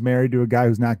knowing she's married to a guy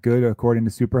who's not good, according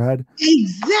to Superhead?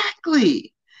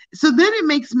 exactly. So then it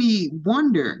makes me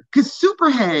wonder because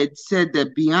Superhead said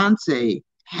that Beyonce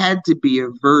had to be a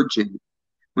virgin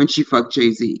when she fucked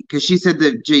Jay-Z because she said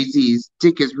that Jay-Z's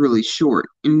dick is really short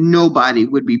and nobody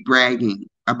would be bragging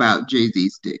about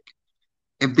Jay-Z's dick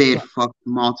if they had fucked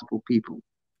multiple people.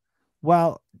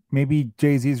 Well, maybe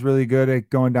Jay-Z's really good at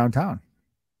going downtown.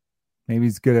 Maybe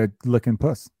he's good at licking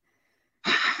puss.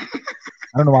 I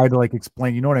don't know why I had to like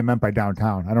explain. You know what I meant by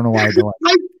downtown. I don't know why I had to like.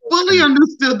 I fully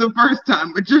understood the first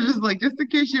time, but you're just like, just in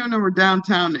case you don't know where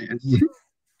downtown is.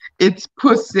 It's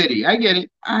Puss City. I get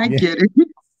it. I get it.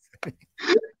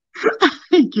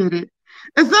 I get it.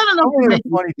 It's not enough to make a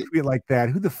funny tweet like that.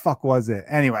 Who the fuck was it?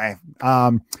 Anyway,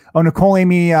 Nicole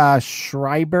Amy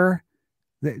Schreiber.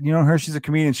 You know her? She's a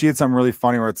comedian. She had something really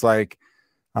funny where it's like,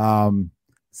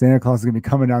 Santa Claus is gonna be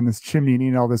coming down this chimney and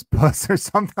eating all this puss or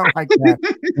something like that.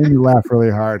 And you laugh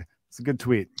really hard. It's a good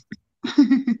tweet. I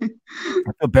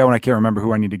feel bad when I can't remember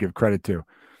who I need to give credit to.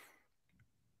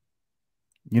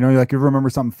 You know, like you remember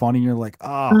something funny, you're like, oh,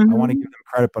 I want to give them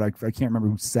credit, but I can't remember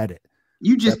who said it.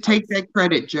 You just take that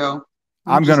credit, Joe.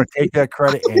 I'm gonna take that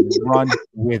credit and run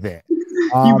with it.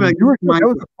 That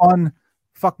was a fun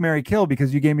fuck, marry, kill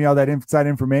because you gave me all that inside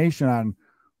information on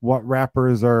what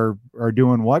rappers are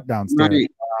doing what downstairs. Right.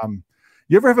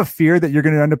 You ever have a fear that you're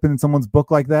going to end up in someone's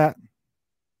book like that?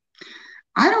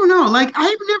 I don't know. Like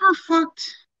I've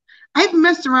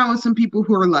messed around with some people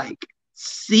who are like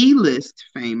C-list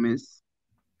famous,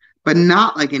 but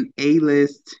not like an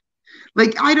A-list.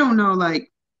 Like, I don't know,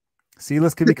 like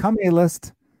C-list could become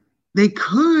A-list. They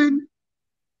could,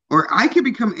 or I could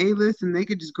become A-list and they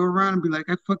could just go around and be like,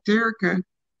 I fucked Erica.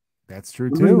 That's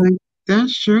true too. Like,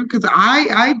 that's true. Cause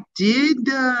I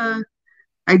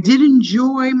did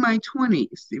enjoy my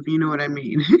 20s, if you know what I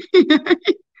mean.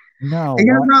 No. I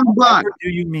got around the block. What do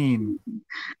you mean?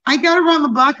 I got around the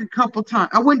block a couple times.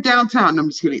 I went downtown. No, I'm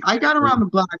just kidding. I got around the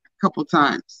block a couple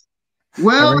times.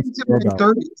 Well, into my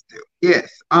 30s too.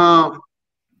 Yes. You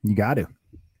got to.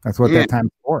 That's what that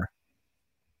time's for.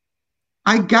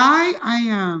 I think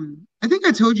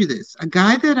I told you this. A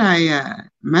guy that I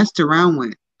messed around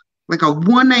with, like a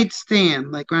one-night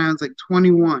stand, like when I was like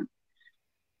 21.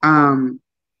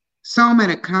 Saw him at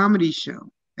a comedy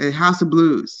show at House of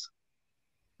Blues,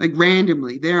 like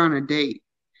randomly there on a date.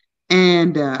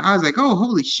 And I was like, oh,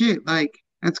 holy shit. Like,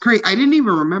 that's crazy. I didn't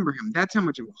even remember him. That's how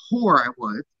much of a whore I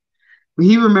was. But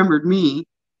he remembered me.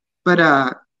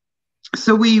 But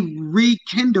so we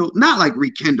rekindled, not like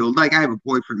rekindled, like I have a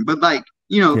boyfriend, but like,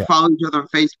 you know, follow each other on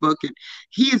Facebook. And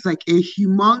he is like a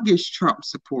humongous Trump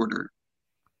supporter,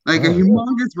 like a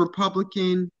humongous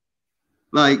Republican,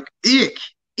 like ick,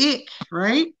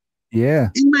 right? Yeah.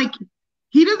 And like,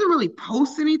 he doesn't really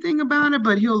post anything about it,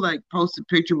 but he'll like post a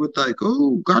picture with like,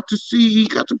 oh, got to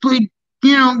play,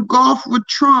 you know, golf with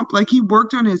Trump. Like he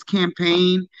worked on his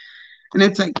campaign and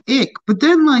it's like ick. But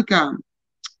then like,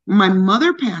 my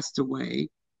mother passed away.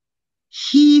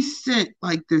 He sent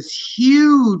like this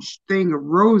huge thing of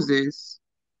roses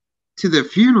to the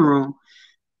funeral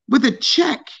with a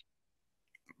check.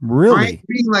 Really? Right?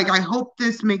 Being like, I hope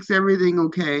this makes everything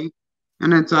okay.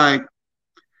 And it's like,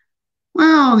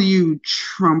 well, you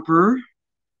Trumper.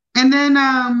 And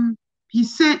then he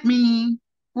sent me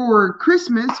for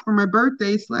Christmas, for my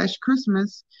birthday /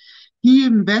 Christmas, he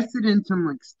invested in some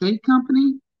like steak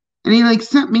company. And he like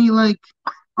sent me like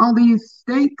all these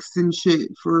steaks and shit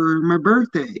for my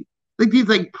birthday. Like these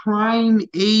like prime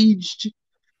aged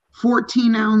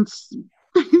 14-ounce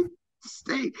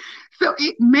steak. So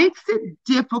it makes it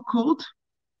difficult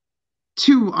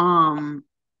to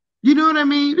you know what I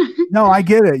mean? No, I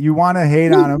get it. You want to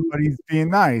hate on him, but he's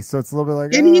being nice. So it's a little bit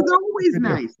like, and he's always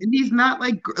nice. And he's not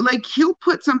like he'll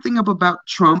put something up about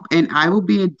Trump and I will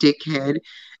be a dickhead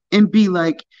and be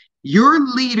like, your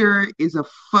leader is a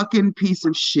fucking piece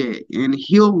of shit. And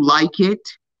he'll like it.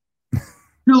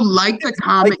 He'll like the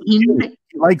comment. He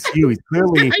likes you. He's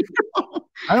clearly,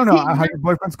 I don't know how your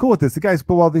boyfriend's cool with this. The guy's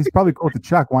cool. Well, he's probably cool with the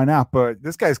check. Why not? But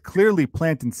this guy's clearly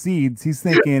planting seeds. He's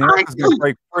thinking, Erica's going to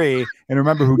break free. And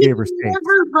remember who gave her steak. He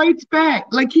never writes back.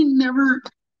 Like he never,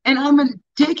 and I'm a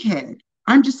dickhead.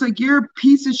 I'm just like, you're a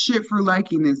piece of shit for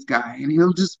liking this guy. And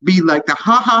he'll just be like the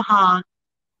ha ha ha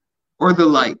or the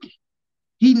like.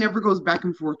 He never goes back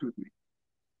and forth with me.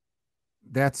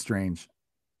 That's strange.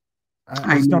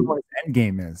 I just don't know what his end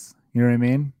game is. You know what I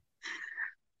mean?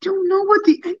 I don't know what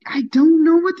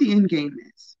the end game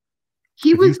is.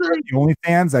 He was like the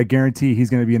OnlyFans. I guarantee he's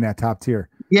going to be in that top tier.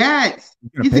 Yes,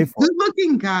 he's a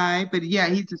good-looking guy, but yeah,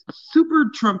 he's a super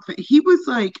Trump fan. He was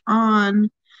like on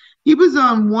He was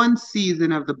on one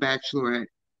season of The Bachelorette.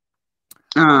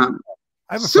 I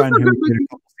have a Super friend who good did a looking.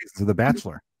 couple seasons of The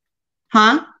Bachelor.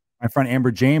 Huh? My friend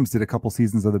Amber James did a couple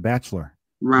seasons of The Bachelor.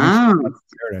 I think Wow.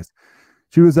 Paradise.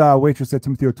 She was a waitress at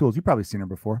Timothy O'Toole's. You've probably seen her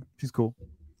before. She's cool.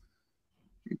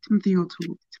 Timothy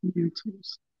O'Toole. Timothy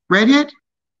O'Toole's. Redhead?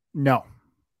 No,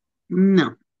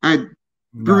 No. I no.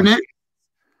 brunette?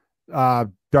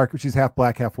 Dark. She's half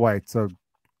black, half white, so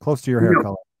close to your hair No.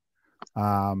 color.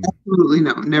 Absolutely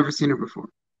no. Never seen her before.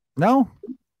 No,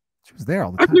 she was there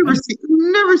all the I've time.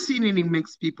 never seen any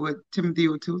mixed people at Timothy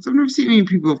O'Toole's. I've never seen any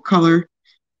people of color.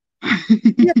 We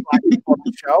had black people on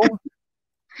the show.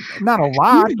 Not a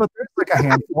lot, but there's like a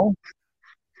handful.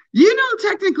 You know,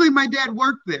 technically, my dad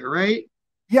worked there, right?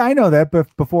 Yeah, I know that,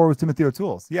 but before it was Timothy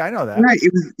O'Toole's. Yeah, I know that. Right.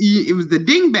 It was the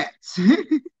Dingbats.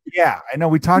 Yeah, I know.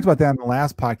 We talked about that in the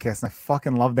last podcast, and I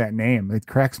fucking love that name. It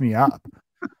cracks me up.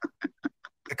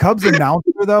 The Cubs announcer,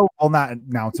 though, well, not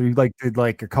announcer. He did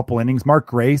a couple innings. Mark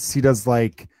Grace, he does Yeah,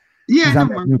 he's I on know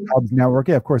that Mark. new Cubs network.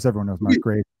 Yeah, of course, everyone knows Mark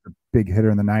Grace, a big hitter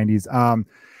in the '90s.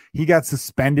 He got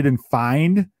suspended and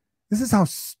fined. This is how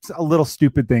a little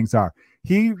stupid things are.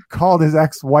 He called his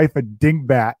ex-wife a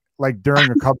dingbat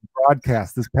during a Cubs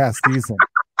broadcast this past season.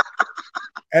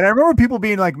 And I remember people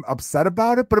being upset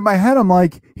about it, but in my head, I'm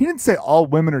like, he didn't say all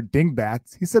women are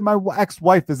dingbats. He said my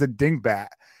ex-wife is a dingbat.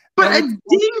 But And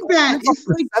a dingbat is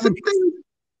like something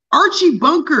Archie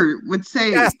Bunker would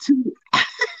say Yes. to.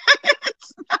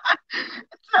 It's not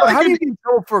But like how do you get in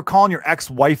trouble for calling your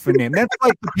ex-wife a name? That's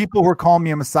like the people who are calling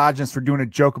me a misogynist for doing a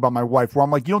joke about my wife, where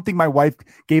I'm like, you don't think my wife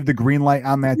gave the green light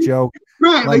on that joke?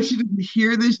 right, like- she didn't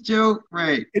hear this joke,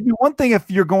 right? It'd be one thing if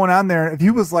you're going on there, if he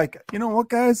was like, you know what,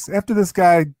 guys, after this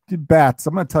guy did bats,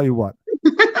 I'm going to tell you what.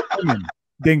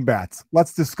 Dingbats.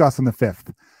 Let's discuss on the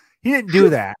 5th. He didn't do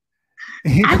that.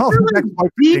 He I called feel his like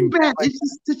ex-wife a dingbat.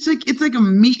 dingbat. It's like a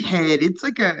meathead. It's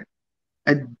like a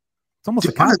It's almost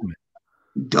a compliment.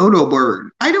 dodo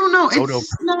bird. I don't know. Dodo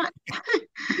It's not.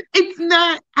 It's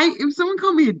not. If someone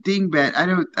called me a dingbat,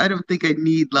 I don't think I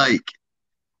need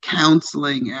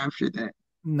counseling after that.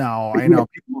 No, I know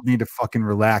people need to fucking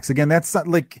relax. Again, that's not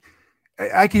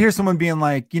I could hear someone being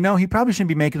like, he probably shouldn't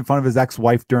be making fun of his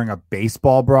ex-wife during a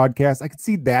baseball broadcast. I could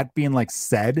see that being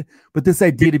said, but this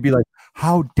idea to be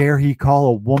how dare he call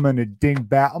a woman a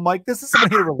dingbat? I'm like, this is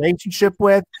someone he had a relationship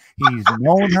with. He's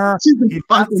known her. She's a He's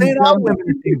not fucking saying all dumb- women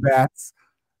are dingbats.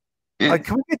 Yeah.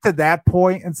 Can we get to that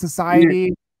point in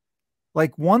society?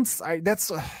 That's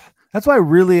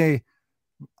why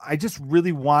I just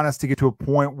really want us to get to a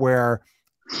point where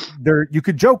you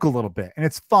could joke a little bit and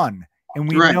it's fun and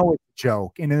we Right. know it's a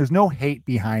joke and there's no hate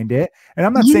behind it. And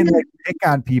I'm not Yeah. saying pick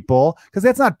on people because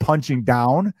that's not punching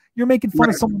down. You're making fun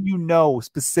of Right. someone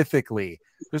specifically.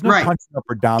 There's no Right. punching up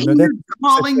or down And there. you're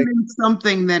calling them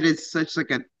something that is such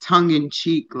a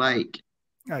tongue-in-cheek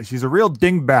She's a real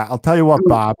dingbat. I'll tell you what,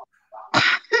 Bob.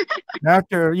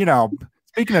 After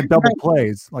speaking of double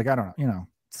plays, I don't know,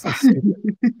 it's so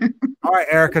stupid. All right,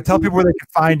 Erica, tell people where they can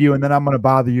find you, and then I'm going to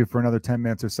bother you for another 10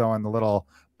 minutes or so on the little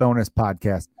bonus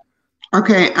podcast.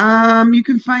 Okay, you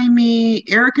can find me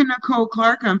Erica Nicole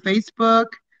Clark on Facebook,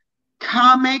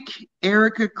 comic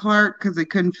Erica Clark because I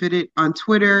couldn't fit it on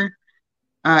Twitter,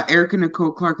 Erica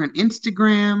Nicole Clark on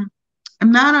Instagram.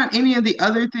 I'm not on any of the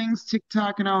other things,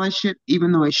 TikTok and all that shit,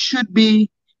 even though I should be.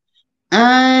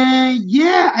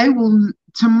 Yeah, I will.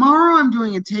 Tomorrow I'm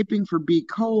doing a taping for B.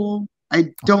 Cole.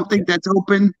 I don't think that's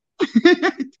open.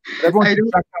 Everyone I can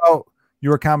don't- check out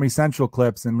your Comedy Central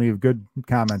clips and leave good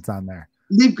comments on there.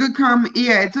 Leave good comment.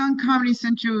 Yeah, it's on Comedy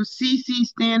Central, CC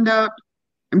Stand Up.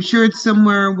 I'm sure it's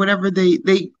somewhere. Whatever they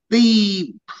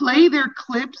play their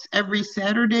clips every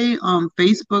Saturday on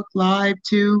Facebook Live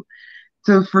too.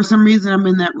 So for some reason I'm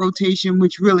in that rotation,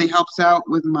 which really helps out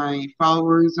with my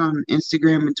followers on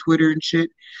Instagram and Twitter and shit.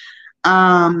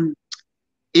 I'm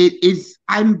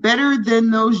better than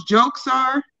those jokes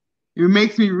are. It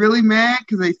makes me really mad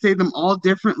because I say them all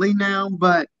differently now.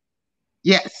 But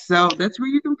yes, so that's where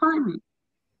you can find me.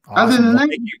 Other Awesome. than Well,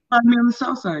 that, you can find me on the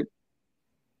South Side.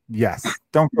 yes,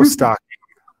 don't go stalking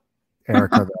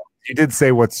Erica, though. You did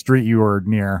say what street you were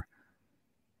near.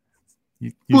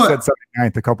 You What? said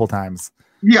 79th a couple times.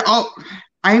 Yeah. Oh,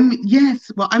 yes.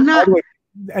 Well, I'm By not. the way,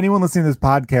 anyone listening to this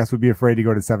podcast would be afraid to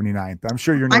go to 79th. I'm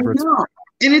sure you're I never. know.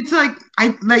 And it's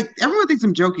everyone thinks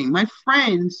I'm joking. My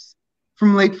friends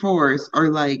from Lake Forest are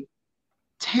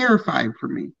terrified for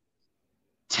me.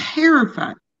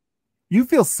 Terrified. You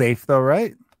feel safe though,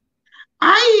 right?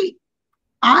 I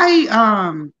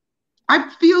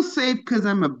feel safe because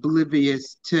I'm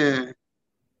oblivious to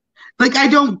I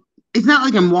don't, it's not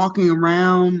like I'm walking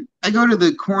around I go to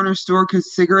the corner store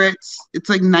because cigarettes, it's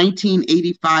like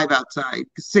 1985 outside.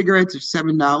 Cigarettes are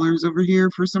 $7 over here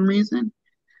for some reason.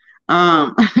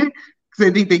 Because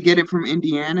I think they get it from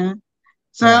Indiana.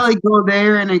 So I Yeah. like go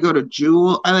there and I go to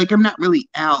Jewel. I'm not really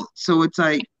out. So it's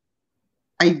like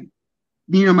I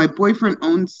my boyfriend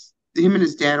owns him and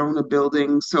his dad own the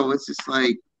building. So it's just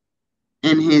like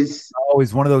and his Oh,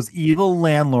 he's one of those evil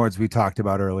landlords we talked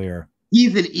about earlier.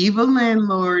 he's an evil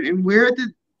landlord and we're at the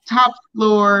top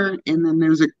floor and then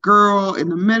there's a girl in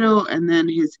the middle and then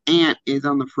his aunt is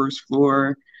on the first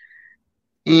floor.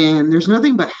 And there's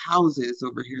nothing but houses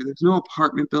over here. There's no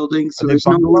apartment buildings. Are So they there's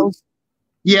no bungalows?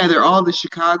 Yeah, they're all the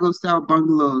Chicago style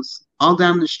bungalows all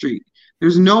down the street.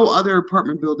 There's no other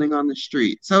apartment building on the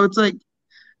street. So it's like,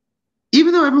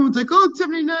 even though everyone's like, oh, it's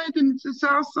 79th and it's the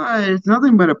South Side, it's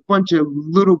nothing but a bunch of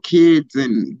little kids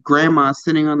and grandma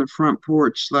sitting on the front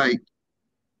porch.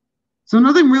 So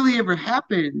nothing really ever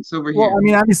happens over Well, here. I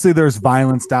mean, obviously there's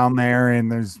violence down there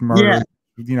and there's murder.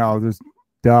 Yeah. There's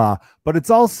duh. But it's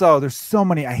also there's so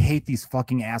many. I hate these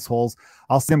fucking assholes.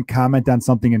 I'll see them comment on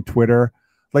something in Twitter.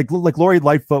 Like Lori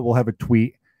Lightfoot will have a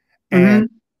tweet, and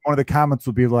one of the comments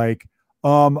will be like,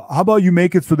 how about you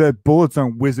make it so that bullets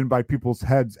aren't whizzing by people's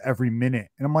heads every minute?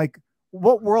 And I'm like,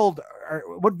 what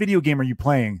video game are you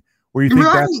playing where you think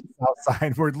that's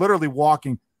outside? We're literally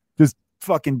walking, just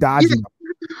fucking dodging.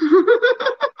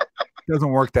 Doesn't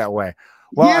work that way.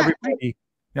 Well, everybody,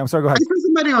 I'm sorry, go ahead. I saw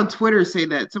somebody on Twitter say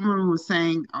that. Someone was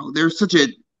saying, oh, they're such a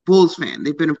Bulls fan.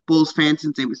 They've been a Bulls fan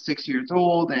since they were 6 years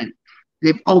old, and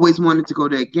they've always wanted to go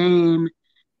to a game,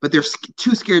 but they're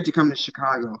too scared to come to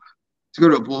Chicago to go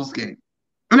to a Bulls game.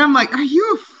 And I'm like, are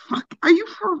you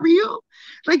for real?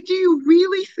 Like, do you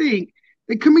really think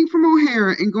that coming from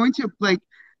O'Hara and going to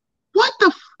what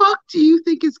the fuck do you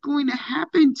think is going to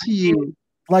happen to you?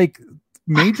 Like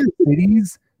major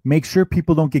cities, make sure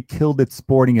people don't get killed at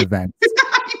sporting events.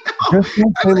 Just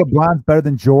don't say LeBron's better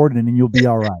than Jordan and you'll be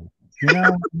all right. You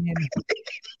know what I mean?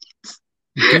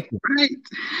 Right.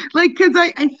 Like, because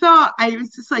I thought, I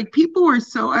was just like, people were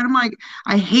so, and I'm like,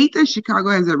 I hate that Chicago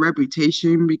has a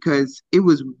reputation because it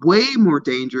was way more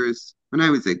dangerous when I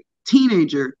was a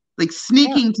teenager, like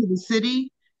sneaking to the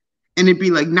city and it'd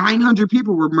be like 900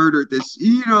 people were murdered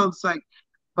it's like,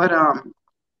 but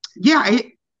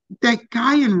that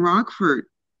guy in Rockford,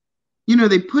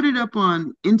 they put it up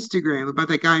on Instagram about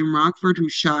that guy in Rockford who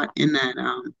shot in that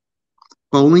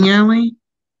bowling alley.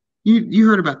 You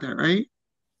heard about that, right?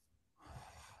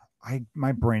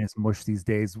 My brain is mush these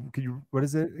days. What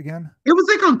is it again? It was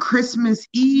like on Christmas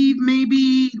Eve,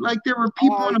 maybe. Like there were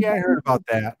people. I heard about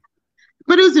that.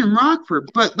 But it was in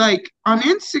Rockford. But like on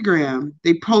Instagram,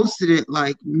 they posted it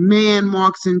like man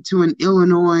walks into an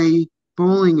Illinois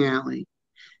bowling alley.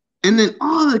 And then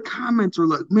all the comments were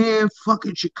like, man,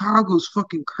 fucking Chicago's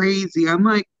fucking crazy. I'm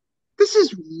like, this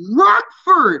is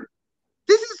Rockford.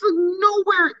 This is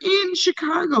nowhere in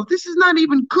Chicago. This is not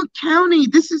even Cook County.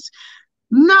 This is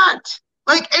not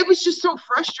like, it was just so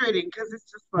frustrating because it's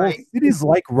just like cities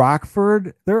like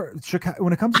Rockford, Chicago,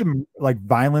 when it comes to like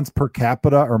violence per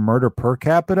capita or murder per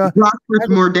capita, Rockford's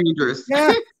more dangerous.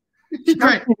 Yeah.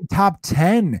 Right. Top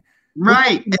 10.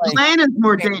 Right. Atlanta's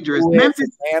more dangerous.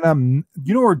 Memphis. Atlanta,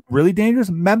 where really dangerous?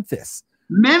 Memphis,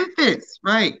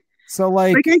 right. So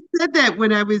like I said that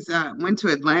when I was went to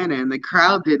Atlanta and the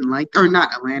crowd didn't like, or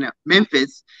not Atlanta,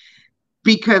 Memphis,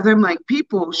 because I'm like,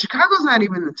 Chicago's not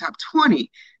even in the top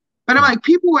 20. But I'm like,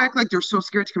 people act like they're so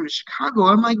scared to come to Chicago.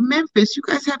 I'm like, Memphis, you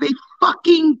guys have a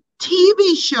fucking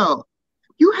TV show.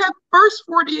 You have First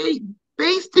 48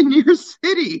 based in your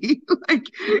city. Like,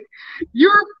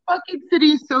 your fucking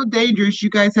city is so dangerous.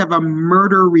 You guys have a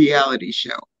murder reality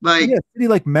show. Like, a city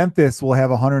like Memphis will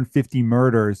have 150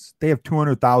 murders. They have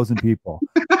 200,000 people.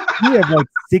 We have like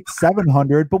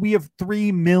 600-700, but we have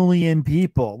 3 million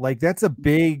people. Like, that's a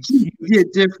big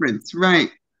difference, right?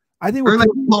 I think we're like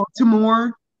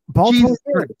Baltimore.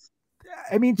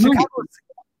 I mean, Chicago's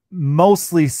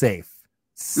mostly safe.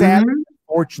 Sadly,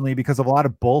 unfortunately, because of a lot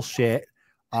of bullshit,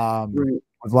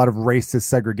 with a lot of racist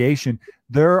segregation,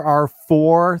 there are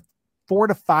four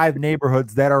to five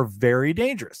neighborhoods that are very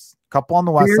dangerous. A couple on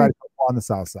the west side, a couple on the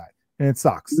south side, and it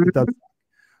sucks. It does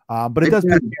suck. But it does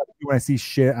piss me up when I see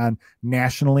shit on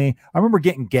nationally. I remember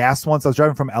getting gas once. I was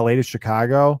driving from LA to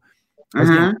Chicago. I was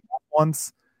getting gas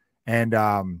once,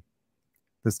 and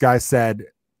this guy said,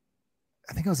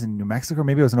 I think I was in New Mexico,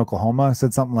 maybe I was in Oklahoma. I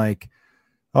said something like,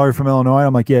 "Oh, you're from Illinois?"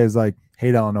 I'm like, "Yeah." He's like,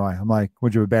 "Hate Illinois." I'm like,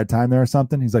 "Would you have a bad time there or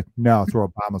something?" He's like, "No, it's where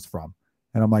Obama's from."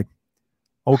 And I'm like,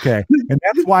 okay. And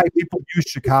that's why people use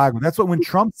Chicago. That's what, when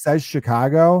Trump says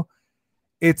Chicago,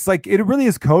 it's like, it really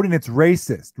is code and it's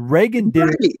racist. Reagan did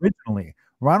it originally.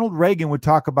 Ronald Reagan would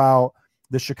talk about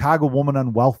the Chicago woman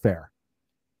on welfare.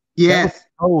 Yes.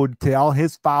 Ode to all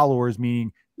his followers,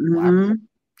 meaning Mm-hmm.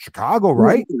 Chicago,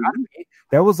 right? Mm-hmm.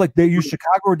 That was like they use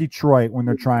Chicago or Detroit when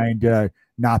they're trying to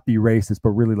not be racist, but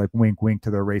really like wink, wink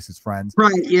to their racist friends.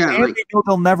 Right. Yeah. And they know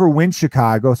they'll never win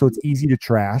Chicago, so it's easy to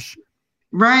trash.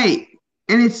 Right.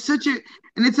 And it's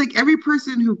like every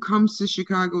person who comes to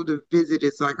Chicago to visit,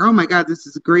 it's like, oh my God, this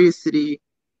is the greatest city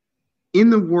in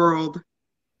the world.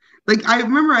 Like I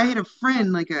remember I had a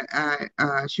friend, like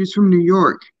she was from New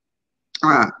York.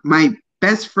 My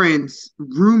best friend's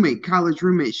roommate, college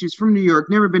roommate, she was from New York,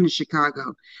 never been to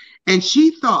Chicago. And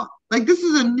she thought, like, this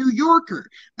is a New Yorker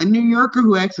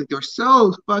who acts like they're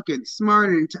so fucking smart.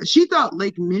 And she thought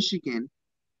Lake Michigan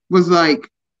was like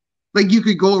you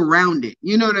could go around it.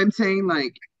 You know what I'm saying?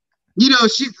 Like,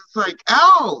 she's just like,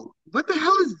 oh, what the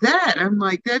hell is that? I'm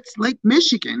like, that's Lake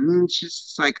Michigan. And she's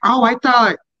just like, oh, I'm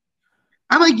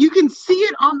like, you can see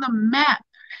it on the map.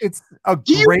 It's a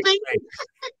Do great you think lake.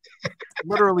 It's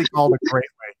literally called a Great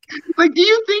Lake. like, do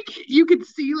you think you could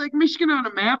see Lake Michigan on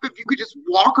a map if you could just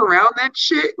walk around that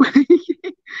shit?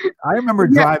 I remember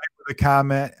driving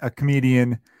with a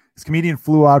comedian. This comedian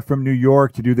flew out from New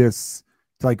York to do this,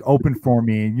 to like open for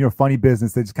me. Funny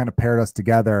business. They just kind of paired us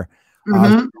together.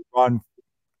 Mm-hmm. On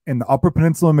in the Upper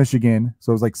Peninsula of Michigan.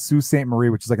 So it was like Sault Ste. Marie,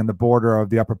 which is like on the border of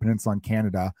the Upper Peninsula in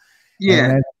Canada. Yeah.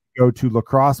 And then go to La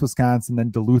Crosse, Wisconsin, then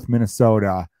Duluth,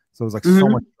 Minnesota. So it was like so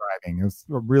much driving. It was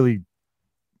a really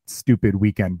stupid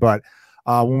weekend. But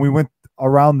when we went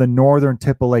around the northern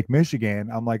tip of Lake Michigan,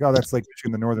 I'm like, oh, that's Lake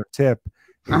Michigan, the northern tip.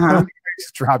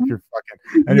 Just drop your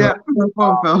fucking anyway.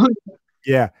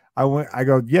 Yeah. I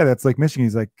go, yeah, that's Lake Michigan.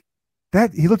 He's like,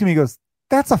 that. He looked at me and goes,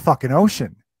 that's a fucking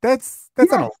ocean. That's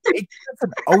not a lake. That's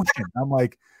an ocean. I'm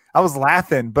like, I was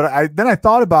laughing, but then I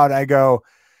thought about it. I go,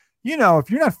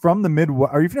 if you're not from the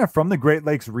Midwest, or if you're not from the Great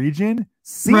Lakes region,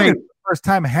 seeing it for the first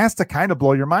time has to kind of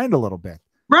blow your mind a little bit.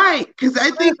 Right. Because I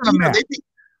think, they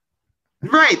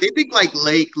think like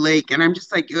lake. And I'm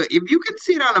just like, if you could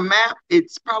see it on a map,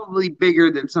 it's probably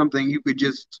bigger than something you could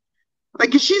just,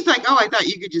 like, cause she's like, oh, I thought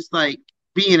you could just like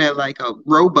be in a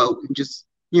rowboat and just,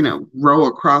 row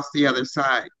across the other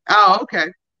side. Oh, okay.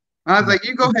 I was like,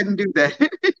 you go ahead and do that.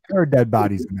 There are dead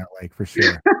bodies in that lake for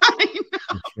sure.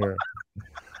 For sure.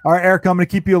 All right, Erica, I'm going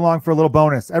to keep you along for a little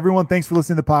bonus. Everyone, thanks for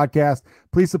listening to the podcast.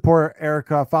 Please support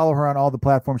Erica. Follow her on all the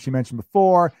platforms she mentioned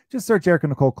before. Just search Erica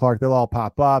Nicole Clark. They'll all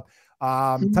pop up.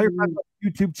 Tell your friends about the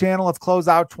YouTube channel. Let's close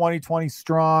out 2020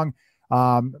 strong.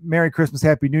 Merry Christmas,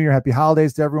 Happy New Year, Happy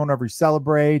Holidays to everyone wherever you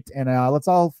celebrate. And let's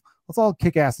all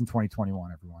kick ass in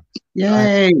 2021, everyone.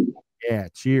 Yay. Yeah,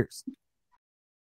 cheers.